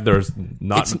 the fact that there's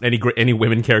not any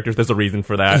women characters, there's a reason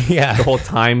for that. Yeah. The whole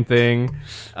time thing.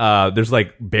 There's,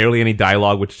 like, barely any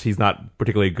dialogue, which he's not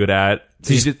particularly good at.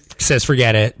 So He just says,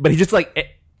 forget it. but he just,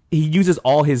 like, he uses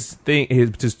all his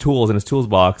tools in his tools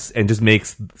box and just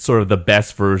makes sort of the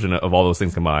best version of all those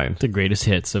things combined. The greatest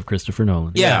hits of Christopher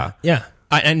Nolan. Yeah.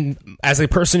 And as a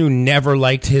person who never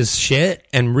liked his shit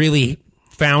and really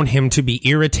found him to be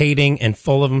irritating and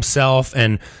full of himself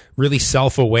and really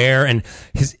self-aware, and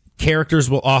his characters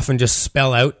will often just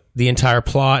spell out the entire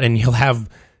plot, and he'll have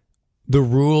the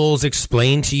rules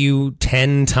explained to you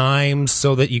 10 times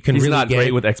so that you can He's really not get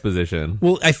great with exposition.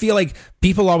 Well, I feel like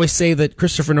people always say that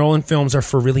Christopher Nolan films are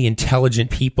for really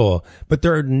intelligent people, but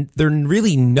they're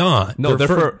really not. No, they're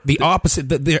for the opposite.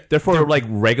 They're for like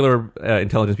regular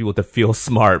intelligent people to feel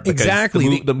smart. because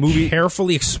Exactly. The movie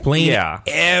carefully explain Yeah.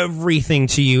 everything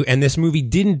to you, and this movie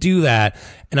didn't do that.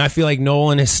 And I feel like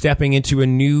Nolan is stepping into a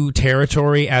new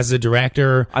territory as a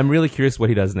director, I'm really curious what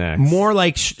he does next. more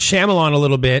like Shyamalan a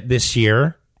little bit this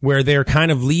year, where they're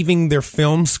kind of leaving their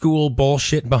film school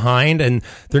bullshit behind, and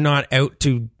they're not out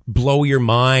to blow your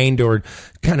mind or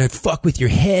kind of fuck with your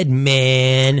head,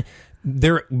 man.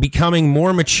 They're becoming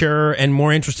more mature and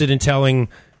more interested in telling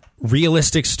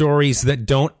realistic stories that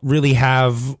don't really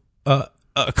have a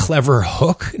clever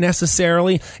hook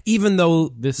necessarily, even though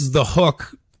the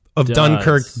hook of does.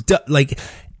 Dunkirk, like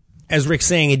as Rick's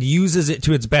saying, it uses it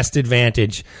to its best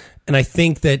advantage. And I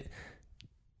think that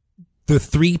the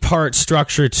 3-part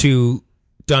structure to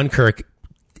Dunkirk,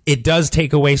 it does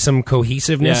take away some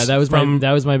cohesiveness. Yeah, that was from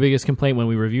my biggest complaint when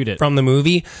we reviewed it. from the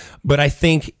movie, but I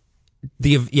think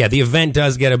the event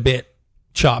does get a bit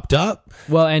chopped up.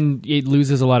 Well, and it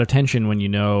loses a lot of tension when you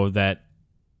know that,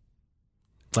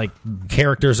 like,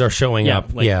 Characters are showing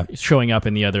up. showing up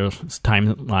in the other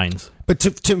timelines. But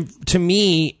to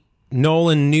me,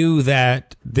 Nolan knew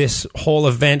that this whole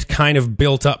event kind of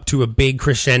built up to a big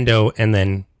crescendo and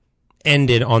then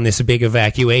ended on this big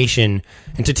evacuation.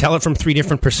 And to tell it from 3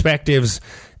 different perspectives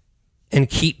and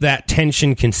keep that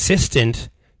tension consistent,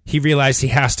 he realized he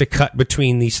has to cut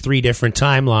between these 3 different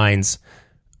timelines,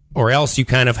 or else you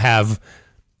kind of have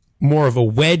more of a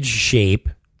wedge shape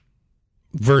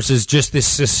versus just this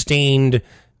sustained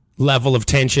level of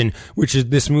tension, which is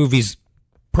this movie's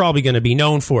probably going to be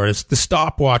known for. Is the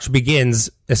stopwatch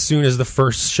begins as soon as the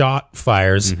first shot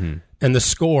fires, and the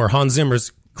score, Hans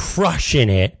Zimmer's crushing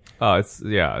it. Oh, it's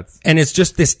And it's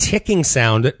just this ticking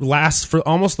sound that lasts for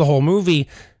almost the whole movie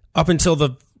up until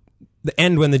the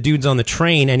end when the dude's on the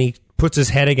train and he puts his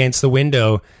head against the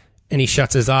window and he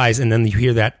shuts his eyes, and then you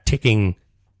hear that ticking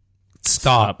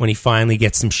stop when he finally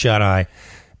gets some shut eye.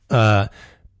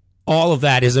 All of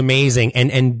that is amazing,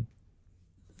 and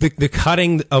the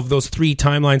cutting of those 3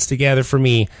 timelines together for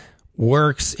me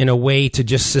works in a way to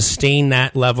just sustain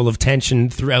that level of tension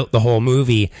throughout the whole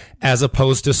movie, as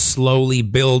opposed to slowly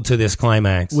build to this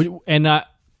climax. And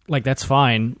like, that's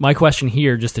fine. My question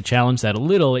here, just to challenge that a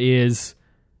little, is: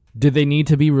 did they need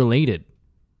to be related?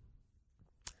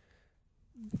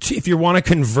 If you want to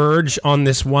converge on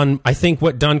this one, I think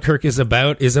what Dunkirk is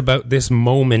about this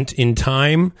moment in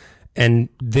time and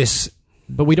this.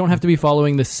 But we don't have to be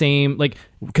following the same, like,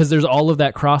 because there's all of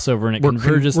that crossover and it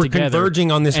converges we're together. Converging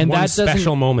on this one that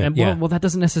special moment. And, well, that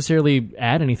doesn't necessarily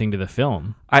add anything to the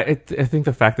film. I think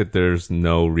the fact that there's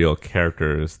no real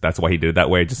characters, that's why he did it that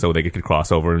way, just so they could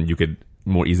cross over and you could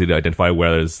more easily identify.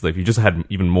 Whereas, like, if you just had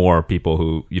even more people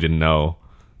who you didn't know,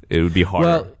 it would be harder.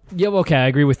 Well, yeah, okay, I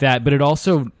agree with that. But it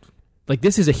also, like,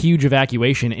 this is a huge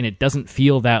evacuation and it doesn't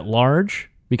feel that large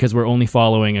because we're only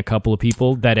following a couple of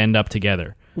people that end up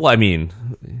together. Well, I mean,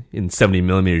 in 70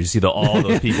 millimeters, you see all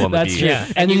those people on the That's beach. true. Yeah.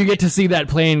 And then you get to see that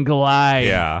plane glide.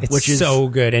 Yeah. It's which is so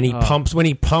good. And he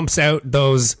pumps out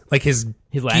those, like his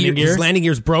landing gear? His landing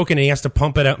gear's broken and he has to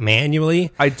pump it out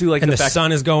manually. I do like and the the fact-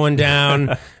 sun is going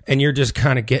down and you're just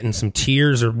kind of getting some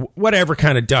tears or whatever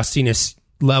kind of dustiness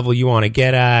level you want to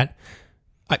get at.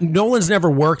 Nolan's never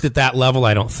worked at that level,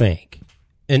 I don't think.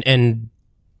 And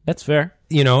That's fair.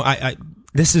 you know,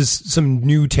 this is some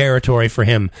new territory for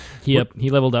him. He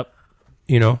leveled up.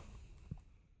 You know,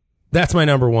 that's my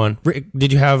number one. Rick,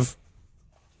 did you have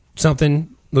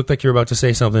something? Looked like you were about to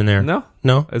say something there. No,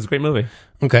 No? it's a great movie.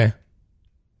 Okay.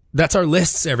 That's our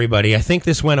lists, everybody. I think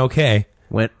this went okay.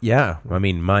 Yeah. I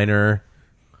mean, minor.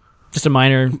 Just a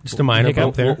minor hiccup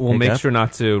hiccup. there. We'll make sure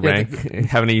not to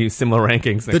have any similar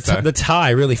rankings next time. The tie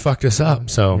really fucked us up.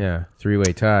 So Yeah.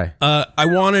 3-way tie. I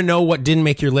want to know what didn't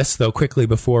make your list, though, quickly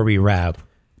before we wrap.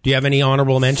 Do you have any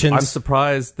honorable mentions? I'm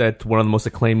surprised that one of the most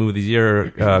acclaimed movies of the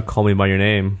year, Call Me By Your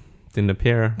Name, didn't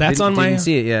appear. Didn't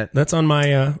see it yet. That's on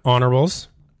my honorables.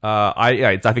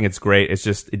 I think it's great. It's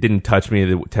just it didn't touch me.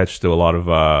 It touched to a lot of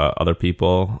other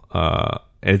people.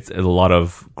 It's a lot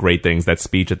of great things. That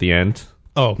speech at the end.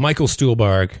 Oh, Michael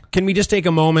Stuhlbarg. Can we just take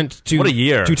a moment to What a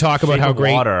year. to talk about Shape how of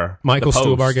great Water, Michael The Post.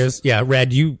 Stuhlbarg is? Yeah,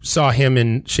 Red, you saw him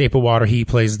in Shape of Water. He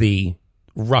plays the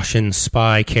Russian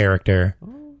spy character.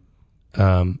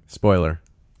 Spoiler.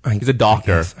 He's a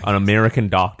doctor, an American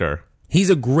doctor. He's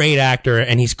a great actor,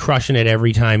 and he's crushing it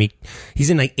every time. He's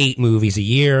in like 8 movies a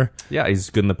year. Yeah, he's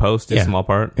good in The Post. A Yeah. small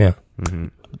part. Yeah.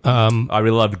 I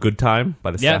really loved Good Time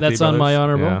by the Yeah, Safdie that's on brothers. my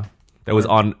honorable. Yeah. That was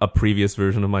on a previous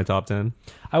version of my top 10.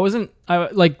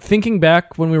 Like thinking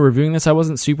back when we were reviewing this, I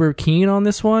wasn't super keen on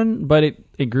this one, but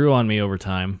it grew on me over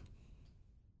time.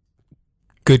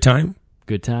 Good time.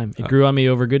 Good time. It grew on me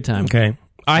over good time. Okay.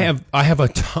 I have a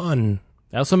ton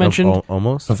I also mentioned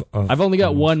Almost. of I've only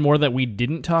got one more that we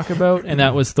didn't talk about, and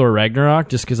that was Thor Ragnarok,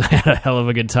 just because I had a hell of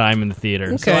a good time in the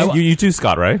theater. So Okay. You too,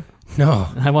 Scott, right? No,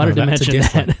 I wanted to that's a mention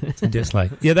dislike. that. It's a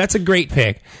dislike. Yeah, that's a great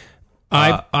pick.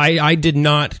 I did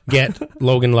not get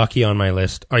Logan Lucky on my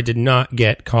list. I did not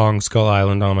get Kong Skull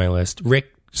Island on my list.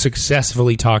 Rick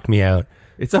successfully talked me out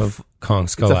It's a of Kong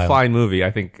Skull it's a Island. fine movie.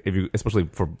 I think if you, especially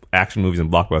for action movies and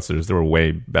blockbusters, there were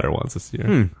way better ones this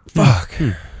year. Fuck.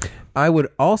 I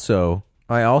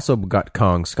also got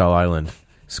Kong Skull Island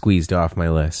squeezed off my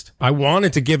list. I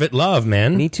wanted to give it love,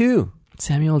 man. Me too.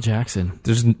 Samuel Jackson.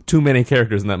 There's too many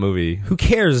characters in that movie. Who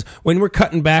cares when we're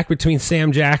cutting back between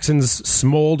Sam Jackson's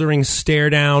smoldering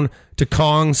stare down to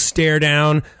Kong's stare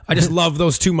down? I just love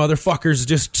those two motherfuckers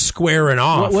just squaring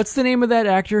off. What's the name of that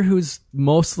actor who's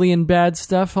mostly in bad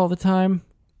stuff all the time?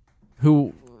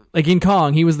 Who, like in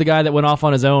Kong, he was the guy that went off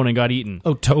on his own and got eaten.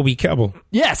 Oh, Toby Kebbell.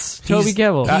 Yes, Toby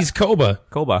Kebbell. He's Koba.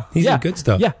 Koba. He's yeah, in good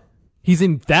stuff. Yeah, he's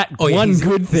in that Oh, yeah, one he's-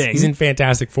 good thing. He's in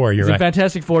Fantastic Four. You're He's in right.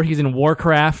 Fantastic Four. He's in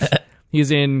Warcraft. He's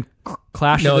in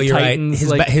Clash No, of the you're Titans.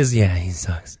 right. like, He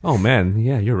sucks. Oh man,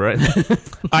 yeah, you're right.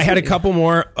 I had a couple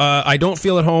more. I don't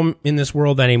feel at home in this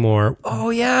world anymore. Oh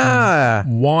yeah,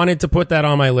 Wanted to put that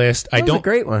on my list. that was a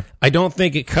great one. I don't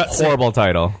think it cuts. Horrible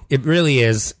title. It really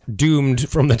is doomed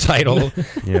from the title.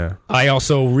 Yeah, I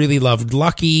also really loved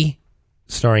Lucky,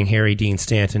 starring Harry Dean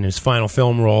Stanton, his final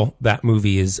film role. That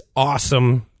movie is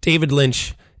awesome. David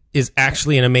Lynch is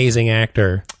actually an amazing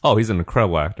actor. Oh, he's an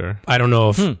incredible actor. I don't know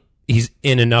if he's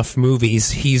in enough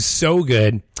movies. He's so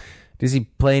good. does he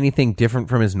play anything different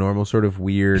from his normal sort of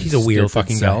weird? He's a weird stilted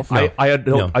fucking self? guy.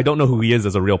 No. I don't know who he is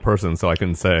as a real person, so I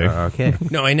couldn't say. Okay,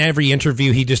 No, in every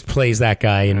interview, he just plays that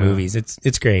guy in movies.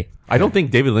 It's great. I don't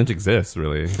think David Lynch exists,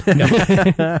 really.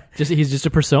 he's just a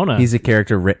persona. he's a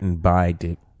character written by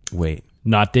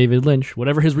not David Lynch.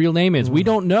 Whatever his real name is, we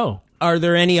don't know. Are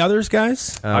there any others,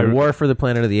 guys? War for the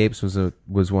Planet of the Apes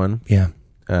was one. Yeah.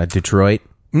 Detroit.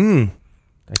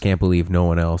 I can't believe no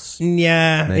one else.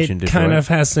 Yeah, it Mentioned kind Detroit. of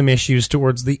has some issues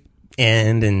towards the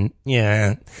end, and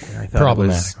yeah, I thought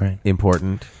problematic, it was right?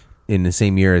 important in the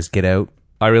same year as Get Out.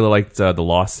 I really liked The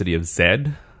Lost City of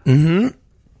Zed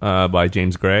by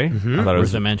James Gray. I thought it Worth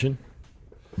was a mention.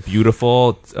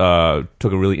 beautiful. Took a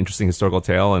really interesting historical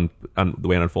tale and the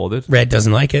way it unfolded. Red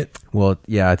doesn't like it. Well,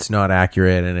 yeah, it's not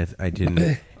accurate, and I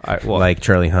didn't Well, like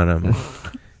Charlie Hunnam.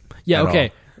 Yeah, At okay.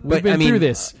 all. We've But, been I mean, through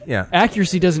this. yeah.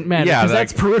 Accuracy doesn't matter Yeah, because like-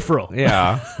 that's peripheral.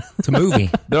 yeah, It's a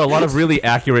movie. there are a lot of really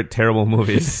accurate, terrible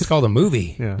movies. It's called a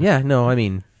movie. Yeah. Yeah, no, I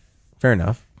mean, fair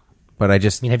enough. But I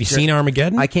just, I mean, have you seen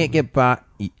Armageddon? I can't get by.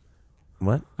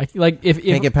 What? Like if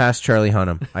Can't get past Charlie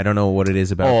Hunnam. I don't know what it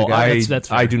is about Oh, the guy. that's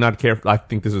fair. I do not care. I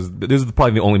think this is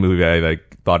probably the only movie I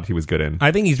thought he was good in.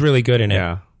 I think he's really good in it.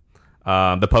 Yeah.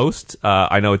 The Post.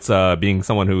 I know it's being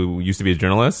someone who used to be a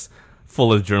journalist,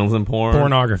 full of journalism porn.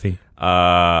 Pornography.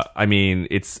 I mean,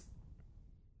 it's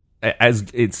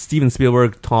Steven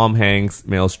Spielberg, Tom Hanks,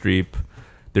 Meryl Streep.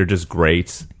 They're just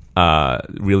great.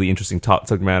 Really interesting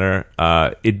subject matter.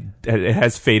 It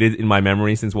has faded in my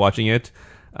memory since watching it.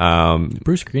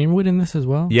 Bruce Greenwood in this as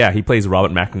well. Yeah, he plays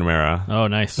Robert McNamara. Oh,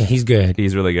 nice. Yeah, he's good.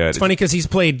 He's really good. It's funny because he's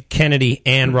played Kennedy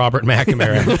and Robert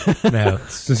McNamara. No,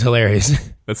 it's hilarious.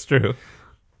 That's true.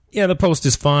 Yeah, The Post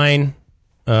is fine.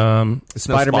 It's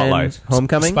no Spider-Man Spotlight.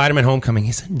 Homecoming. Spider-Man Homecoming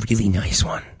is a really nice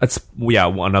one. That's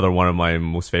another one of my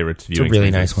most favorite viewing. really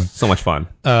experiences. nice one. So much fun.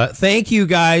 Thank you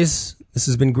guys. This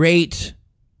has been great.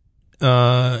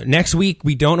 Next week,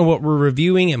 we don't know what we're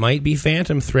reviewing. It might be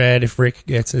Phantom Thread if Rick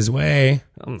gets his way.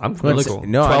 I'm Looks- cool.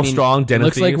 no, I 12 mean, strong. Den of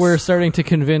Looks like Thieves. we're starting to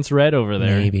convince Red over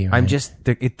there. Maybe. Right? I'm just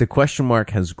the question mark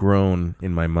has grown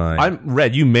in my mind. I'm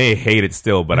Red. You may hate it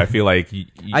still, but I feel like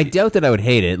I doubt that I would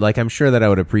hate it. Like I'm sure that I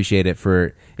would appreciate it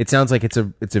for. It sounds like it's a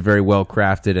very well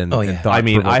crafted and. Oh, yeah. and I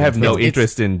mean, I have no thought-provoking film.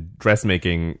 interest in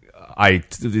dressmaking. I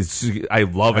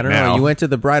love I it don't now. know. You went to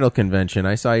the bridal convention.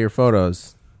 I saw your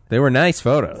photos. They were nice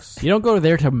photos. You don't go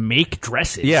there to make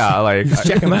dresses. Yeah, like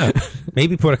check them out.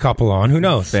 Maybe put a couple on. Who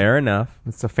knows? Fair enough.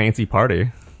 it's a fancy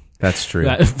party. That's true.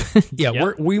 Yeah,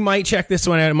 Yeah. we might check this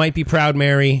one out. It might be Proud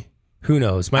Mary. Who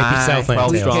knows? Might be Southland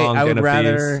 12 Tales. strong. I would Den of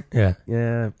rather. Yeah,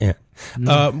 Yeah. yeah.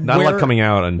 Not a lot coming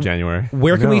out in January.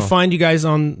 Where can we No. find you guys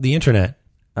on the internet?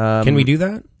 Can we do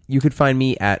that? You could find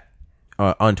me at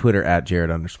on Twitter at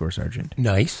Jared_Sargent.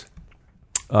 Nice.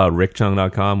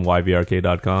 RickChung.com,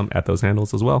 YVRK.com, at those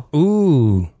handles as well.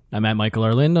 Ooh. I'm at Michael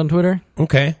R. Lind on Twitter.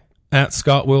 Okay. At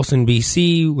Scott Wilson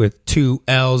BC with 2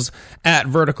 L's. At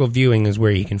Vertical Viewing is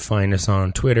where you can find us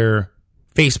on Twitter,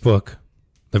 Facebook,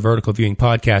 the Vertical Viewing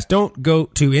Podcast. Don't go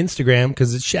to Instagram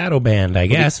because it's shadow banned, I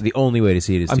guess. The only way to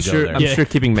see it is I'm to go sure. there. I'm sure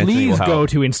keeping mentioning Please will go help.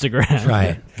 to Instagram.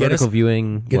 Right. Get us Vertical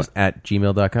viewing get us- at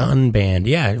gmail.com. unbanned.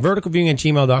 Yeah.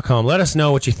 Verticalviewing@gmail.com. Let us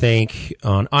know what you think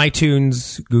on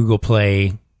iTunes, Google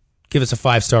Play. Give us a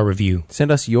 5-star review.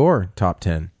 Send us your top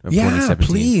 10 of Yeah, 2017.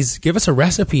 please. Give us a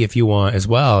recipe if you want as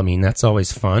well. I mean, that's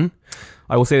always fun.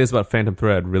 I will say this about Phantom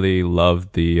Thread. Really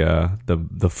loved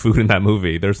the food in that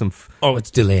movie. There's some. Oh,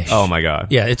 it's delish. Oh my god.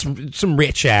 Yeah, it's some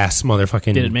rich ass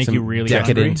motherfucking. Did it make some you really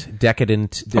hungry?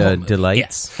 Decadent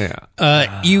delights. Yes.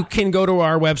 Yeah. You can go to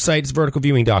our website, it's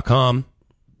verticalviewing.com.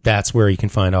 That's where you can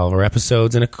find all of our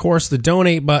episodes. And of course, the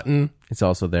donate button. It's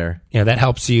also there. Yeah, that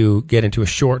helps you get into a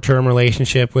short-term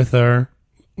relationship with our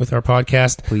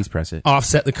podcast. Please press it.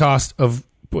 Offset the cost of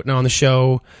putting on the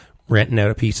show, renting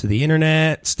out a piece of the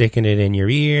internet, sticking it in your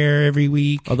ear every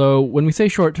week. Although, when we say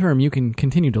short term, you can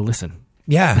continue to listen.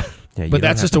 Yeah. Yeah, you But don't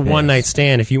that's have just to a pay one-night us.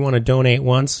 stand. If you want to donate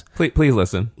once, Please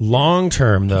listen.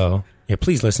 long-term, though, yeah,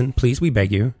 please listen. Please, we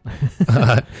beg you.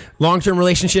 Long-term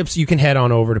relationships, you can head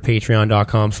on over to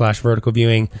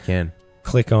patreon.com/verticalviewing. Can.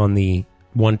 Click on the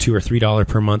 $1, $2, or $3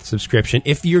 per month subscription.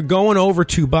 If you're going over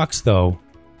 $2, though,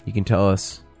 You can tell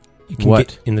us you can what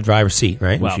get in the driver's seat,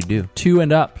 right? we should do. 2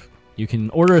 and up. You can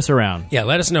order us around. Yeah,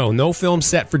 let us know. No film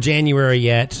set for January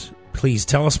yet. Please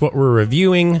tell us what we're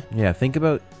reviewing. Yeah, think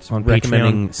about On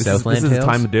recommending Patreon. Southland This is the Tales.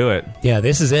 time to do it. Yeah,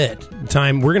 this is it.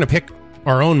 Time we're gonna pick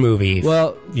our own movie. If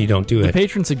Well, you don't do the it.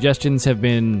 patron suggestions have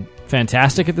been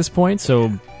fantastic at this point,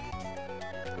 so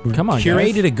come on,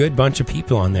 Curated guys. a good bunch of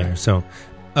people on there. So,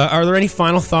 are there any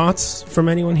final thoughts from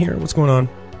anyone here? What's going on?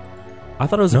 I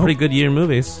thought it was No. a pretty good year in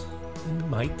movies.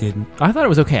 Mike didn't. I thought it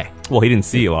was okay. Well, he didn't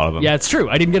see a lot of them. Yeah, it's true.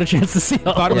 I didn't get a chance to see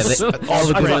all Thought it of was- them. All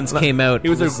the good ones came out. It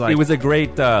was a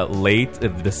great late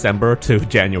December to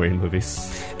January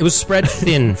movies. It was spread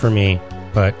thin for me,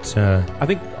 but I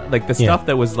think like the Yeah. stuff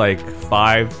that was like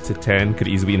 5 to 10 could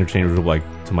easily be interchangeable like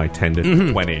to my 10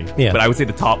 to 20. Yeah. But I would say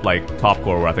the top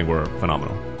core I think were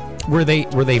phenomenal. were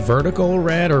they vertical,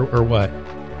 Red, or what?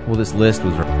 Well, this list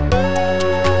was